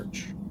help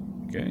search.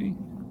 Okay.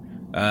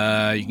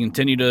 You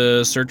continue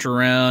to search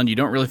around. You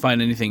don't really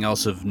find anything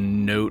else of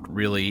note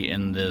really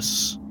in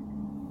this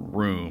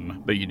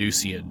room, but you do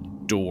see a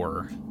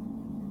door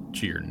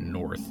to your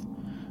north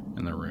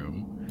in the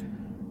room,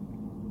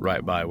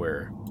 right by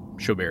where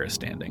Chaubert is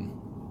standing.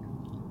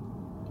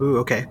 Ooh,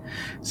 okay.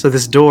 So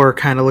this door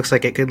kind of looks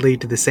like it could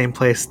lead to the same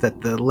place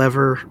that the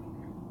lever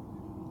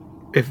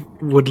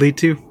would lead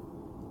to?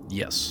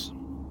 Yes.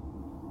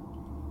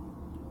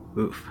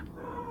 Oof.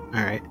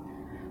 Alright.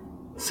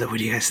 So what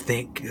do you guys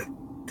think?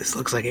 This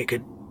looks like it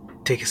could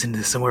take us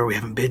into somewhere we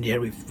haven't been yet.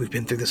 We've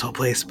been through this whole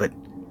place, but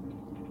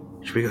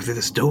should we go through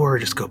this door or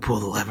just go pull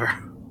the lever?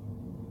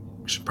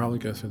 We should probably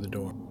go through the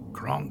door.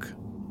 Kronk,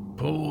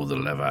 pull the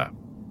lever.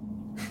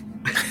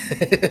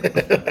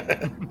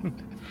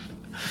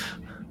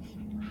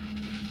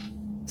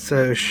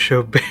 So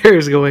Chaubert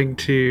is going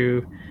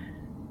to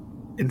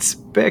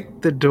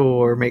inspect the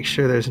door, make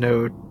sure there's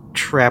no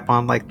trap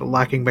on like the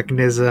locking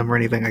mechanism or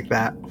anything like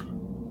that.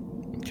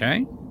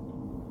 Okay.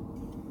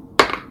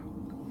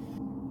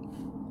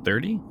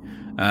 30.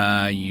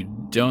 You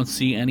don't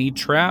see any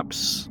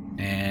traps,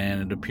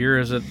 and it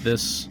appears that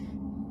this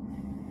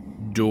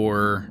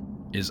door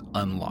is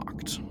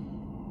unlocked.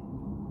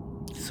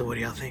 So what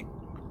do y'all think?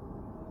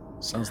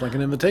 Sounds like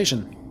an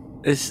invitation.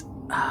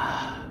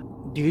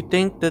 Do you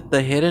think that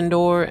the hidden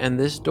door and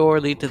this door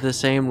lead to the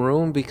same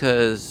room?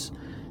 Because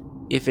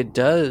if it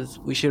does,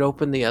 we should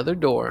open the other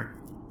door.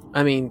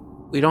 I mean,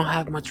 we don't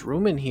have much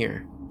room in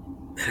here.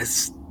 That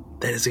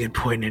is a good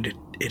point, and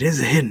it is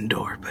a hidden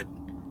door, but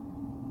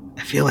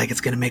I feel like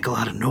it's going to make a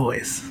lot of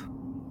noise.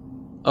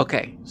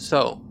 Okay,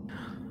 so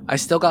I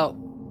still got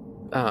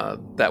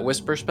that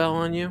whisper spell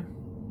on you.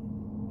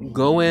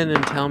 Go in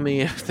and tell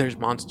me if there's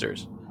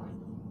monsters.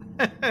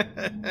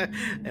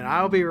 And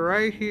I'll be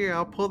right here.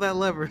 I'll pull that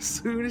lever as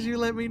soon as you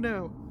let me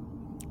know.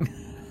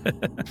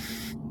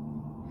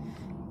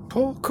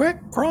 Pull quick,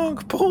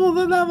 Kronk, pull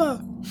the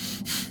lever.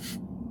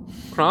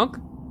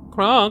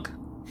 Kronk.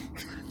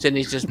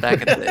 Jenny's just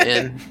back at the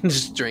inn,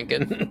 just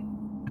drinking.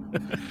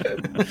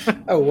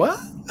 Oh, what?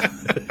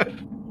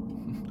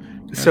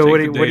 So what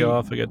do you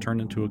off? I got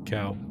turned into a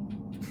cow.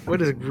 What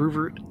does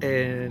Grubert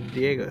and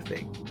Diego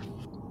think?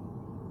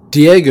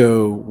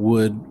 Diego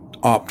would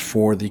opt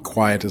for the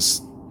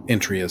quietest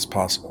entry as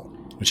possible,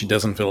 which he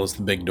doesn't feel is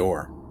the big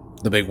door,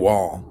 the big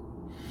wall.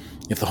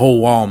 If the whole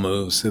wall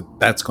moves,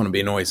 that's going to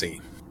be noisy.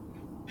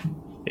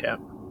 Yeah,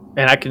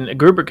 and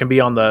Gruber can be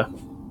on the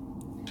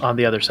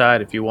other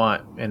side if you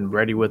want, and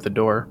ready with the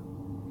door.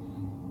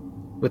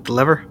 With the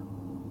lever?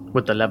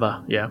 With the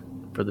lever, yeah,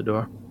 for the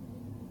door.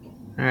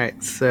 All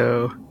right,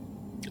 so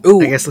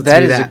Ooh, I guess let's that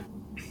do is that.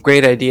 a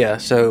great idea.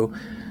 So,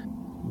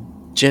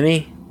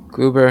 Jenny,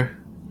 Gruber,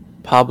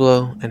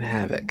 Pablo, and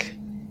Havoc.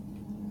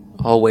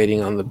 all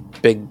waiting on the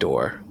big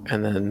door,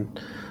 and then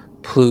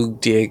Plug,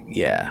 Dig,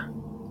 yeah,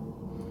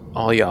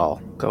 all y'all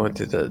going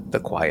through the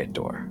quiet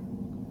door.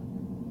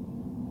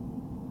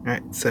 All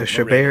right, so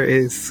Chabert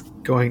is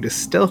going to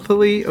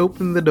stealthily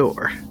open the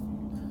door.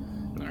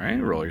 All right,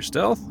 roll your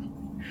stealth.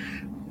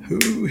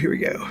 Ooh, here we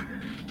go.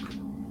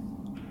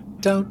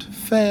 Don't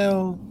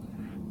fail.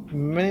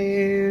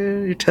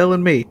 Man, you're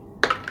telling me.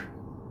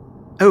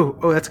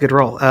 Oh, that's a good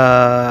roll.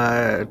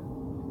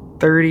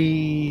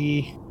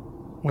 30.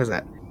 What is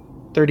that?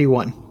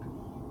 31.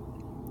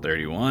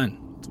 31.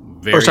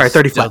 Or sorry,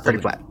 30 flat. stealthily-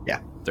 30 flat. Yeah.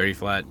 30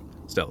 flat.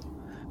 Stealth.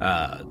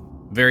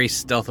 Very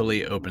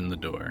stealthily open the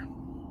door.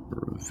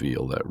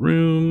 Reveal that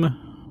room.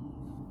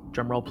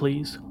 Drum roll,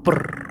 please.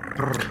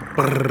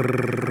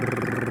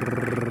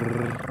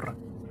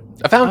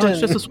 A fountain. Oh, it's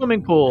just a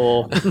swimming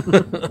pool.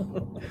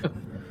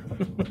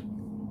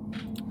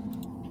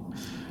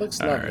 Looks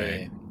All lovely.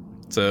 right.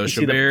 So, You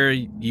see the-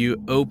 Chabert, you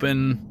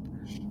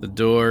open the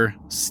door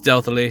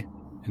stealthily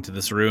into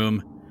this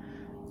room,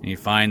 and you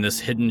find this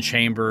hidden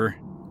chamber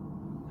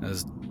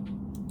as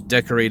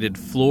decorated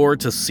floor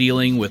to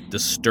ceiling with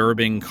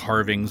disturbing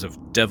carvings of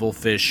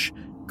devilfish,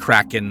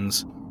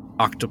 krakens,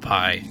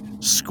 octopi,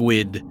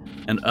 squid,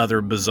 and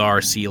other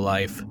bizarre sea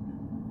life,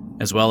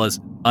 as well as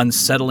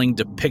unsettling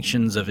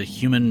depictions of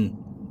human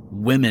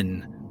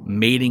women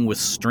mating with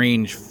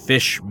strange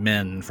fish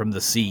men from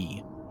the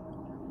sea.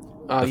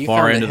 Oh, the you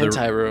far found end the of the-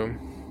 hentai room.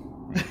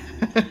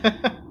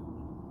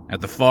 At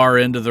the far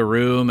end of the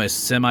room, a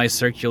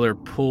semicircular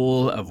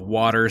pool of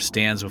water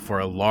stands before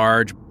a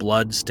large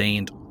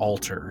blood-stained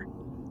altar.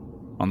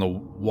 On the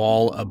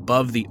wall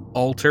above the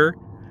altar,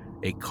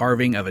 a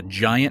carving of a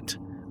giant,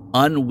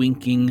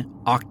 unwinking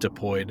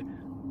octopoid.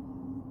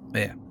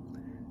 Yeah.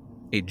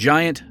 A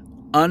giant,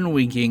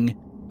 unwinking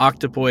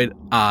octopoid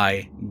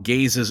eye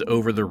gazes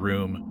over the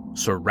room,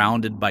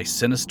 surrounded by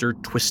sinister,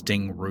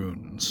 twisting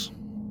runes.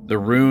 The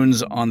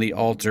runes on the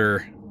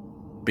altar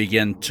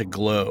begin to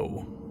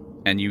glow,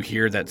 and you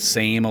hear that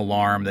same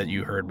alarm that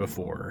you heard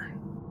before.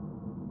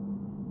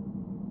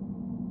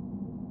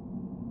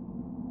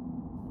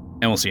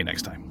 And we'll see you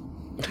next time.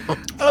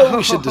 Oh,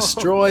 we should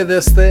destroy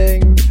this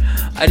thing.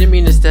 I didn't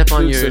mean to step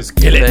on Luke your says,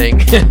 "Kill it." thing.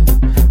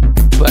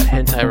 But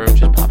hentai room